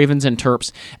Orioles, Ravens, and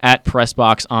Terps at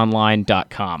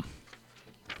PressBoxOnline.com.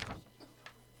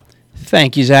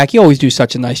 Thank you, Zach. You always do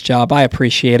such a nice job. I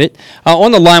appreciate it.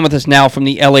 On the line with us now from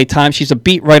the LA Times, she's a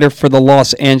beat writer for the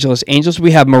Los Angeles Angels.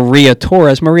 We have Maria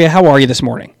Torres. Maria, how are you this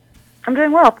morning? I'm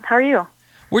doing well. How are you?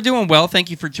 We're doing well. Thank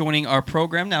you for joining our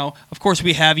program. Now, of course,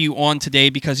 we have you on today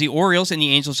because the Orioles and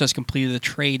the Angels just completed a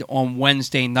trade on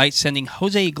Wednesday night, sending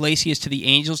Jose Iglesias to the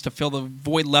Angels to fill the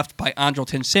void left by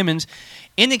Andrelton Simmons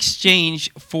in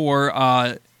exchange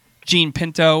for Gene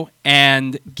Pinto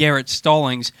and Garrett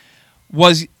Stallings.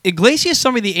 Was Iglesias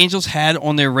somebody the Angels had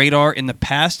on their radar in the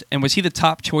past, and was he the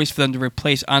top choice for them to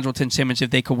replace Andrelton Simmons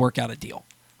if they could work out a deal?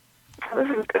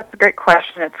 That's a great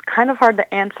question. It's kind of hard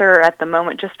to answer at the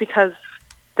moment just because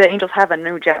the Angels have a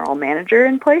new general manager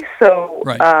in place. So,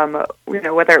 right.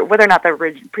 Whether or not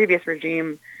the previous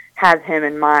regime has him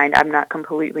in mind, I'm not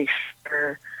completely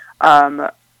sure.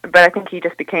 But I think he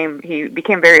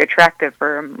became very attractive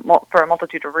for a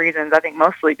multitude of reasons. I think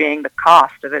mostly being the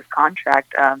cost of his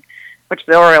contract, which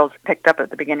the Orioles picked up at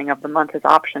the beginning of the month, his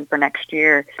option for next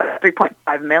year,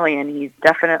 $3.5 million. He's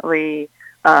definitely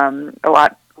a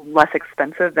lot less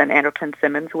expensive than Andrelton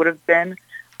Simmons would have been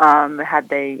had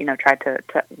they, tried to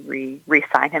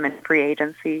re-sign him in free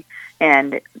agency.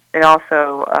 And it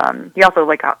also, he also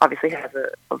obviously has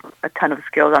a ton of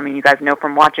skills. I mean, you guys know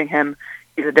from watching him,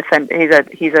 he's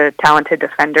a talented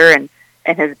defender,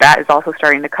 and his bat is also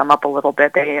starting to come up a little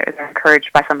bit. They're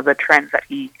encouraged by some of the trends that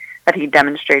he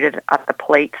demonstrated at the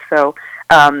plate. So,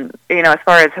 as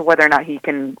far as whether or not he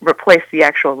can replace the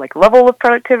actual level of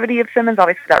productivity of Simmons,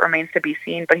 obviously that remains to be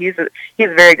seen. But he's a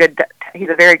very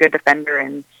good defender,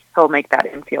 and he'll make that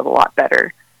infield a lot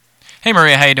better. Hey,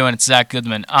 Maria, how you doing? It's Zack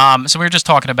Goodman. So we were just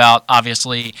talking about,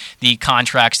 obviously, the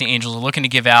contracts the Angels are looking to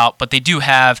give out, but they do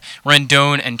have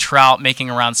Rendon and Trout making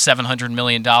around $700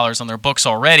 million on their books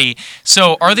already.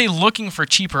 So are they looking for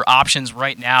cheaper options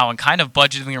right now and kind of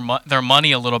budgeting their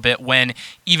money a little bit when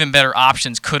even better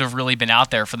options could have really been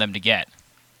out there for them to get?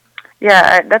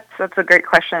 Yeah, that's a great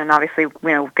question, and obviously,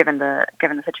 given the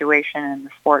situation in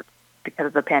the sport, because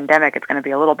of the pandemic, it's going to be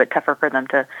a little bit tougher for them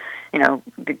to,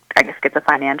 I guess, get the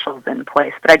financials in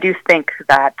place. But I do think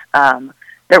that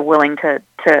they're willing to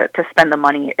spend the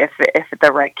money if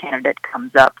the right candidate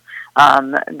comes up.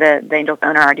 The Angels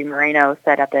owner, Artie Moreno,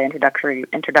 said at the introductory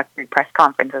press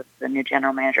conference of the new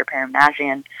general manager, Perry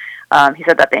Managian, he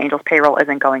said that the Angels' payroll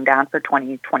isn't going down for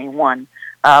 2021,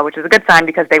 which is a good sign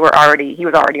because he was already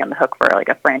on the hook for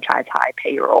a franchise high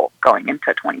payroll going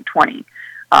into 2020.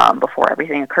 Before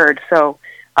everything occurred. So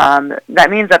that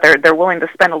means that they're willing to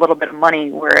spend a little bit of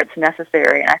money where it's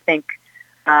necessary. And I think,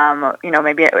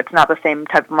 maybe it's not the same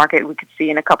type of market we could see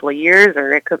in a couple of years,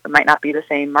 or it might not be the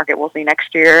same market we'll see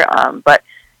next year. But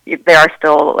there are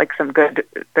still some good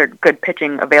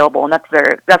pitching available, and that's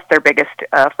their biggest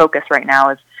focus right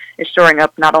now is shoring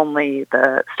up not only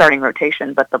the starting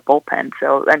rotation but the bullpen.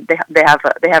 So and they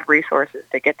have resources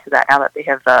to get to that now that they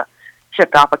have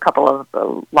shipped off a couple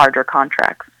of larger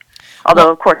contracts.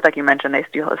 Although, of course, like you mentioned, they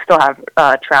still have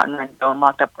Trout and Rendon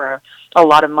locked up for a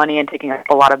lot of money and taking up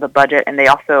a lot of the budget, and they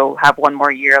also have one more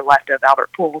year left of Albert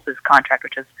Pujols' contract,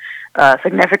 which is a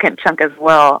significant chunk as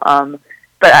well.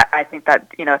 But I think that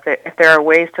if there are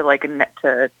ways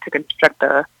to construct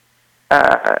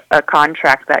a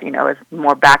contract that is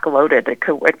more backloaded, it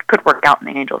could work out in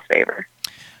the Angels' favor.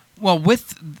 Well,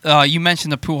 with you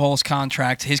mentioned the Pujols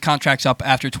contract. His contract's up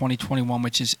after 2021,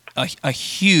 which is a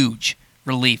huge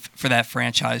relief for that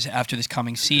franchise after this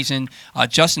coming season.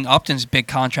 Justin Upton's big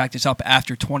contract is up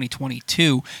after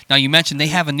 2022. Now, you mentioned they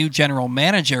have a new general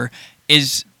manager.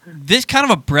 Is this kind of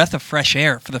a breath of fresh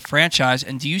air for the franchise,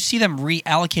 and do you see them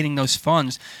reallocating those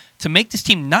funds to make this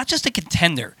team not just a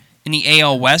contender in the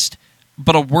AL West,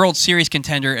 but a World Series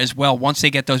contender as well once they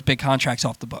get those big contracts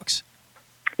off the books?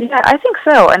 Yeah, I think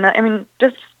so. And I mean,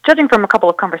 just judging from a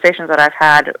couple of conversations that I've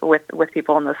had with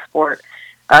people in the sport,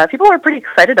 people are pretty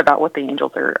excited about what the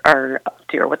Angels are up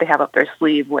to, or what they have up their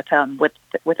sleeve with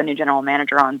a new general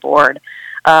manager on board.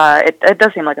 It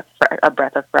does seem like a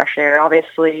breath of fresh air.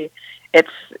 Obviously,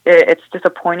 it's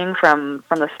disappointing from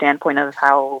the standpoint of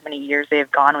how many years they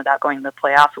have gone without going to the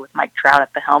playoffs with Mike Trout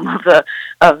at the helm of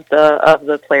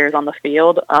the players on the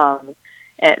field.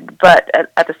 But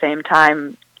at the same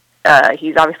time,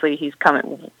 he's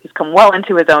come well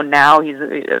into his own now. He's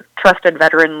a trusted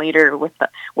veteran leader with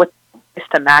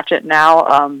to match it now,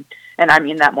 and I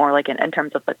mean that more in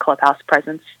terms of the clubhouse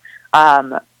presence.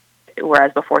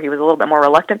 Whereas before he was a little bit more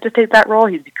reluctant to take that role,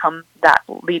 he's become that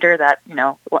leader that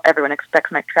everyone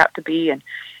expects Mike Trout to be, and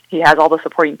he has all the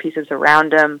supporting pieces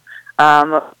around him.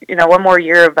 One more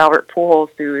year of Albert Pujols,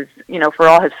 who's for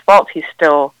all his faults, he's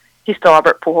still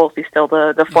Albert Pujols. He's still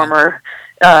the former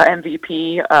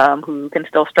MVP who can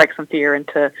still strike some fear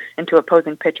into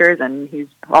opposing pitchers, and he's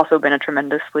also been a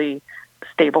tremendously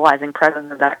stabilizing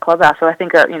presence of that clubhouse. So I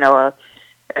think with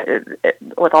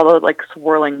all the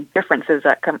swirling differences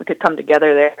that could come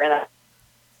together there,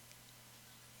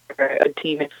 and a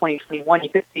team in 2021, you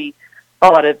could see a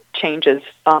lot of changes.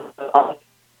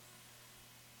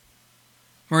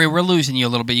 Maria, we're losing you a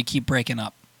little bit. You keep breaking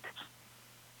up.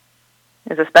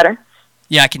 Is this better?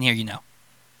 Yeah, I can hear you now.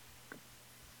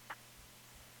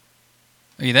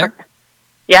 Are you there?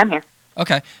 Yeah, I'm here.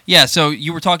 Okay. Yeah, so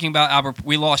you were talking about Albert.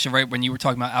 We lost you right when you were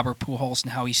talking about Albert Pujols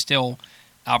and how he's still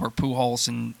Albert Pujols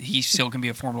and he still can be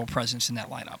a formidable presence in that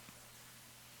lineup.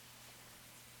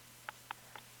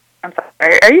 I'm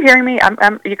sorry. Are you hearing me?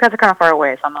 You guys are kind of far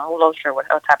away, so I'm a little sure what's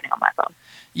happening on my phone.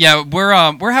 Yeah,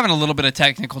 we're having a little bit of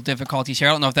technical difficulties here.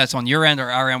 I don't know if that's on your end or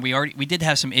our end. We did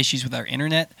have some issues with our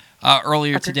internet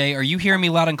earlier today. Are you hearing me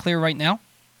loud and clear right now?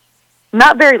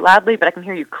 Not very loudly, but I can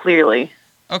hear you clearly.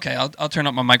 Okay, I'll turn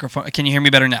up my microphone. Can you hear me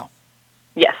better now?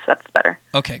 Yes, that's better.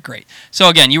 Okay, great. So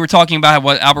again, you were talking about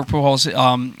what Albert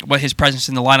Pujols, what his presence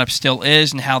in the lineup still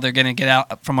is, and how they're going to get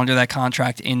out from under that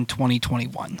contract in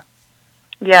 2021.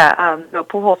 Yeah,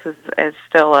 Pujols is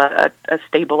still a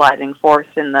stabilizing force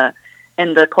in the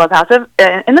clubhouse, and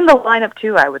in the lineup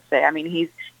too. I would say. I mean,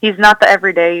 he's not the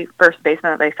everyday first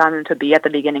baseman that they found him to be at the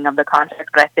beginning of the contract,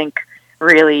 but I think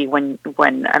really when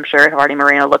I'm sure if Artie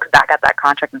Moreno looks back at that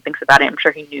contract and thinks about it, I'm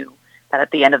sure he knew that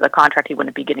at the end of the contract he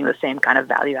wouldn't be getting the same kind of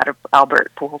value out of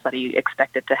Albert Pujols that he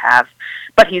expected to have.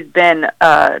 But he's been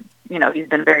he's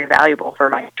been very valuable for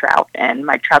Mike Trout, and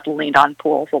Mike Trout leaned on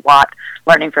Pujols a lot,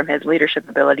 learning from his leadership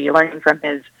ability, learning from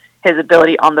his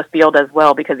ability on the field as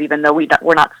well, because even though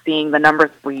we're not seeing the numbers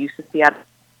we used to see,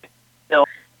 still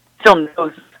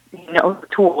knows the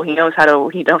tool. He knows how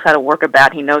to work a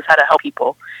bat. He knows how to help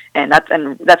people, and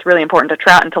that's really important to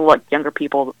Trout and to younger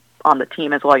people on the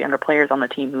team as well, younger players on the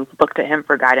team who look to him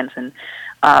for guidance. And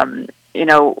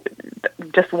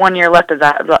just 1 year left of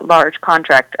that large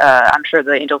contract. I'm sure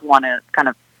the Angels want to kind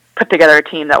of put together a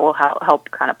team that will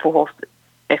help kind of Pujols,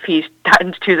 if he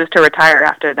chooses to retire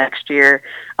after next year,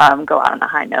 go out on a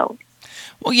high note.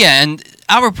 Well, yeah, and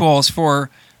Albert Pujols,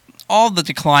 for all the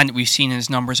decline that we've seen in his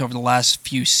numbers over the last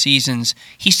few seasons,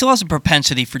 he still has a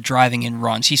propensity for driving in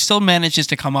runs. He still manages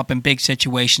to come up in big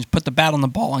situations, put the bat on the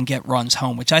ball, and get runs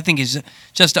home, which I think is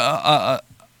just a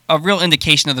real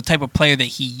indication of the type of player that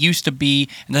he used to be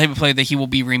and the type of player that he will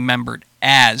be remembered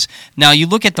as. Now, you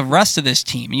look at the rest of this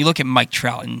team, and you look at Mike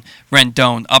Trout and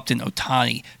Rendon, Upton,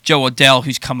 Ohtani, Joe Adell,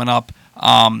 who's coming up,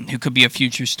 who could be a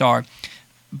future star.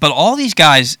 But all these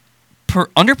guys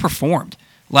underperformed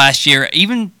last year,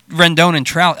 even Rendon and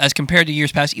Trout, as compared to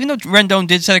years past. Even though Rendon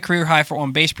did set a career high for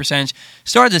on-base percentage,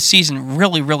 started the season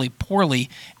really, really poorly,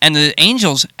 and the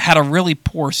Angels had a really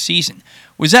poor season.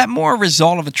 Was that more a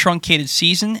result of a truncated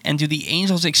season, and do the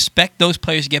Angels expect those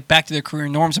players to get back to their career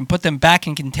norms and put them back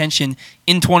in contention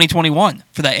in 2021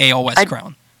 for the AL West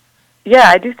crown? Yeah,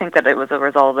 I do think that it was a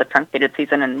result of the truncated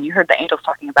season, and you heard the Angels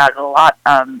talking about it a lot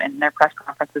in their press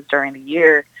conferences during the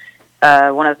year.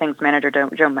 One of the things manager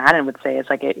Joe Madden would say is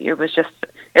it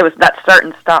was that start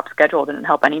and stop schedule didn't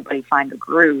help anybody find a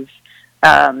groove.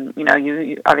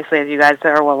 You obviously, as you guys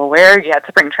are well aware, you had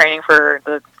spring training for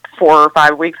the 4 or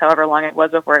 5 weeks, however long it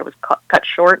was before it was cut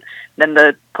short. Then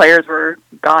the players were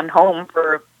gone home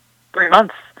for 3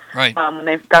 months. Right. When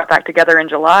they got back together in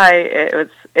July,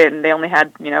 they only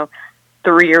had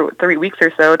 3 weeks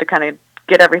or so to kind of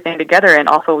get everything together, and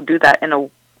also do that in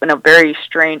a very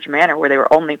strange manner where they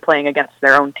were only playing against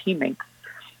their own teammates,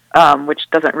 which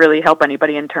doesn't really help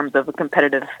anybody in terms of a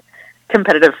competitive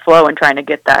flow and trying to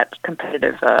get that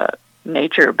competitive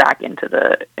nature back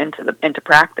into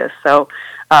practice. So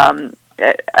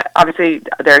obviously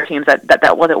there are teams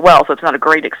that wasn't well, so it's not a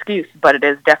great excuse, but it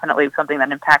is definitely something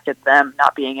that impacted them,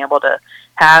 not being able to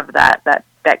have that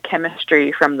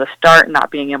chemistry from the start,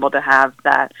 not being able to have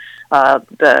that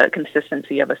the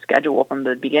consistency of a schedule from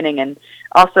the beginning. And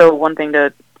also one thing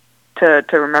to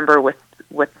remember with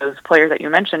those players that you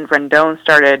mentioned,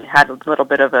 Rendon had a little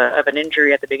bit of an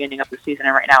injury at the beginning of the season,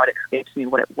 and right now it escapes me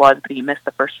what it was, but he missed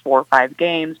the first 4 or 5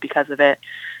 games because of it.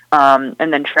 And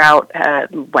then Trout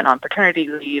went on paternity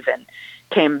leave and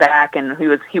came back, and he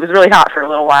was really hot for a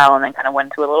little while, and then kind of went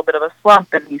into a little bit of a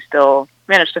slump, and he still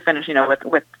managed to finish,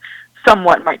 with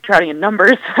somewhat Mike Troutian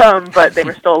numbers, but they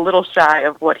were still a little shy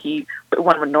of what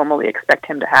one would normally expect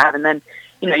him to have. And then,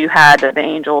 you had the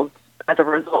Angels, as a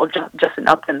result of Justin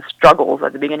Upton's struggles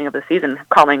at the beginning of the season,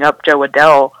 calling up Joe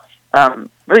Adell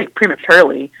really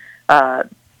prematurely. I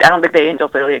don't think the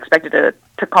Angels really expected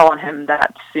to call on him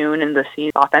that soon in the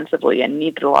season offensively, and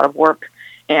needed a lot of work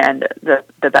and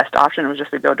the best option was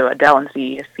just to go to Adele and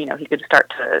see if he could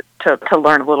start to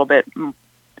learn a little bit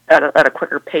at a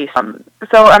quicker pace.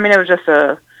 So I mean, it was just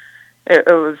it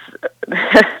was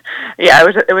yeah,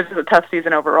 it was just a tough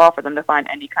season overall for them to find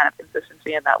any kind of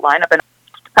consistency in that lineup.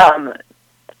 And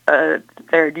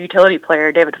their utility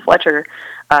player David Fletcher,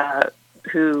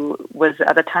 who was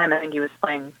at the time, I think he was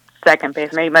playing second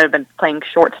base. Maybe he might have been playing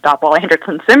shortstop while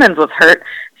Anderson Simmons was hurt.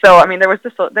 So I mean, there was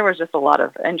just a lot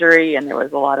of injury, and there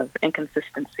was a lot of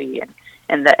inconsistency. And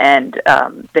in the end,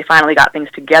 they finally got things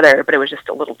together, but it was just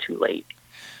a little too late.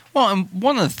 Well, and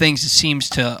one of the things that seems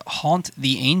to haunt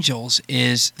the Angels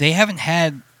is they haven't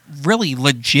had really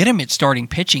legitimate starting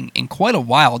pitching in quite a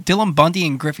while. Dylan Bundy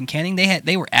and Griffin Canning,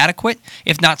 they were adequate,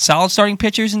 if not solid starting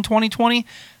pitchers in 2020.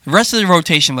 The rest of the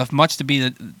rotation left much to be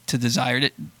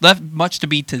desired,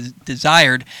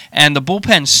 and the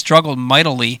bullpen struggled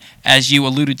mightily, as you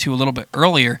alluded to a little bit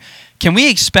earlier. Can we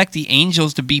expect the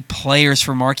Angels to be players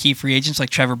for marquee free agents like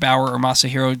Trevor Bauer or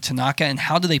Masahiro Tanaka, and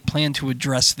how do they plan to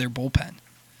address their bullpen?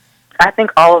 I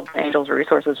think all of the Angels'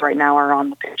 resources right now are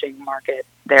on the pitching market.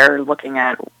 They're looking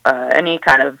at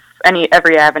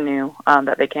every avenue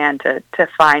that they can to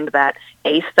find that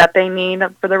ace that they need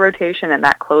for the rotation, and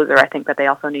that closer I think that they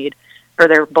also need for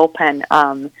their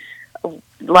bullpen.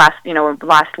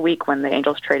 Last week when the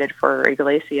Angels traded for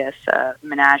Iglesias,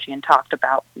 Menashian talked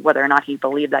about whether or not he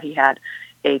believed that he had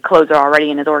a closer already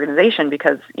in his organization,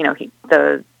 because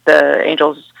the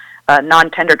Angels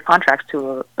non-tendered contracts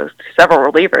to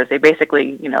several relievers. They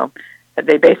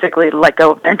basically let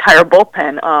go of their entire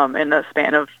bullpen in the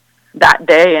span of that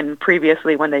day and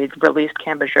previously when they released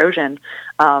Cam Bajosian.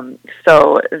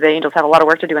 So the Angels have a lot of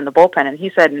work to do in the bullpen. And he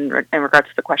said in regards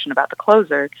to the question about the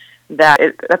closer,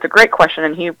 that's a great question,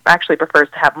 and he actually prefers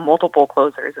to have multiple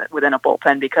closers within a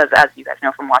bullpen because, as you guys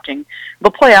know from watching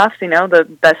the playoffs, the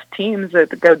best teams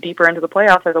that go deeper into the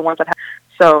playoffs are the ones that have.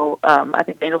 So I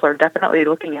think the Angels are definitely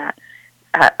looking at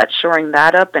shoring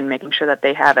that up and making sure that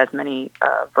they have as many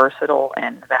versatile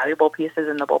and valuable pieces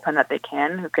in the bullpen that they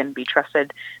can, who can be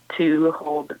trusted to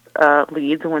hold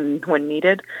leads when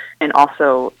needed, and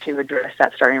also to address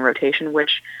that starting rotation,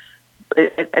 which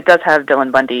it does have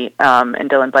Dylan Bundy, and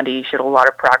Dylan Bundy showed a lot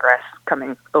of progress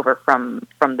coming over from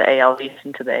the AL East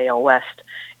into the AL West.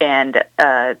 And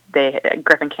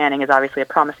Griffin Canning is obviously a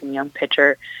promising young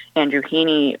pitcher. Andrew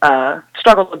Heaney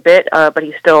struggled a bit, but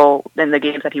he's still, in the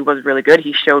games that he was really good,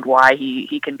 he showed why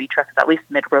he can be trusted at least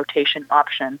mid-rotation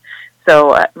option.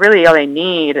 So really all they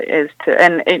need is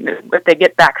and if they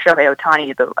get back Shohei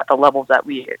Ohtani at the levels that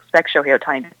we expect Shohei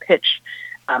Ohtani to pitch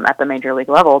at the major league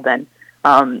level, then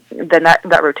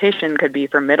that rotation could be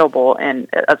formidable, and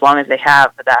as long as they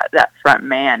have that front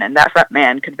man, and that front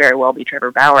man could very well be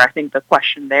Trevor Bauer. I think the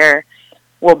question there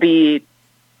will be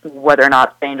whether or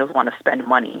not the Angels want to spend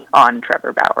money on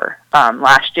Trevor Bauer.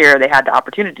 Last year they had the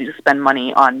opportunity to spend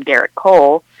money on Garrett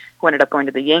Cole, who ended up going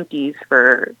to the Yankees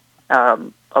for a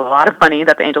lot of money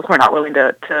that the Angels were not willing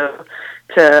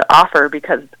to offer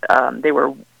because they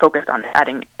were focused on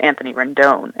adding Anthony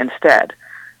Rendon instead.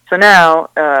 So now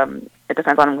it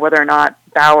depends on whether or not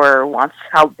Bauer wants,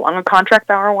 how long a contract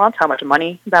Bauer wants, how much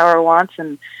money Bauer wants,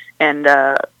 and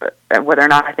whether or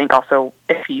not, I think also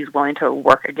if he's willing to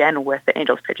work again with the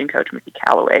Angels pitching coach Mickey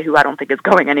Callaway, who I don't think is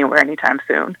going anywhere anytime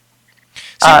soon.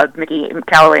 Mickey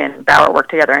Callaway and Bauer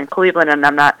worked together in Cleveland, and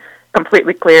I'm not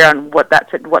completely clear on what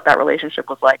that relationship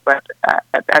was like, but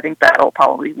I think that'll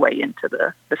probably weigh into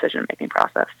the decision-making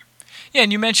process. Yeah,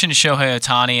 and you mentioned Shohei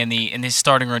Ohtani in his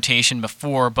starting rotation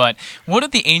before, but what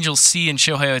did the Angels see in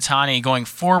Shohei Ohtani going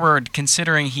forward,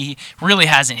 considering he really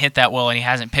hasn't hit that well and he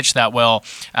hasn't pitched that well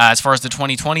as far as the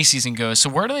 2020 season goes? So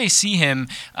where do they see him,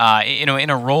 in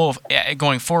a role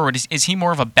going forward? Is he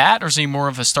more of a bat, or is he more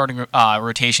of a starting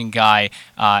rotation guy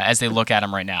as they look at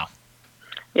him right now?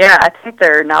 Yeah, I think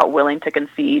they're not willing to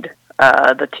concede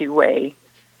the two-way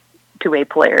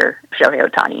player Shohei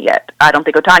Ohtani yet. I don't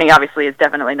think Ohtani obviously is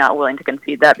definitely not willing to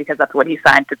concede that, because that's what he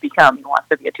signed to become. He wants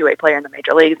to be a two-way player in the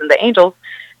major leagues, and the Angels,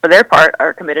 for their part,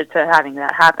 are committed to having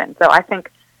that happen. So I think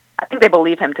they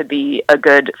believe him to be a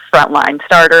good frontline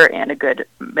starter and a good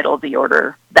middle of the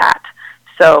order bat.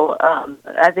 So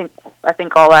I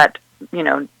think all that,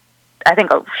 I think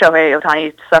Shohei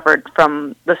Ohtani suffered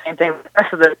from the same thing the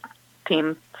rest of the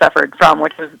team suffered from,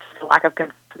 which was a lack of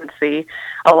consistency,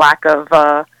 a lack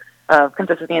of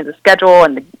consistency in the schedule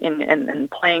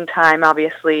and playing time,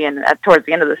 obviously. And towards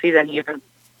the end of the season, he even,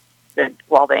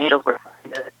 while the Angels were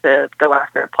trying to go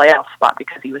after a playoff spot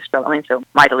because he was struggling so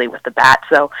mightily with the bat.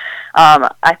 So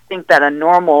I think that a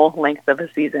normal length of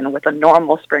a season with a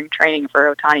normal spring training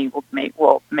for Ohtani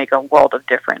will make a world of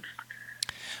difference.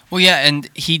 Well, yeah, and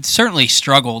he certainly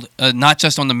struggled. Not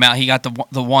just on the mound, he got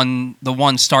the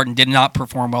one start and did not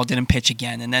perform well. Didn't pitch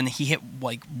again, and then he hit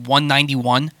like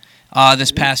 191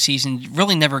 this past season.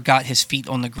 Really never got his feet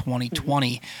on the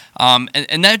 2020,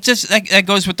 and that just that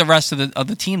goes with the rest of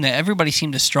the team. That everybody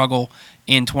seemed to struggle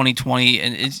in 2020,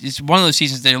 and it's one of those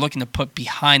seasons they're looking to put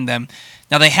behind them.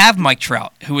 Now they have Mike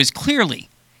Trout, who is clearly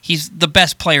he's the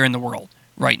best player in the world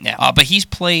right now, but he's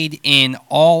played in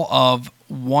all of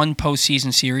one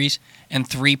postseason series and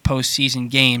 3 postseason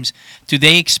games. Do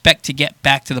they expect to get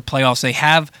back to the playoffs? They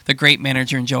have the great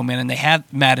manager in Joe Maddon. They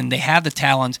have Madden. They have the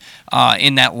talent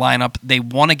in that lineup. They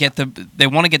want to get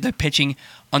the pitching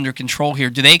under control here.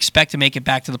 Do they expect to make it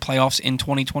back to the playoffs in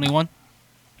 2021?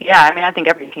 Yeah, I mean, I think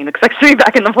every team expects to be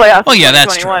back in the playoffs. Oh, yeah,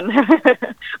 that's true.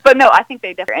 But no, I think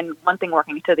they definitely. And one thing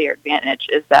working to their advantage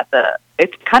is that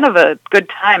it's kind of a good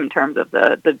time in terms of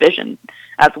the division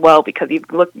as well, because you've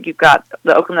got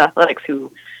the Oakland Athletics,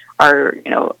 who are,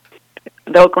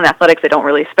 the Oakland Athletics. They don't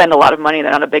really spend a lot of money. They're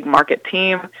not a big market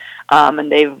team,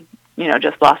 and they've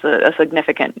just lost a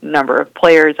significant number of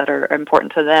players that are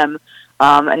important to them.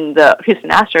 And the Houston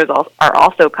Astros are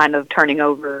also kind of turning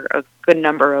over a good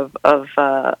number of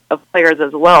players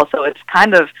as well. So it's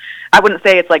kind of, I wouldn't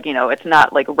say it's like, it's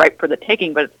not like ripe for the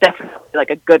taking, but it's definitely like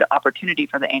a good opportunity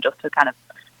for the Angels to kind of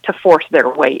to force their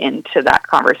way into that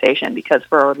conversation, because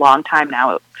for a long time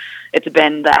now it's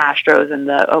been the Astros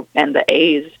and the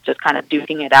A's just kind of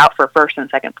duking it out for first and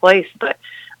second place. But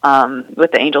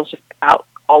with the Angels just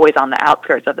always on the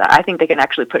outskirts of that, I think they can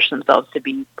actually push themselves to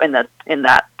be in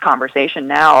that conversation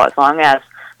now, as long as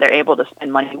they're able to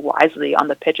spend money wisely on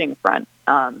the pitching front,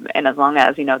 and as long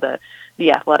as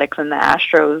the Athletics and the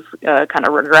Astros kind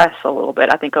of regress a little bit.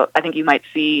 I think you might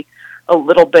see a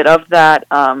little bit of that,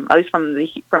 at least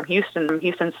from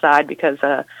Houston's side, because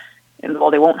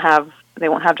they won't have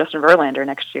Justin Verlander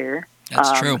next year.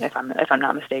 That's true. If I'm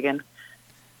not mistaken.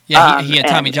 Yeah, he had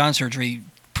Tommy John surgery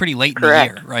pretty late in the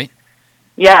year, right?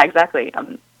 Yeah, exactly.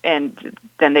 And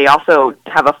then they also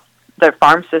have their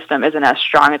farm system isn't as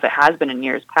strong as it has been in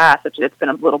years past. It's been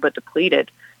a little bit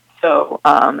depleted. So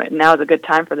now is a good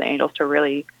time for the Angels to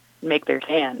really make their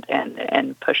stand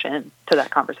and push in to that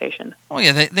conversation. Oh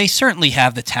yeah, they certainly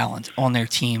have the talent on their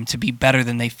team to be better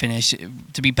than they finish,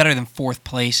 to be better than 4th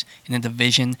place in the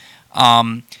division.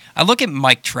 I look at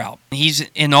Mike Trout. He's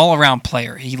an all-around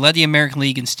player. He led the American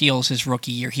League in steals his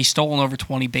rookie year. He's stolen over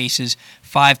 20 bases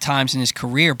 5 times in his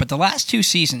career, but the last 2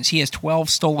 seasons he has 12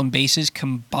 stolen bases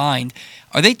combined.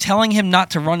 Are they telling him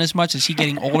not to run as much? Is he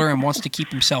getting older and wants to keep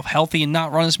himself healthy and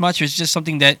not run as much, or is it just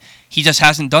something that he just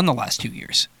hasn't done the last 2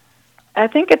 years? I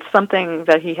think it's something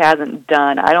that he hasn't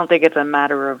done. I don't think it's a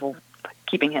matter of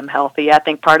keeping him healthy. I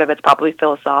think part of it's probably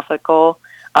philosophical.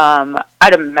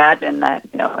 I'd imagine that,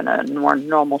 in a more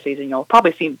normal season, you'll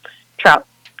probably see Trout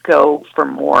go for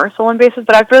more stolen bases,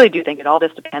 but I really do think it all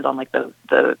just depends on like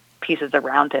the pieces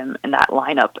around him in that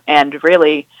lineup. And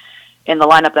really, in the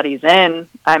lineup that he's in,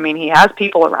 I mean, he has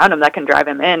people around him that can drive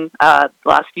him in. The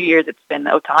last few years, it's been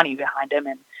Ohtani behind him,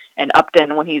 and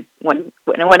Upton when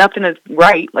Upton is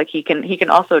right, like he can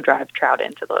also drive Trout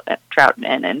in,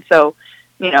 and so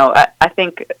I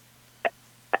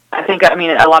think I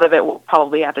mean a lot of it will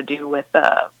probably have to do with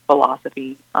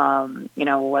philosophy,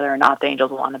 whether or not the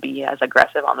Angels want to be as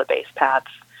aggressive on the base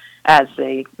paths as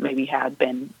they maybe had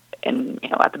been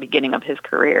at the beginning of his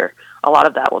career. A lot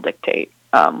of that will dictate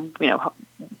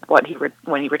when he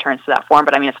returns to that form.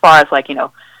 But I mean, as far as like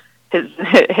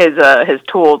his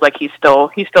tools, like he's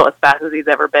still as fast as he's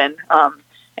ever been,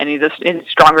 and he's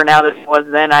stronger now than he was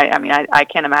then. I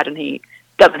can't imagine he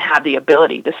doesn't have the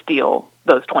ability to steal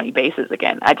those 20 bases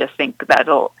again. I just think that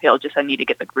he'll just need to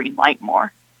get the green light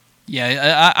more.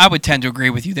 Yeah, I would tend to agree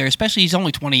with you there, especially he's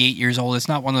only 28 years old. It's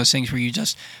not one of those things where you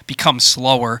just become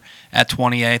slower at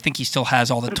 28. I think he still has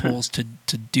all the tools to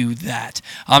do that.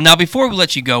 Now, before we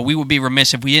let you go, we would be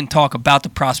remiss if we didn't talk about the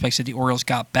prospects that the Orioles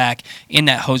got back in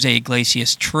that Jose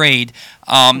Iglesias trade.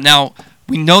 Now,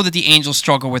 we know that the Angels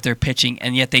struggle with their pitching,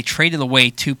 and yet they traded away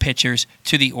 2 pitchers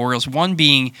to the Orioles, one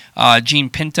being Gene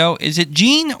Pinto. Is it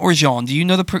Gene or Jean? Do you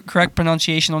know the correct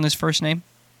pronunciation on his first name?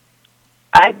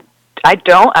 I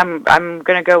don't. I'm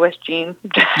gonna go with Gene.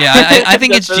 Yeah, I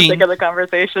think it's Gene. For the sake of the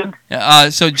conversation.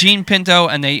 So Gene Pinto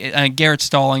and Garrett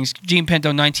Stallings. Gene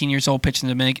Pinto, 19 years old, pitched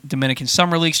in the Dominican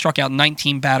Summer League, struck out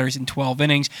 19 batters in 12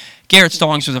 innings. Garrett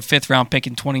Stallings was a 5th-round pick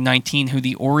in 2019, who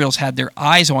the Orioles had their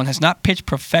eyes on. Has not pitched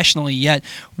professionally yet.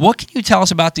 What can you tell us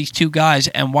about these 2 guys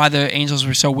and why the Angels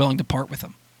were so willing to part with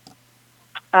them?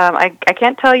 I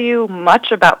can't tell you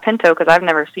much about Pinto because I've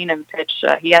never seen him pitch.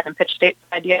 He hasn't pitched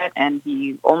stateside yet, and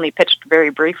he only pitched very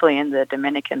briefly in the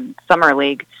Dominican Summer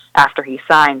League after he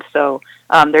signed. So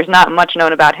there's not much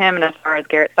known about him. And as far as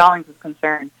Garrett Stallings is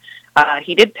concerned,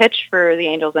 he did pitch for the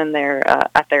Angels in their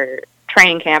at their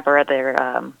training camp or at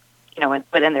their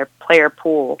within their player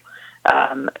pool.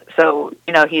 So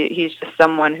he's just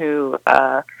someone who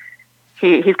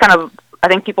he's kind of. I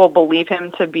think people believe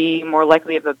him to be more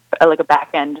likely of a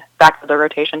back of the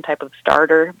rotation type of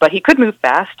starter, but he could move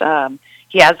fast.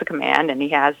 He has the command and he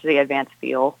has the advanced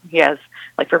feel. He has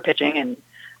for pitching,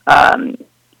 and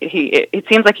it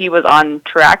seems like he was on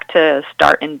track to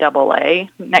start in Double-A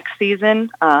next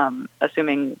season,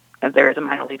 assuming if there is a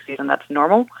minor league season that's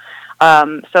normal.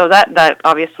 So that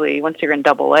obviously once you're in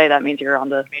Double-A, that means you're on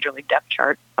the major league depth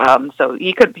chart. So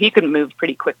he could move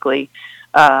pretty quickly.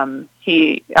 I'm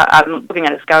looking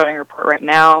at his scouting report right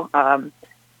now.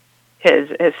 His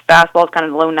fastball is kind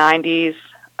of low 90s.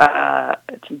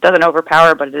 It doesn't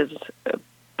overpower, but it is,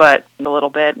 but a little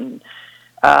bit. And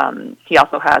he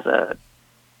also has a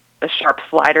sharp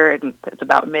slider, and it's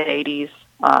about mid 80s.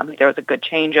 There was a good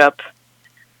changeup.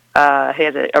 He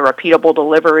has a repeatable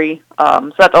delivery.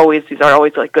 So these are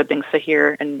always good things to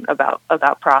hear and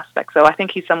about prospects. So I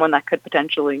think he's someone that could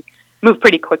potentially move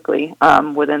pretty quickly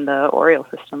within the Orioles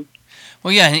system.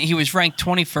 Well, yeah, he was ranked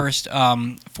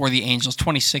 21st for the Angels,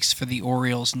 26th for the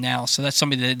Orioles now. So that's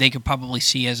somebody that they could probably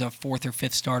see as a fourth or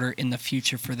fifth starter in the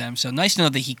future for them. So nice to know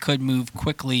that he could move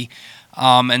quickly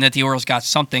and that the Orioles got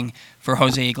something for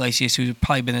Jose Iglesias, who's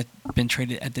probably been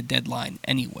traded at the deadline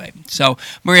anyway. So,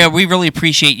 Maria, we really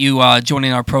appreciate you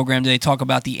joining our program today to talk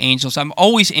about the Angels. I'm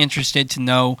always interested to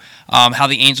know how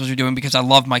the Angels are doing because I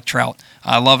love Mike Trout.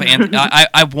 I love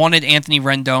I wanted Anthony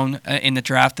Rendon in the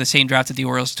draft, the same draft that the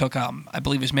Orioles took. I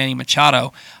believe it was Manny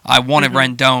Machado. I wanted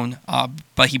Rendon,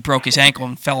 but he broke his ankle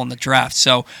and fell in the draft.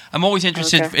 So I'm always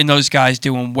interested in those guys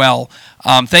doing well.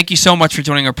 Thank you so much for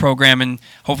joining our program, and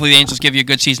hopefully the Angels give you a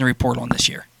good season to report on this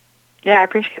year. Yeah, I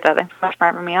appreciate that. Thanks so much for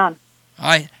having me on. All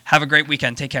right. Have a great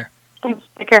weekend. Take care. Thanks.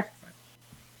 Take care.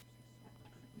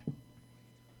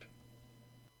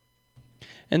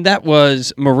 And that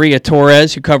was Maria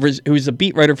Torres, who's a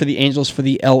beat writer for the Angels for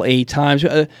the LA Times.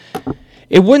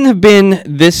 It wouldn't have been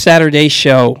this Saturday's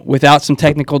show without some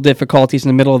technical difficulties in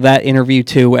the middle of that interview,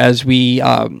 too, as we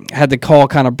had the call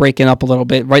kind of breaking up a little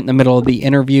bit right in the middle of the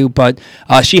interview. But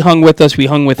she hung with us, we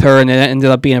hung with her, and it ended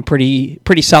up being a pretty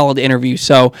solid interview.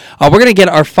 So we're going to get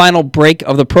our final break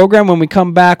of the program. When we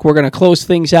come back, we're going to close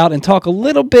things out and talk a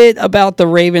little bit about the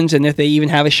Ravens and if they even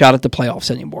have a shot at the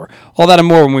playoffs anymore. All that and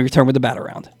more when we return with the Bat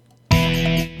Around.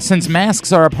 Since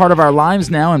masks are a part of our lives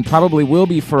now and probably will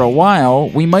be for a while,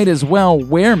 we might as well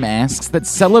wear masks that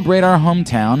celebrate our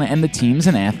hometown and the teams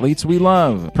and athletes we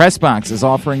love. Pressbox is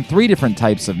offering 3 different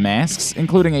types of masks,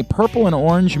 including a purple and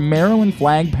orange Maryland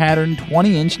flag pattern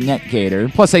 20-inch net gaiter,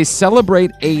 plus a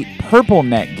Celebrate 8 purple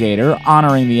net gaiter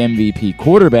honoring the MVP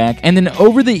quarterback, and an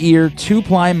over-the-ear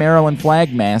 2-ply Maryland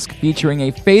flag mask featuring a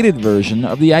faded version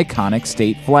of the iconic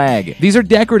state flag. These are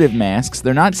decorative masks.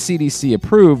 They're not CDC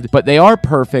approved, but they are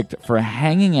perfect for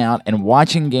hanging out and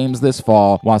watching games this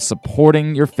fall while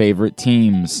supporting your favorite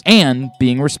teams and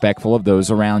being respectful of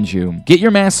those around you. Get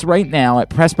your masks right now at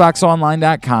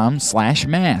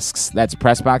PressBoxOnline.com/masks. That's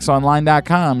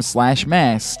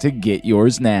PressBoxOnline.com/masks to get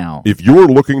yours now. If you're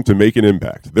looking to make an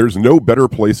impact, there's no better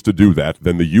place to do that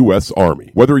than the U.S.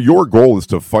 Army. Whether your goal is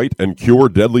to fight and cure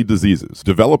deadly diseases,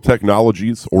 develop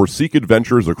technologies, or seek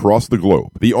adventures across the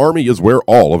globe, the Army is where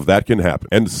all of that can happen,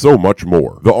 and so much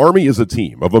more. The Army is a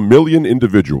team of 1 million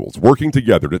individuals working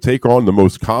together to take on the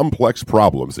most complex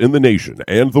problems in the nation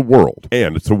and the world,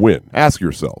 and to win. Ask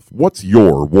yourself, what's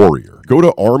your warrior? Go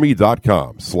to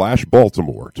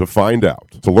army.com/Baltimore to find out.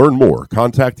 To learn more,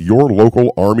 contact your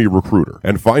local Army recruiter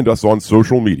and find us on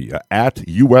social media at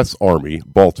U.S. Army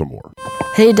Baltimore.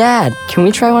 Hey, Dad, can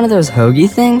we try one of those hoagie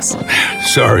things?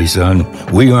 Sorry, son.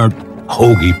 We aren't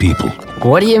hoagie people.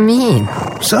 What do you mean?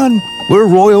 Son, we're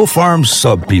Royal Farms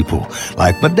sub people,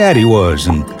 like my daddy was,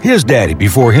 and his daddy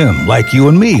before him, like you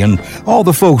and me, and all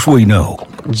the folks we know.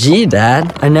 Gee,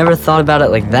 Dad, I never thought about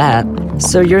it like that.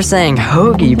 So you're saying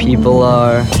hoagie people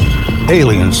are...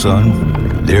 Aliens,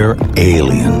 son. They're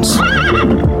aliens.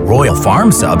 Royal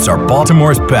Farm subs are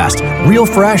Baltimore's best. Real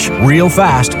fresh, real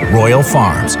fast, Royal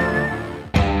Farms.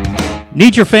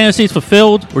 Need your fantasies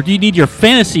fulfilled, or do you need your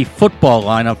fantasy football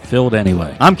lineup filled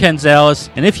anyway? I'm Ken Zales,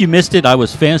 and if you missed it, I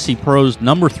was Fantasy Pro's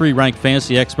number 3 ranked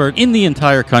fantasy expert in the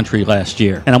entire country last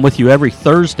year. And I'm with you every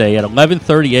Thursday at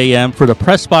 11:30 a.m. for the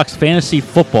PressBox Fantasy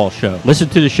Football Show. Listen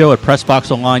to the show at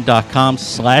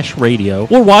PressBoxOnline.com/radio,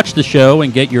 or watch the show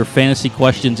and get your fantasy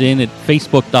questions in at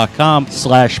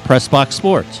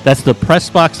Facebook.com/PressBoxSports. That's the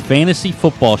PressBox Fantasy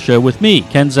Football Show with me,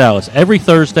 Ken Zales, every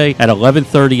Thursday at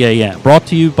 11:30 a.m. Brought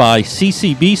to you by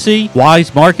CCBC,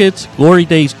 Wise Markets, Glory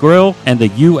Days Grill, and the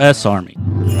U.S. Army.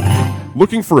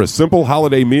 Looking for a simple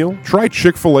holiday meal? Try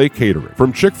Chick-fil-A Catering.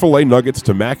 From Chick-fil-A nuggets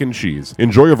to mac and cheese,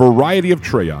 enjoy a variety of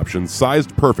tray options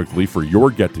sized perfectly for your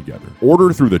get-together.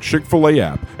 Order through the Chick-fil-A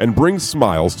app and bring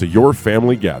smiles to your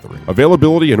family gathering.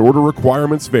 Availability and order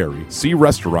requirements vary. See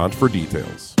restaurant for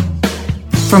details.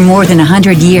 For more than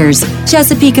 100 years,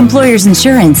 Chesapeake Employers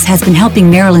Insurance has been helping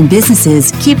Maryland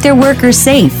businesses keep their workers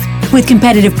safe. With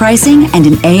competitive pricing and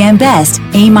an AM Best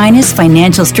A-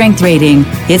 financial strength rating,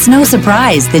 it's no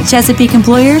surprise that Chesapeake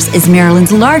Employers is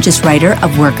Maryland's largest writer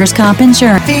of workers' comp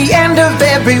insurance. The end of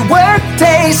every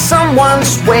workday,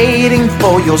 someone's waiting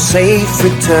for your safe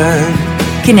return.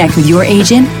 Connect with your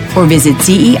agent or visit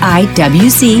CEIWC.com.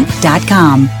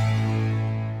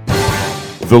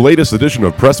 The latest edition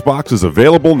of PressBox is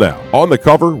available now. On the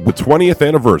cover, the 20th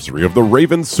anniversary of the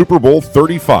Ravens Super Bowl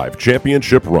 35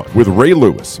 championship run, with Ray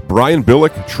Lewis, Brian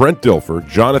Billick, Trent Dilfer,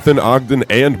 Jonathan Ogden,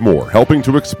 and more helping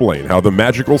to explain how the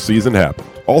magical season happened.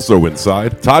 Also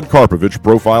inside, Todd Karpovich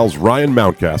profiles Ryan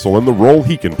Mountcastle and the role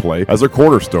he can play as a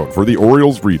cornerstone for the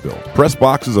Orioles rebuild.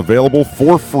 PressBox is available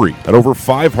for free at over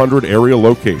 500 area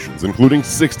locations, including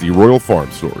 60 Royal Farm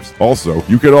stores. Also,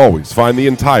 you can always find the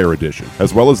entire edition,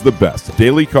 as well as the best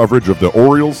daily coverage of the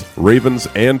Orioles, Ravens,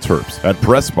 and Terps at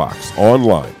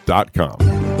PressBoxOnline.com.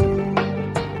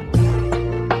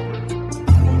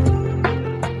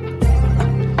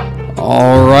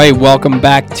 All right, welcome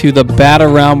back to the Bat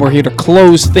Around. We're here to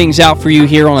close things out for you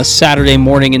here on a Saturday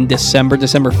morning in December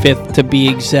 5th to be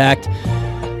exact.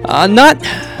 Not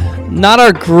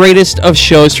our greatest of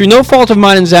shows, through no fault of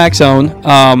mine and Zach's own.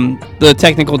 The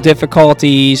technical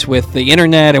difficulties with the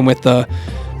internet and with the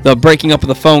breaking up of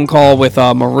the phone call with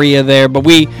Maria there, but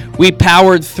we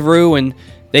powered through, and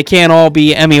they can't all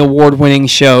be Emmy Award-winning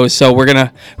shows, so we're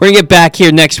gonna get back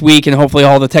here next week, and hopefully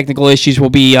all the technical issues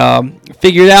will be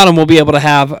figured out, and we'll be able to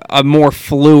have a more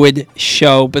fluid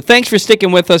show. But thanks for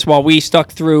sticking with us while we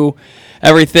stuck through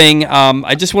everything.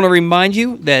 I just want to remind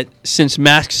you that since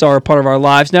masks are a part of our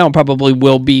lives now, and probably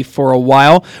will be for a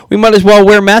while, we might as well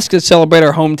wear masks to celebrate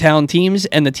our hometown teams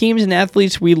and the teams and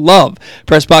athletes we love.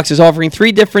 PressBox is offering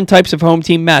 3 different types of home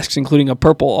team masks, including a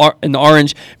purple and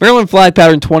orange Maryland flag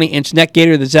pattern 20-inch neck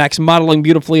gaiter that Zack's modeling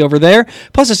beautifully over there,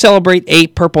 plus a Celebrate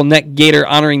 8 purple neck gaiter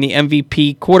honoring the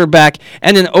MVP quarterback,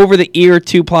 and an over-the-ear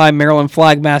 2-ply Maryland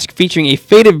flag mask featuring a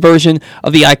faded version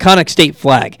of the iconic state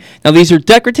flag. Now, these are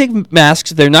decorative masks.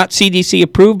 They're not CDC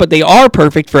approved, but they are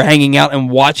perfect for hanging out and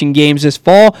watching games this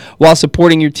fall while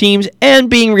supporting your teams and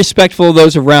being respectful of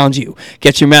those around you.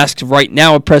 Get your masks right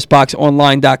now at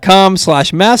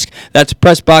PressBoxOnline.com/mask. That's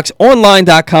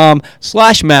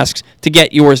PressBoxOnline.com/masks to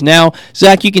get yours now.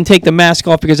 Zach, you can take the mask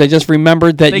off because I just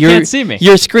remembered that can't see me.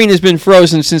 Your screen has been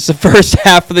frozen since the first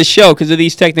half of the show because of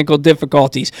these technical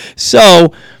difficulties.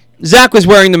 So Zach was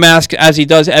wearing the mask as he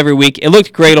does every week. It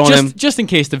looked great on him. Just in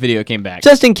case the video came back.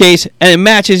 Just in case, and it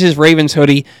matches his Ravens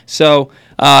hoodie. So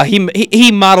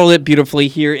he modeled it beautifully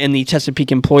here in the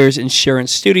Chesapeake Employers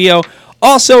Insurance Studio.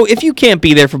 Also, if you can't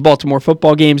be there for Baltimore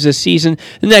football games this season,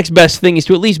 the next best thing is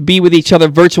to at least be with each other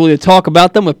virtually to talk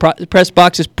about them with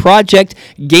PressBox's Project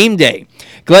Game Day.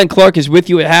 Glenn Clark is with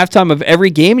you at halftime of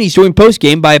every game, and he's joined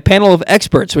post-game by a panel of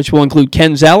experts, which will include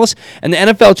Ken Zales and the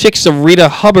NFL chick Sarita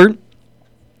Hubbard.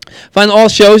 Find all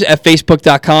shows at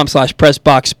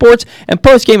facebook.com/PressBoxSports and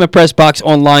postgame at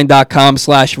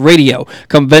PressBoxOnline.com/radio.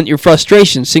 Come vent your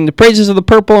frustrations, sing the praises of the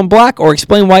purple and black, or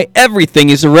explain why everything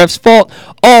is the ref's fault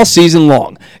all season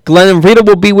long. Glenn and Rita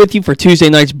will be with you for Tuesday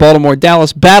night's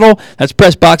Baltimore-Dallas battle. That's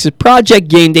PressBox's Project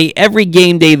Game Day every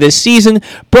game day this season,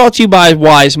 brought to you by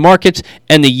Wise Markets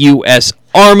and the U.S.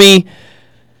 Army.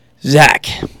 Zach,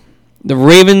 the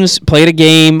Ravens played a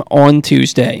game on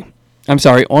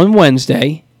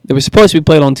Wednesday. They were supposed to be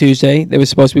played on Tuesday. They were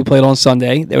supposed to be played on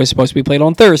Sunday. They were supposed to be played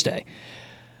on Thursday.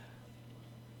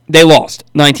 They lost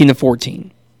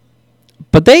 19-14.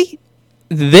 But they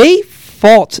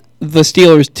fought the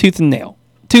Steelers tooth and nail.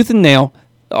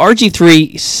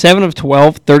 RG3, 7 of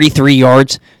 12, 33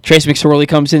 yards. Trace McSorley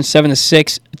comes in 2 of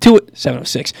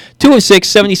 6,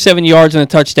 77 yards and a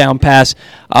touchdown pass.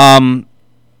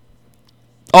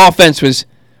 Offense was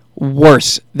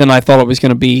worse than I thought it was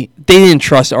going to be. They didn't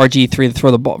trust RG3 to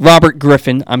throw the ball. They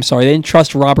didn't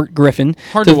trust Robert Griffin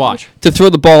to watch. To throw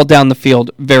the ball down the field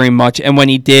very much. And when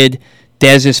he did,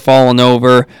 Dez is falling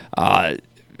over.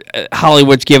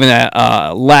 Hollywood's given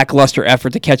a lackluster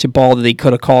effort to catch a ball that he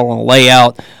could have called on a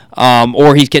layout,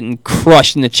 or he's getting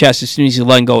crushed in the chest as soon as he's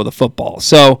letting go of the football.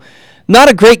 So not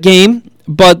a great game,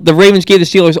 but the Ravens gave the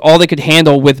Steelers all they could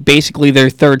handle with basically their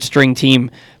third-string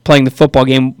team playing the football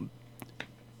game.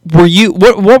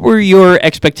 What were your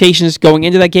expectations going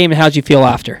into that game, and how did you feel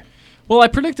after? Well, I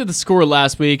predicted the score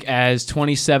last week as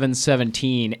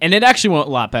 27-17, and it actually went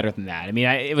a lot better than that. I mean,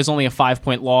 it was only a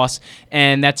 5-point loss,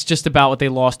 and that's just about what they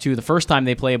lost to the first time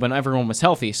they played when everyone was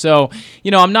healthy. So,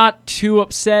 I'm not too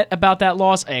upset about that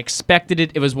loss. I expected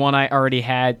it. It was one I already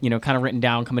had, kind of written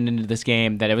down coming into this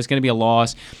game that it was going to be a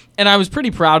loss. And I was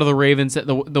pretty proud of the Ravens,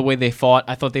 the way they fought.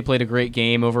 I thought they played a great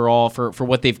game overall for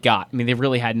what they've got. I mean, they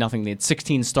really had nothing. They had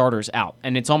 16 starters out,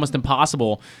 and it's almost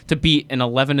impossible to beat an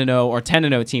 11-0 or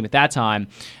 10-0 team at that time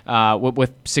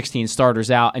with 16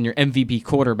 starters out and your MVP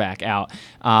quarterback out.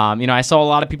 I saw a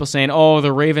lot of people saying, "Oh,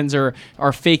 the Ravens are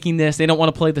faking this. They don't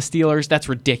want to play the Steelers." That's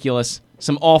ridiculous.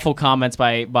 Some awful comments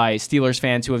by Steelers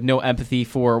fans who have no empathy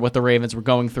for what the Ravens were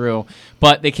going through.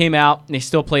 But they came out and they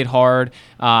still played hard.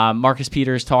 Marcus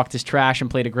Peters talked his trash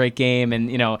and played a great game. And,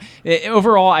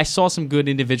 overall, I saw some good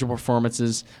individual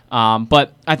performances.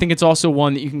 But I think it's also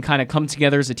one that you can kind of come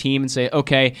together as a team and say,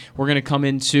 okay, we're going to come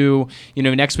into,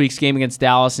 next week's game against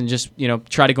Dallas and just,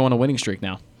 try to go on a winning streak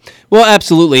now. Well,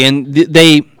 absolutely. And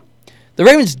the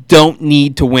Ravens don't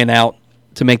need to win out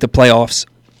to make the playoffs.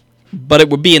 But it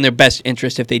would be in their best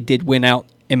interest if they did win out,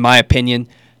 in my opinion.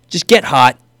 Just get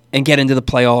hot and get into the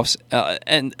playoffs.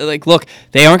 Look,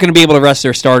 they aren't going to be able to rest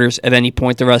their starters at any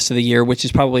point the rest of the year, which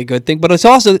is probably a good thing. But it's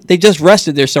also, they just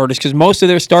rested their starters because most of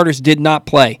their starters did not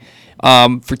play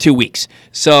for 2 weeks.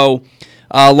 So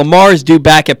Lamar is due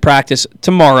back at practice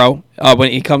tomorrow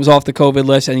when he comes off the COVID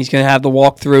list, and he's going to have the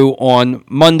walkthrough on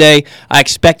Monday. I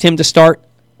expect him to start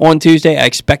on Tuesday. I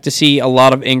expect to see a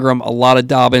lot of Ingram, a lot of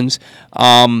Dobbins.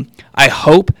 I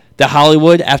hope that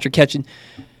Hollywood, after catching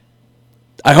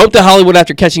that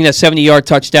 70-yard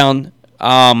touchdown,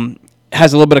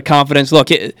 has a little bit of confidence. Look,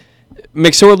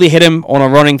 McSorley hit him on a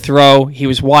running throw. He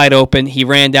was wide open. He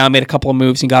ran down, made a couple of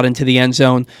moves, and got into the end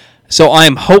zone. So I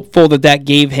am hopeful that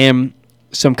gave him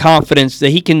some confidence that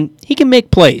he can make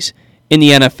plays in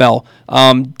the NFL.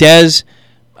 Dez,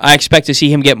 I expect to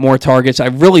see him get more targets. I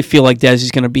really feel like Dez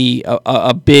is going to be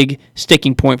a big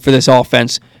sticking point for this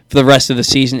offense for the rest of the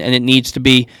season, and it needs to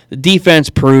be. The defense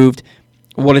proved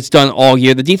what it's done all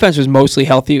year. The defense was mostly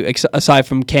healthy, aside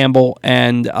from Campbell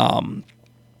and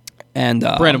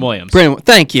Brandon Williams.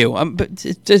 Thank you.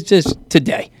 Just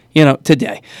today,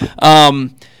 today.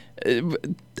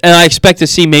 And I expect to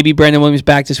see maybe Brandon Williams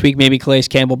back this week, maybe Calais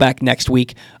Campbell back next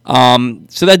week.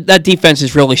 So that defense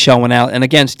is really showing out. And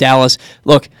against Dallas,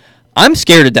 look, I'm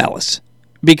scared of Dallas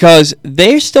because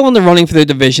they're still in the running for their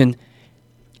division.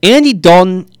 Andy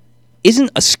Dalton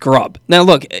isn't a scrub. Now,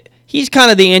 look, he's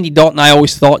kind of the Andy Dalton I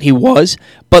always thought he was.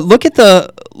 But look at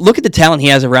the talent he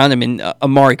has around him in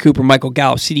Amari Cooper, Michael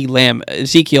Gallup, CeeDee Lamb,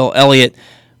 Ezekiel Elliott.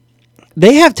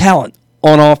 They have talent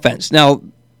on offense. Now,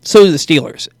 so do the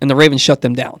Steelers, and the Ravens shut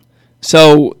them down.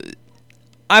 So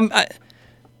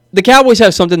the Cowboys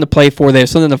have something to play for. They have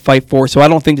something to fight for, so I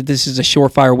don't think that this is a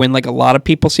surefire win like a lot of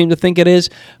people seem to think it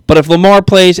is. But if Lamar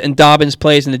plays and Dobbins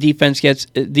plays and the defense gets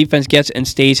and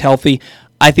stays healthy,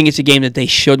 I think it's a game that they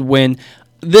should win.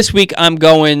 This week I'm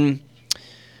going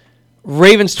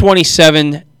Ravens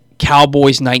 27,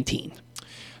 Cowboys 19.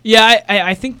 Yeah,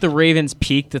 I think the Ravens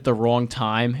peaked at the wrong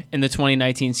time in the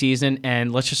 2019 season,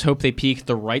 and let's just hope they peak at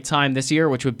the right time this year,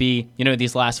 which would be,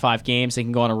 these last 5 games. They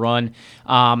can go on a run.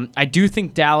 I do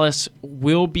think Dallas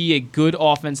will be a good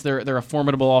offense. They're a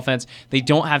formidable offense. They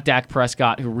don't have Dak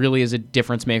Prescott, who really is a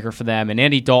difference maker for them, and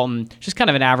Andy Dalton, just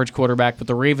kind of an average quarterback, but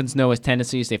the Ravens know his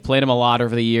tendencies. They've played him a lot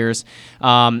over the years.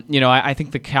 I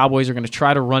think the Cowboys are going to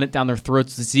try to run it down their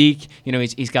throats to Zeke.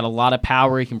 He's got a lot of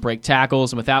power. He can break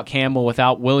tackles, and without Campbell,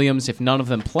 without Williams, if none of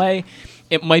them play,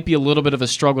 it might be a little bit of a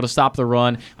struggle to stop the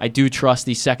run. I do trust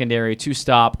the secondary to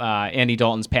stop Andy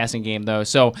Dalton's passing game, though.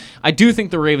 So I do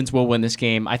think the Ravens will win this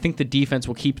game. I think the defense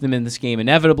will keep them in this game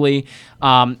inevitably.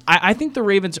 I think the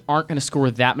Ravens aren't going to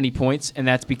score that many points, and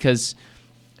that's because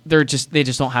they just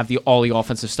don't have all the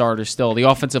offensive starters still. The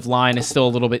offensive line is still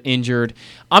a little bit injured.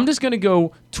 I'm just going to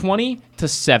go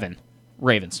 20-7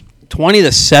 Ravens.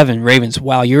 20-7 Ravens.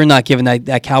 Wow, you're not giving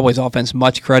that Cowboys offense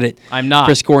much credit. I'm not.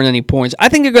 For scoring any points. I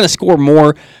think they're going to score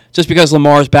more just because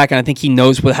Lamar's back, and I think he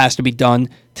knows what has to be done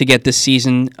to get this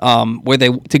season get where they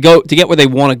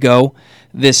want to go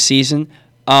this season.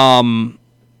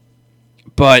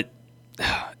 But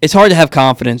it's hard to have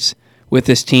confidence with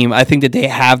this team. I think that they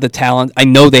have the talent. I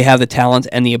know they have the talent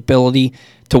and the ability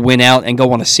to win out and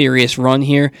go on a serious run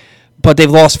here. But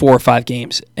they've lost 4 or 5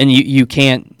 games, and you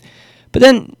can't. But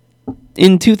then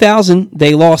in 2000,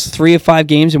 they lost 3 of 5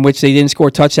 games in which they didn't score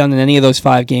a touchdown in any of those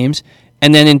 5 games.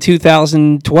 And then in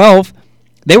 2012,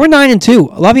 they were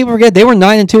 9-2. A lot of people forget they were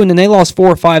 9-2, and then they lost 4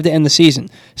 or 5 to end the season.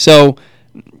 So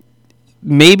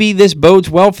maybe this bodes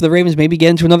well for the Ravens. Maybe get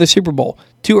into another Super Bowl.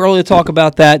 Too early to talk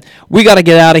about that. We got to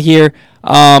get out of here.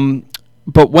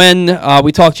 But when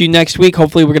we talk to you next week,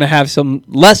 hopefully we're going to have some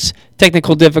less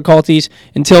technical difficulties.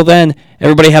 Until then,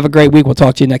 everybody have a great week. We'll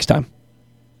talk to you next time.